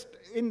interest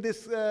in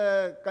this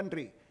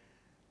country.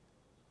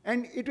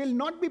 And it will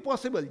not be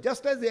possible,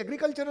 just as the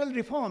agricultural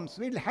reforms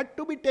will have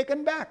to be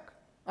taken back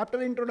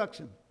after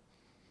introduction.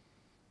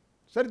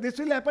 Sir, this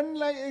will happen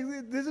like,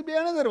 this will be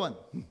another one.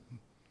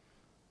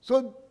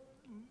 So,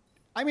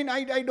 I mean,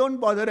 I don't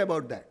bother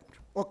about that.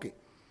 Okay.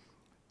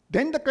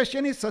 Then the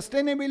question is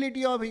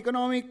sustainability of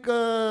economic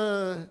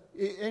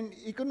and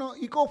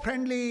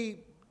eco-friendly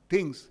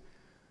things.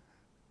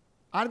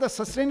 Are the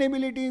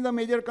sustainability the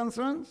major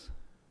concerns?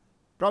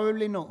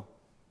 Probably no.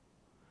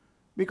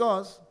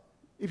 Because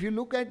if you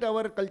look at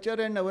our culture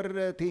and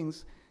our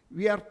things,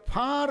 we are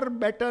far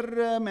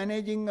better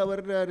managing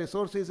our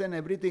resources and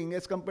everything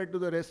as compared to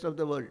the rest of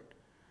the world.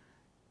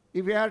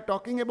 If we are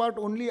talking about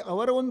only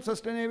our own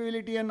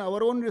sustainability and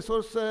our own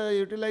resource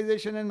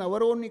utilization and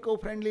our own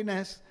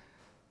eco-friendliness,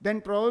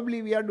 then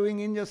probably we are doing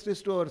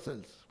injustice to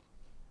ourselves.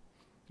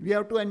 We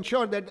have to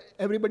ensure that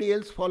everybody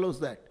else follows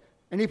that.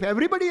 And if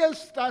everybody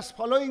else starts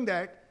following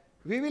that,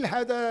 we will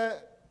have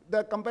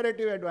the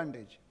comparative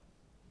advantage.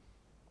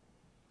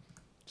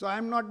 So I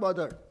am not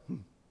bothered.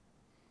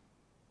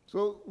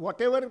 So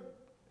whatever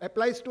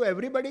applies to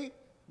everybody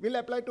will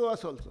apply to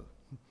us also.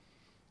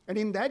 And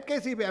in that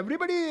case, if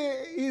everybody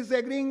is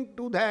agreeing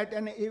to that,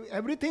 and if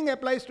everything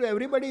applies to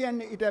everybody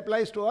and it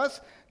applies to us,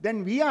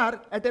 then we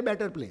are at a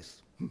better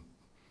place.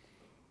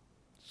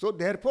 So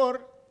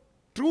therefore,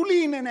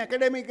 truly in an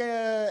academic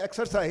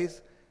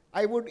exercise,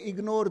 I would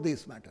ignore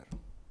this matter.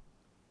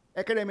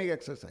 Academic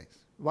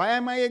exercise. Why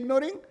am I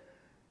ignoring?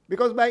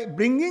 Because by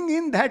bringing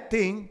in that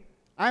thing,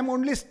 I am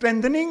only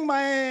strengthening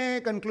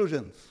my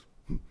conclusions.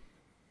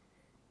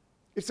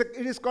 It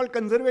is called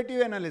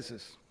conservative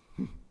analysis.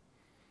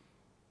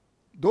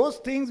 Those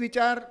things which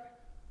are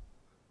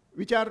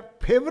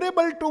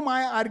favorable to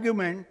my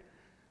argument,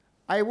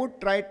 I would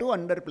try to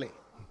underplay.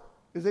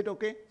 Is it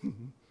okay?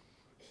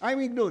 I am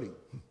ignoring.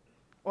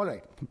 All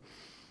right.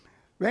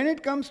 When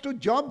it comes to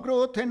job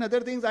growth and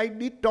other things, I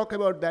did talk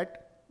about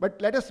that. But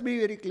let us be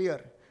very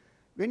clear.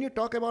 When you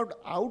talk about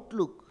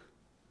outlook,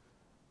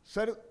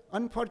 sir,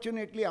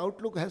 unfortunately,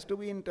 outlook has to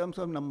be in terms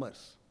of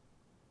numbers.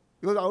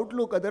 Because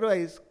outlook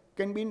otherwise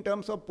can be in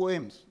terms of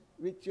poems,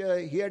 which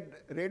he had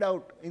read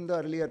out in the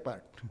earlier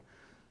part.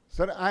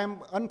 Sir, I am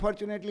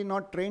unfortunately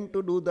not trained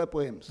to do the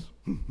poems.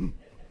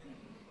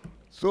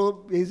 So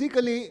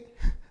basically,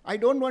 I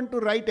don't want to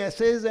write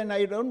essays and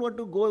I don't want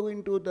to go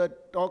into the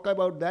talk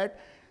about that.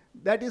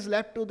 That is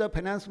left to the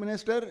finance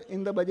minister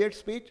in the budget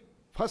speech.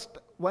 First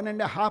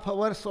 1.5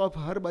 hours of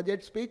her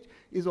budget speech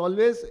is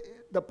always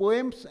the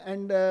poems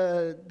and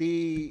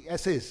the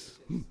essays.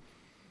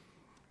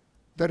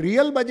 The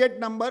real budget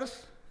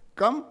numbers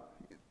come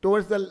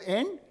towards the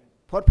end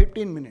for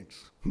 15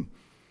 minutes.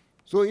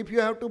 So if you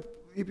have to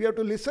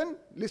listen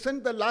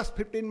the last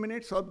 15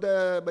 minutes of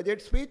the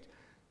budget speech.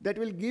 That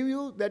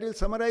will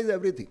summarize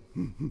everything.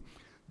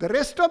 The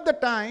rest of the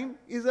time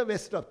is a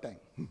waste of time.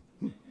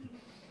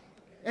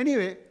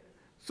 Anyway,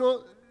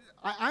 so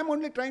I'm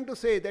only trying to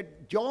say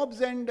that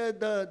jobs and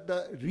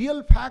the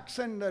real facts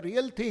and the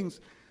real things,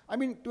 I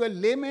mean, to a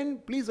layman,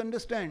 please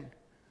understand,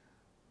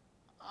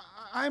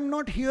 I'm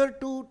not here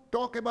to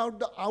talk about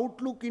the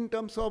outlook in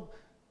terms of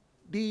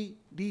the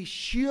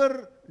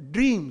sheer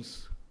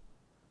dreams.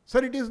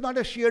 Sir, it is not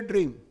a sheer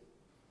dream.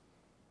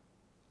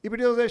 If it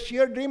was a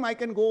sheer dream, I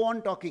can go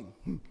on talking.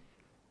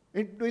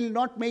 It will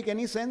not make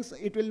any sense.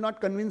 It will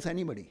not convince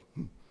anybody.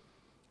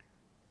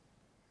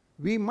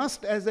 We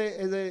must, as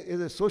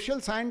a social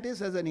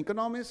scientist, as an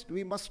economist,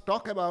 we must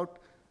talk about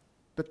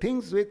the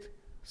things with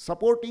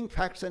supporting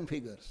facts and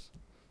figures.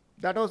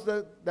 That was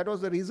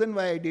the reason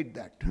why I did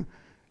that.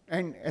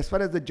 And as far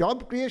as the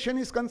job creation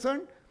is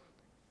concerned,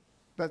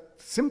 the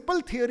simple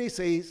theory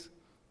says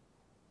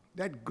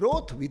that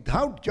growth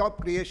without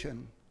job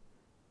creation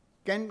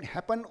can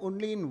happen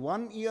only in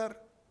 1 year,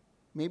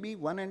 maybe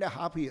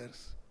 1.5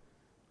 years.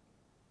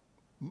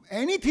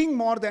 Anything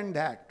more than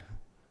that,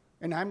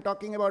 and I'm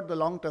talking about the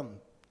long term,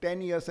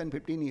 10 years and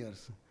 15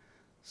 years.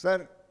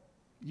 Sir,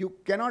 you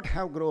cannot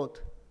have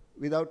growth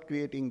without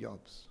creating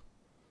jobs.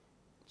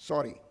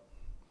 Sorry.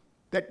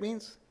 That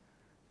means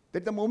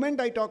that the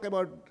moment I talk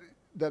about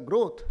the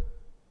growth,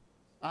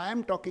 I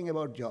am talking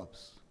about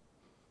jobs.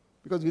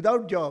 Because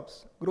without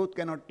jobs, growth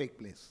cannot take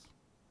place.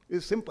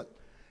 It's simple.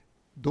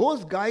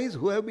 Those guys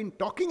who have been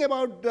talking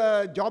about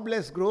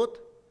jobless growth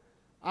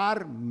are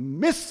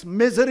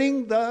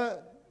mismeasuring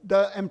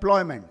the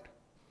employment.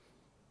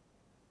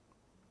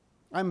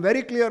 I'm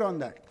very clear on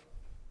that.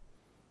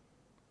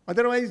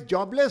 Otherwise,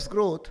 jobless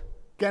growth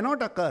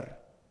cannot occur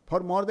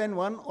for more than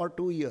 1 or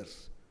 2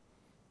 years.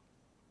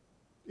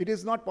 It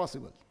is not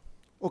possible.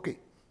 Okay.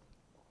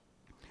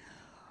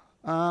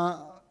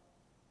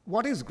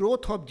 What is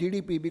growth of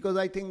GDP? Because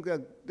I think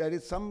there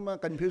is some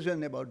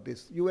confusion about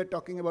this. You were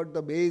talking about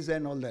the base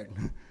and all that.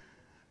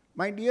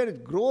 My dear,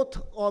 growth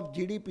of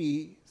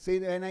GDP, say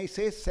when I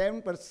say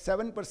 7%,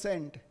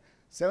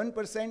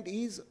 7%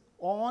 is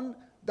on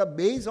the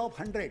base of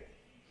 100.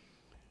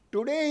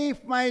 Today,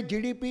 if my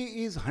GDP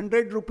is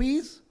 100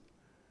 rupees,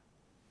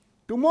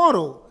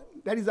 tomorrow,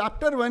 that is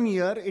after 1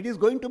 year, it is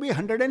going to be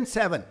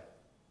 107.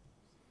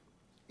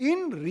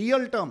 In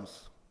real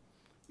terms.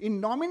 In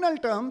nominal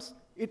terms,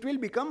 it will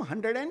become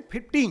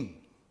 115.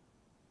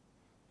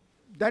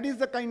 That is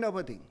the kind of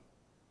a thing.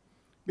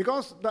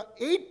 Because the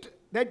 8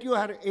 that you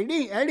are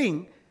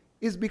adding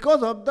is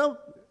because of the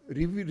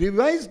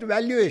revised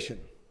valuation.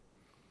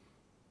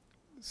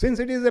 Since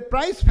it is a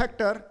price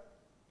factor,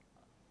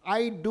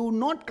 I do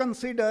not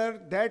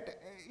consider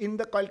that in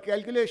the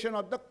calculation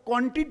of the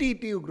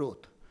quantitative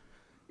growth.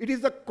 It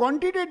is the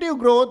quantitative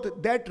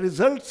growth that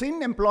results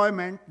in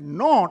employment,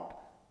 not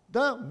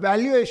the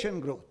valuation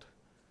growth.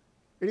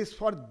 It is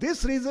for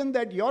this reason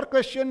that your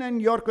question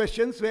and your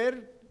questions were,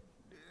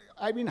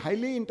 I mean,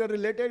 highly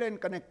interrelated and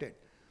connected.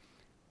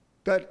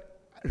 The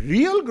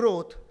real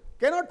growth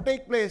cannot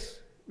take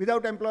place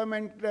without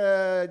employment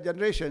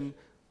generation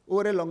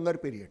over a longer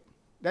period.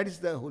 That is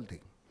the whole thing.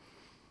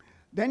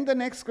 Then the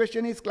next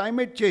question is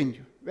climate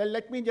change. Well,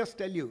 let me just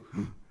tell you.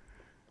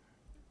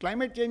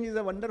 Climate change is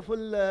a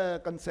wonderful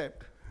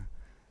concept.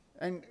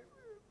 And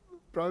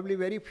probably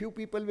very few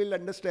people will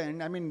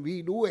understand. I mean,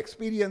 we do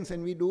experience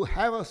and we do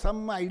have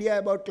some idea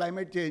about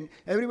climate change.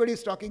 Everybody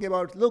is talking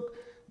about, look,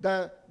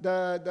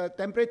 the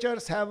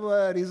temperatures have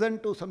risen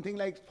to something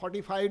like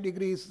 45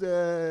 degrees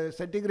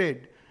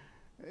centigrade,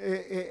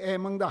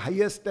 among the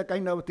highest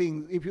kind of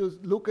things. If you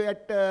look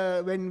at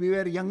when we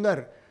were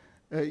younger,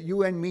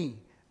 you and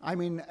me, I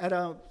mean,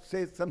 around,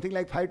 say something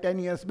like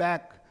 5-10 years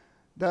back,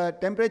 the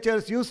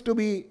temperatures used to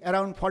be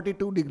around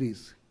 42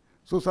 degrees.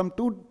 So some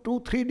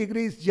 2-3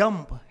 degrees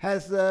jump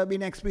has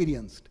been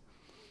experienced.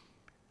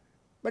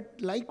 But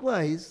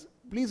likewise,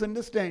 please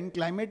understand,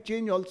 climate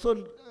change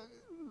also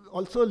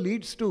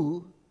leads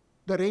to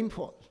the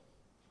rainfall.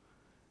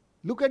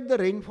 Look at the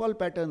rainfall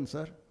pattern,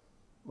 sir.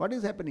 What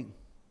is happening?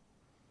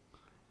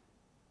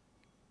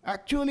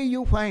 Actually,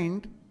 you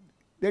find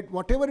that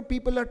whatever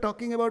people are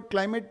talking about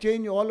climate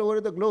change all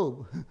over the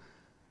globe,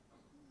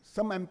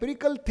 some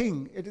empirical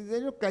thing, it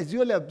is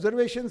casual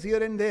observations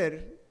here and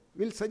there,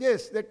 will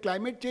suggest that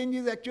climate change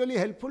is actually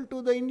helpful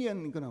to the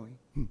Indian economy.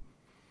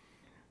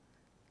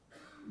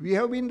 We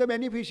have been the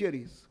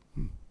beneficiaries.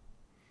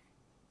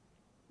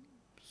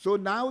 So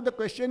now the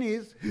question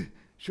is,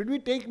 should we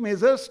take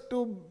measures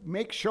to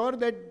make sure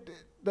that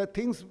the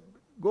things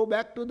go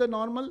back to the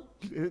normal,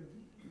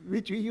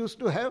 which we used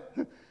to have?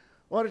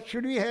 Or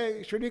should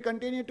we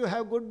continue to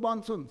have good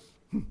monsoons?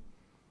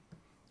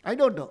 I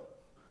don't know.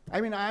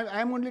 I mean,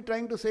 I'm only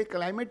trying to say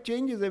climate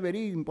change is a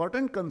very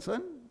important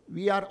concern.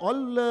 We are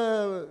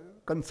all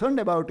concerned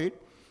about it.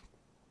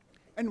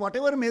 And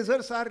whatever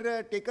measures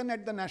are taken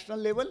at the national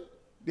level,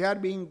 they are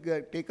being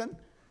taken.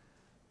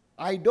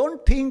 I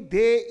don't think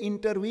they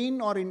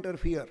intervene or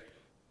interfere.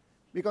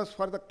 Because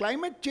for the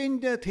climate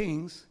change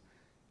things,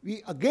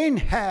 we again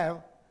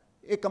have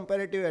a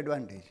comparative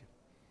advantage.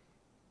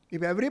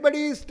 If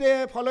everybody is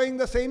following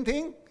the same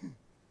thing,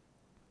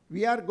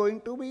 we are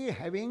going to be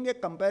having a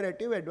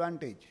comparative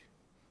advantage.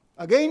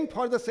 Again,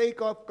 for the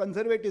sake of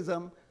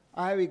conservatism,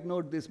 I have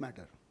ignored this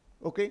matter.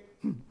 Okay?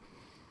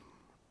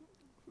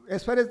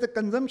 As far as the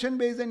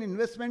consumption-based and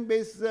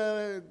investment-based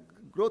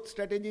growth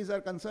strategies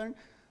are concerned,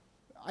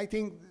 I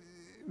think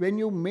when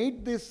you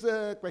made this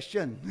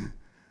question,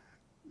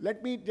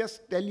 let me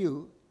just tell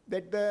you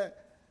that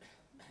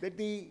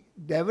the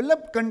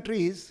developed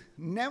countries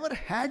never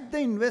had the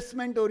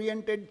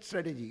investment-oriented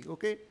strategy,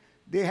 okay?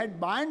 They had,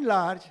 by and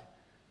large,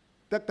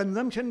 the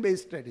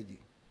consumption-based strategy.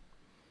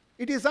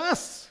 It is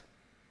us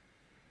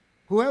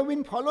who have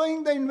been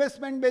following the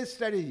investment-based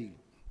strategy.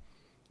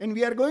 And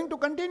we are going to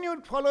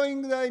continue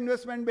following the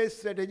investment-based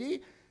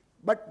strategy,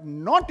 but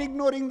not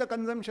ignoring the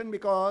consumption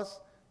because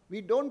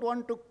we don't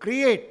want to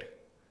create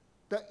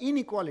the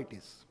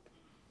inequalities.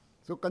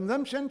 So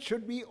consumption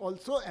should be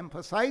also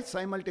emphasized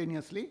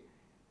simultaneously.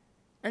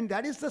 And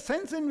that is the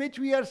sense in which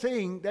we are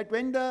saying that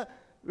when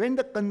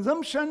the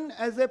consumption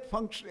as a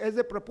function, as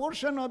a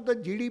proportion of the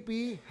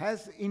GDP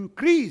has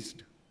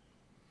increased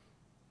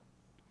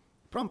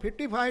from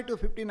 55 to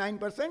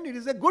 59%, it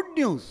is a good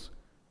news,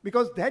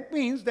 because that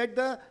means that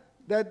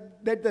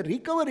the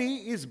recovery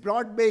is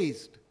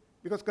broad-based,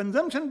 because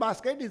consumption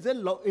basket is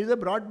a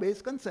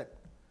broad-based concept.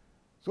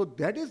 So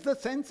that is the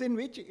sense in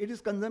which it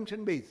is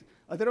consumption-based.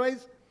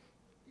 Otherwise,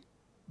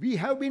 we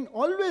have been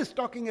always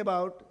talking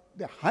about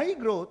the high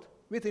growth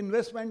with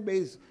investment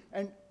base,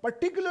 and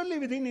particularly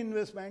within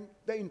investment,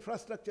 the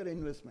infrastructure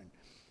investment.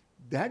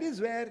 That is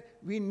where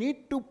we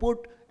need to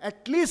put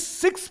at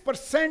least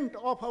 6%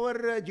 of our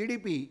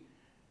GDP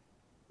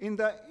in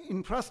the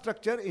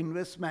infrastructure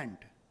investment.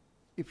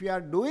 If we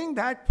are doing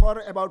that for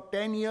about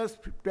 10 years,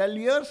 12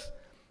 years,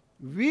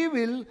 we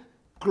will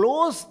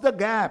close the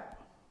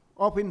gap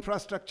of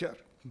infrastructure.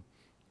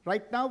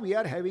 Right now, we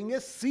are having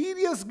a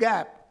serious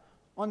gap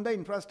on the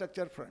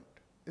infrastructure front.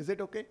 Is it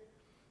okay?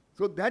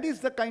 So that is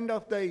the kind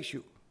of the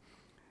issue.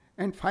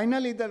 And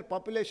finally, the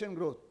population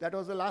growth. That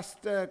was the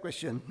last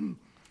question.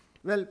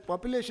 Well,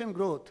 population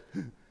growth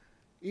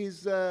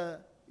is a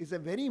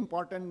very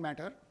important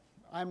matter.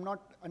 I'm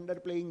not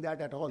underplaying that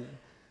at all.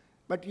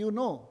 But you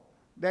know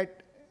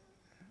that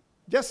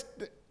just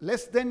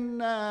less than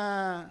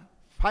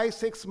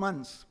 5-6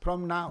 months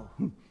from now,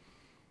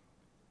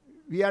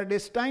 we are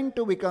destined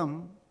to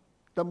become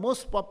the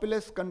most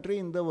populous country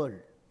in the world.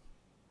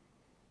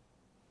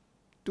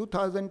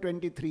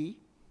 2023,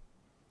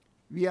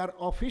 we are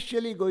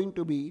officially going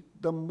to be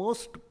the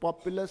most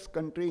populous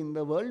country in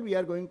the world. We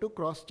are going to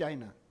cross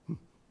China.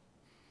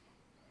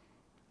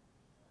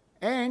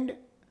 And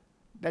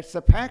that's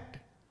a fact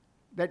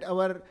that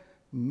our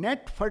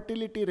net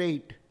fertility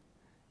rate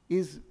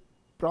is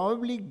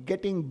probably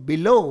getting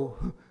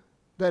below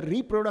the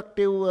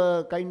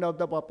reproductive kind of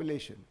the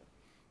population.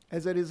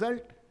 As a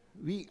result,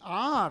 we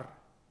are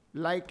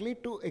likely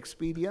to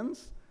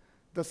experience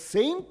the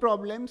same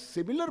problems,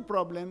 similar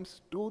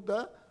problems to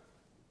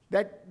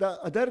that the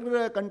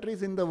other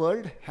countries in the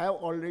world have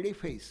already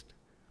faced.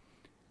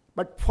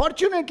 But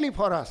fortunately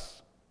for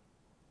us,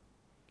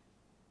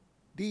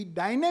 the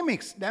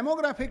dynamics,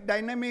 demographic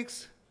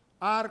dynamics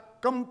are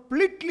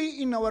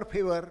completely in our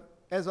favor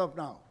as of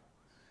now.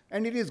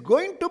 And it is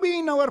going to be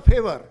in our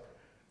favor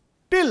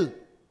till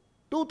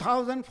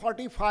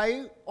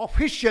 2045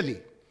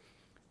 officially.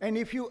 And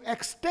if you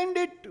extend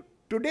it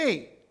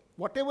today,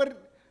 whatever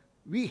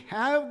we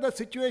have the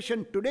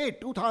situation today,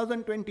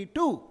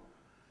 2022,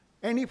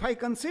 and if I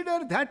consider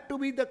that to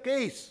be the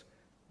case,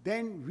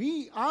 then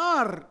we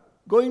are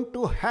going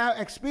to have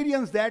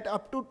experienced that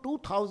up to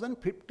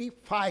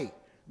 2055.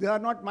 They are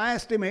not my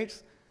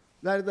estimates,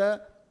 they are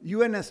the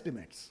UN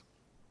estimates.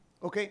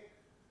 Okay?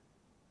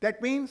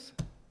 That means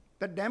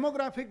the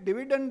demographic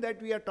dividend that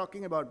we are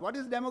talking about. What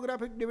is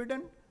demographic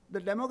dividend?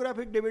 The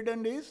demographic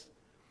dividend is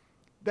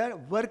the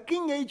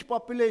working age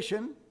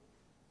population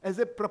as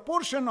a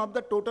proportion of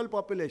the total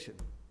population.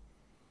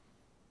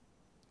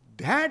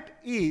 That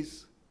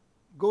is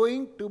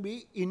going to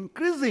be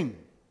increasing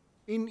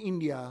in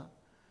India,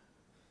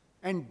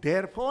 and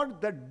therefore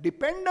the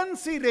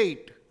dependency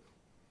rate,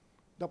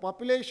 the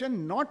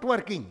population not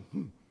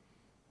working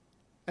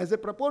as a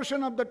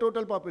proportion of the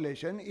total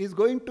population, is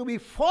going to be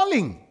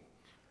falling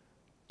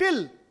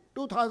till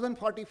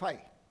 2045.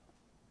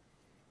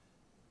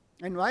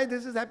 And why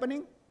this is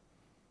happening?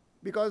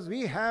 Because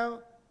we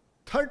have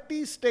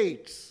 30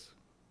 states.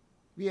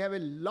 We have a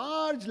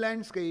large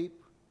landscape.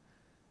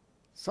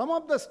 Some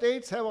of the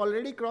states have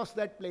already crossed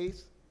that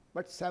place,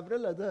 but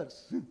several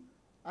others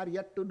are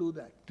yet to do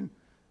that.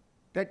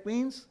 That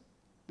means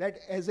that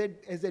as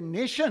a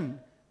nation,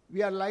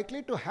 we are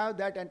likely to have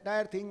that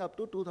entire thing up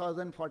to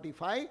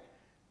 2045.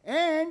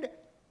 And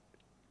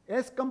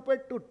as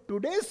compared to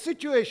today's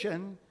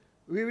situation,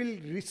 we will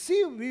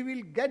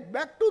get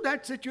back to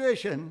that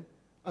situation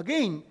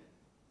again.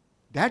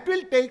 That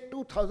will take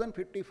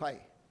 2055.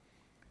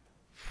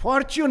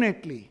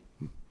 Fortunately,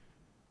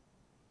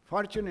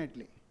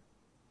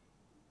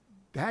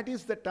 that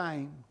is the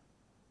time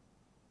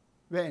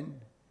when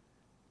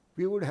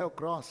we would have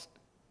crossed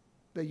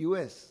the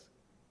US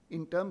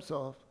in terms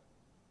of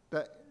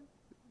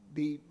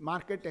the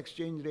market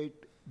exchange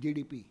rate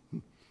GDP.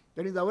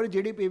 That is, our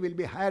GDP will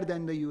be higher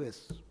than the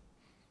US.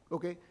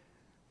 Okay?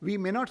 We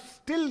may not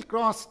still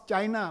cross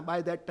China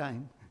by that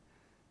time,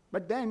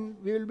 but then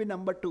we will be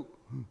number 2.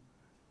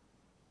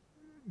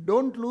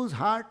 Don't lose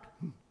heart.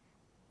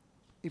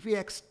 If we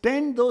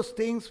extend those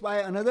things by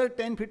another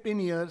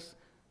 10-15 years,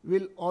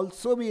 we'll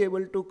also be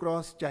able to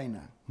cross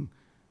China.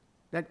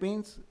 That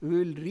means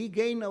we will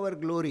regain our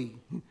glory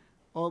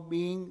of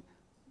being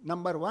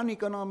number 1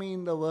 economy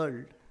in the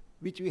world,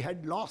 which we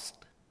had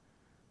lost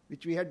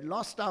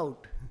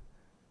out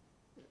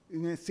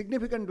in a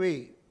significant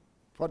way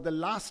for the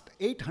last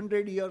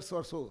 800 years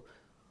or so.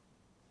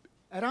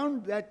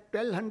 Around that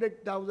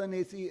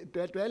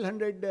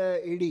 1200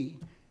 AD,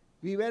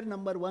 we were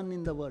number 1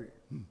 in the world.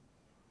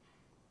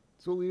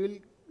 So we will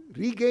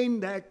regain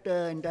that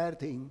entire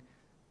thing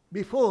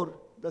before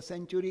the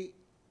century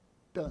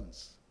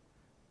turns.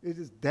 It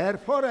is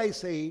therefore I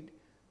said,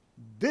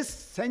 this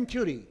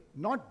century,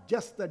 not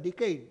just the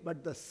decade,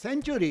 but the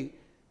century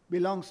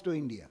belongs to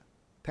India.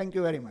 Thank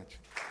you very much.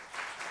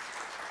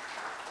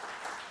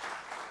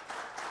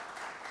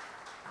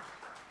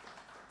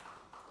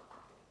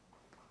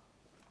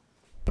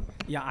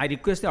 Yeah, I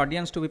request the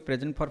audience to be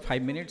present for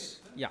 5 minutes.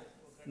 Yeah,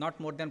 not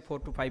more than 4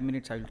 to 5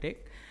 minutes I will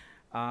take.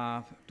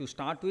 To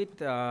start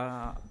with,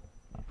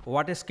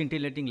 what is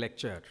scintillating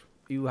lecture?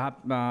 You have,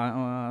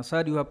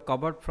 sir, you have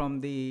covered from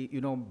the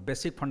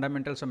basic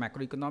fundamentals of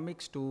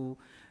macroeconomics to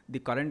the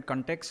current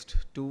context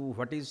to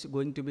what is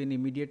going to be in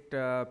immediate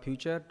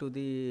future to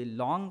the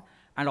long,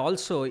 and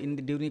also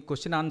during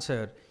question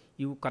answer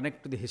you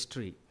connect to the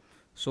history.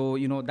 So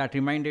that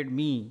reminded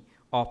me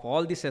of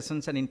all the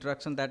sessions and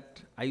interaction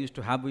that I used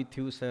to have with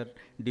you, sir,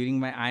 during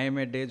my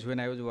IMA days when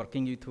I was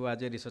working with you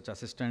as a research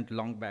assistant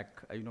long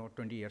back,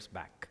 20 years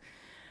back.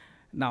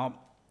 Now,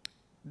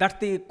 that's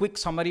the quick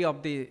summary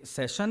of the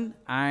session,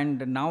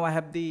 and now I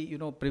have the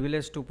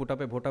privilege to put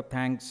up a vote of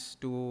thanks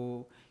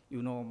to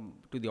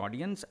to the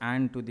audience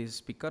and to the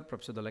speaker,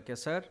 Professor Dholakia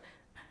sir.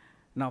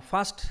 Now,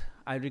 first,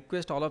 I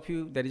request all of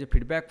you, there is a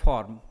feedback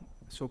form,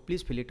 so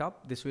please fill it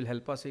up. This will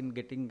help us in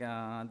getting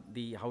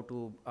how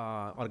to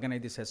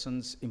organize the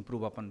sessions,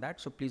 improve upon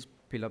that. So please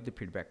fill up the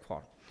feedback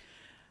form.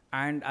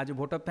 And as a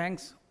vote of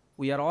thanks,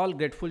 we are all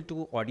grateful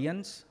to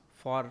audience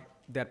for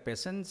their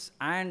patience,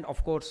 and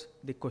of course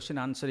the question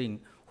answering,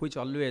 which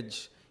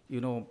always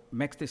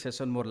makes the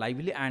session more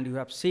lively. And you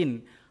have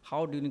seen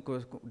how during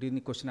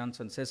the question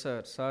answer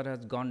session, sir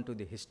has gone to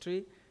the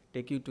history,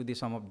 take you to the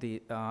some of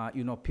the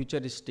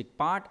futuristic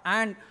part,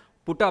 and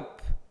put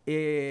up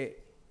a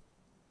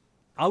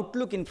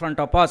outlook in front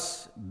of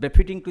us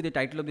befitting to the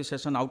title of the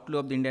session,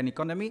 Outlook of the Indian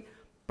Economy,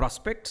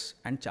 Prospects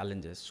and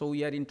Challenges. So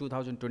we are in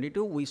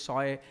 2022, we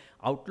saw a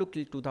outlook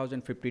till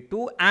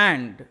 2052,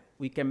 and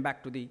we came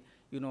back to the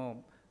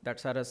that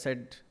sir has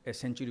said, a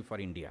century for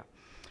India.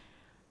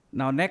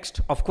 Now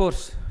next, of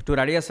course, to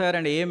Radia sir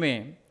and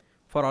AMA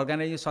for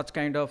organizing such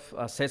kind of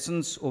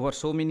sessions over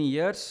so many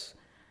years,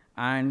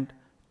 and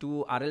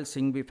to R.L.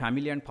 Singhvi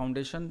Family and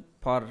Foundation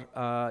for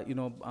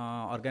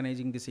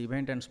organizing this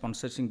event and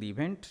sponsoring the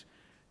event.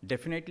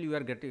 Definitely, we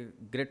are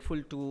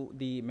grateful to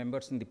the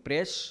members in the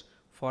press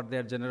for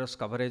their generous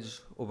coverage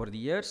over the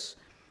years,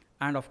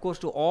 and of course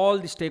to all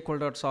the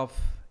stakeholders of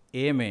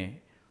AMA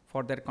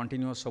for their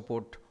continuous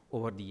support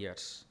over the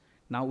years.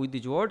 Now, with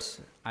these words,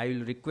 I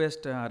will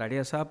request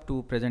Radia Saab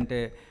to present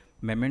a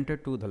memento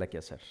to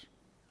Dholakia sir.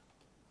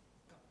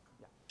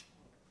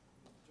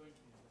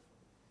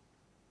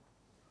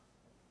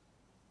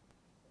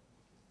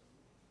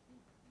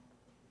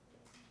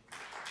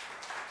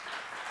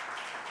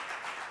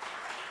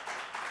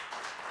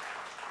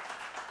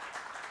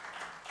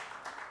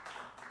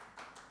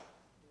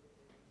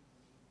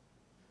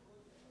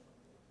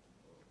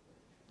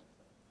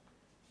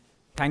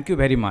 Thank you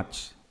very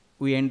much.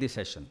 We end the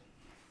session.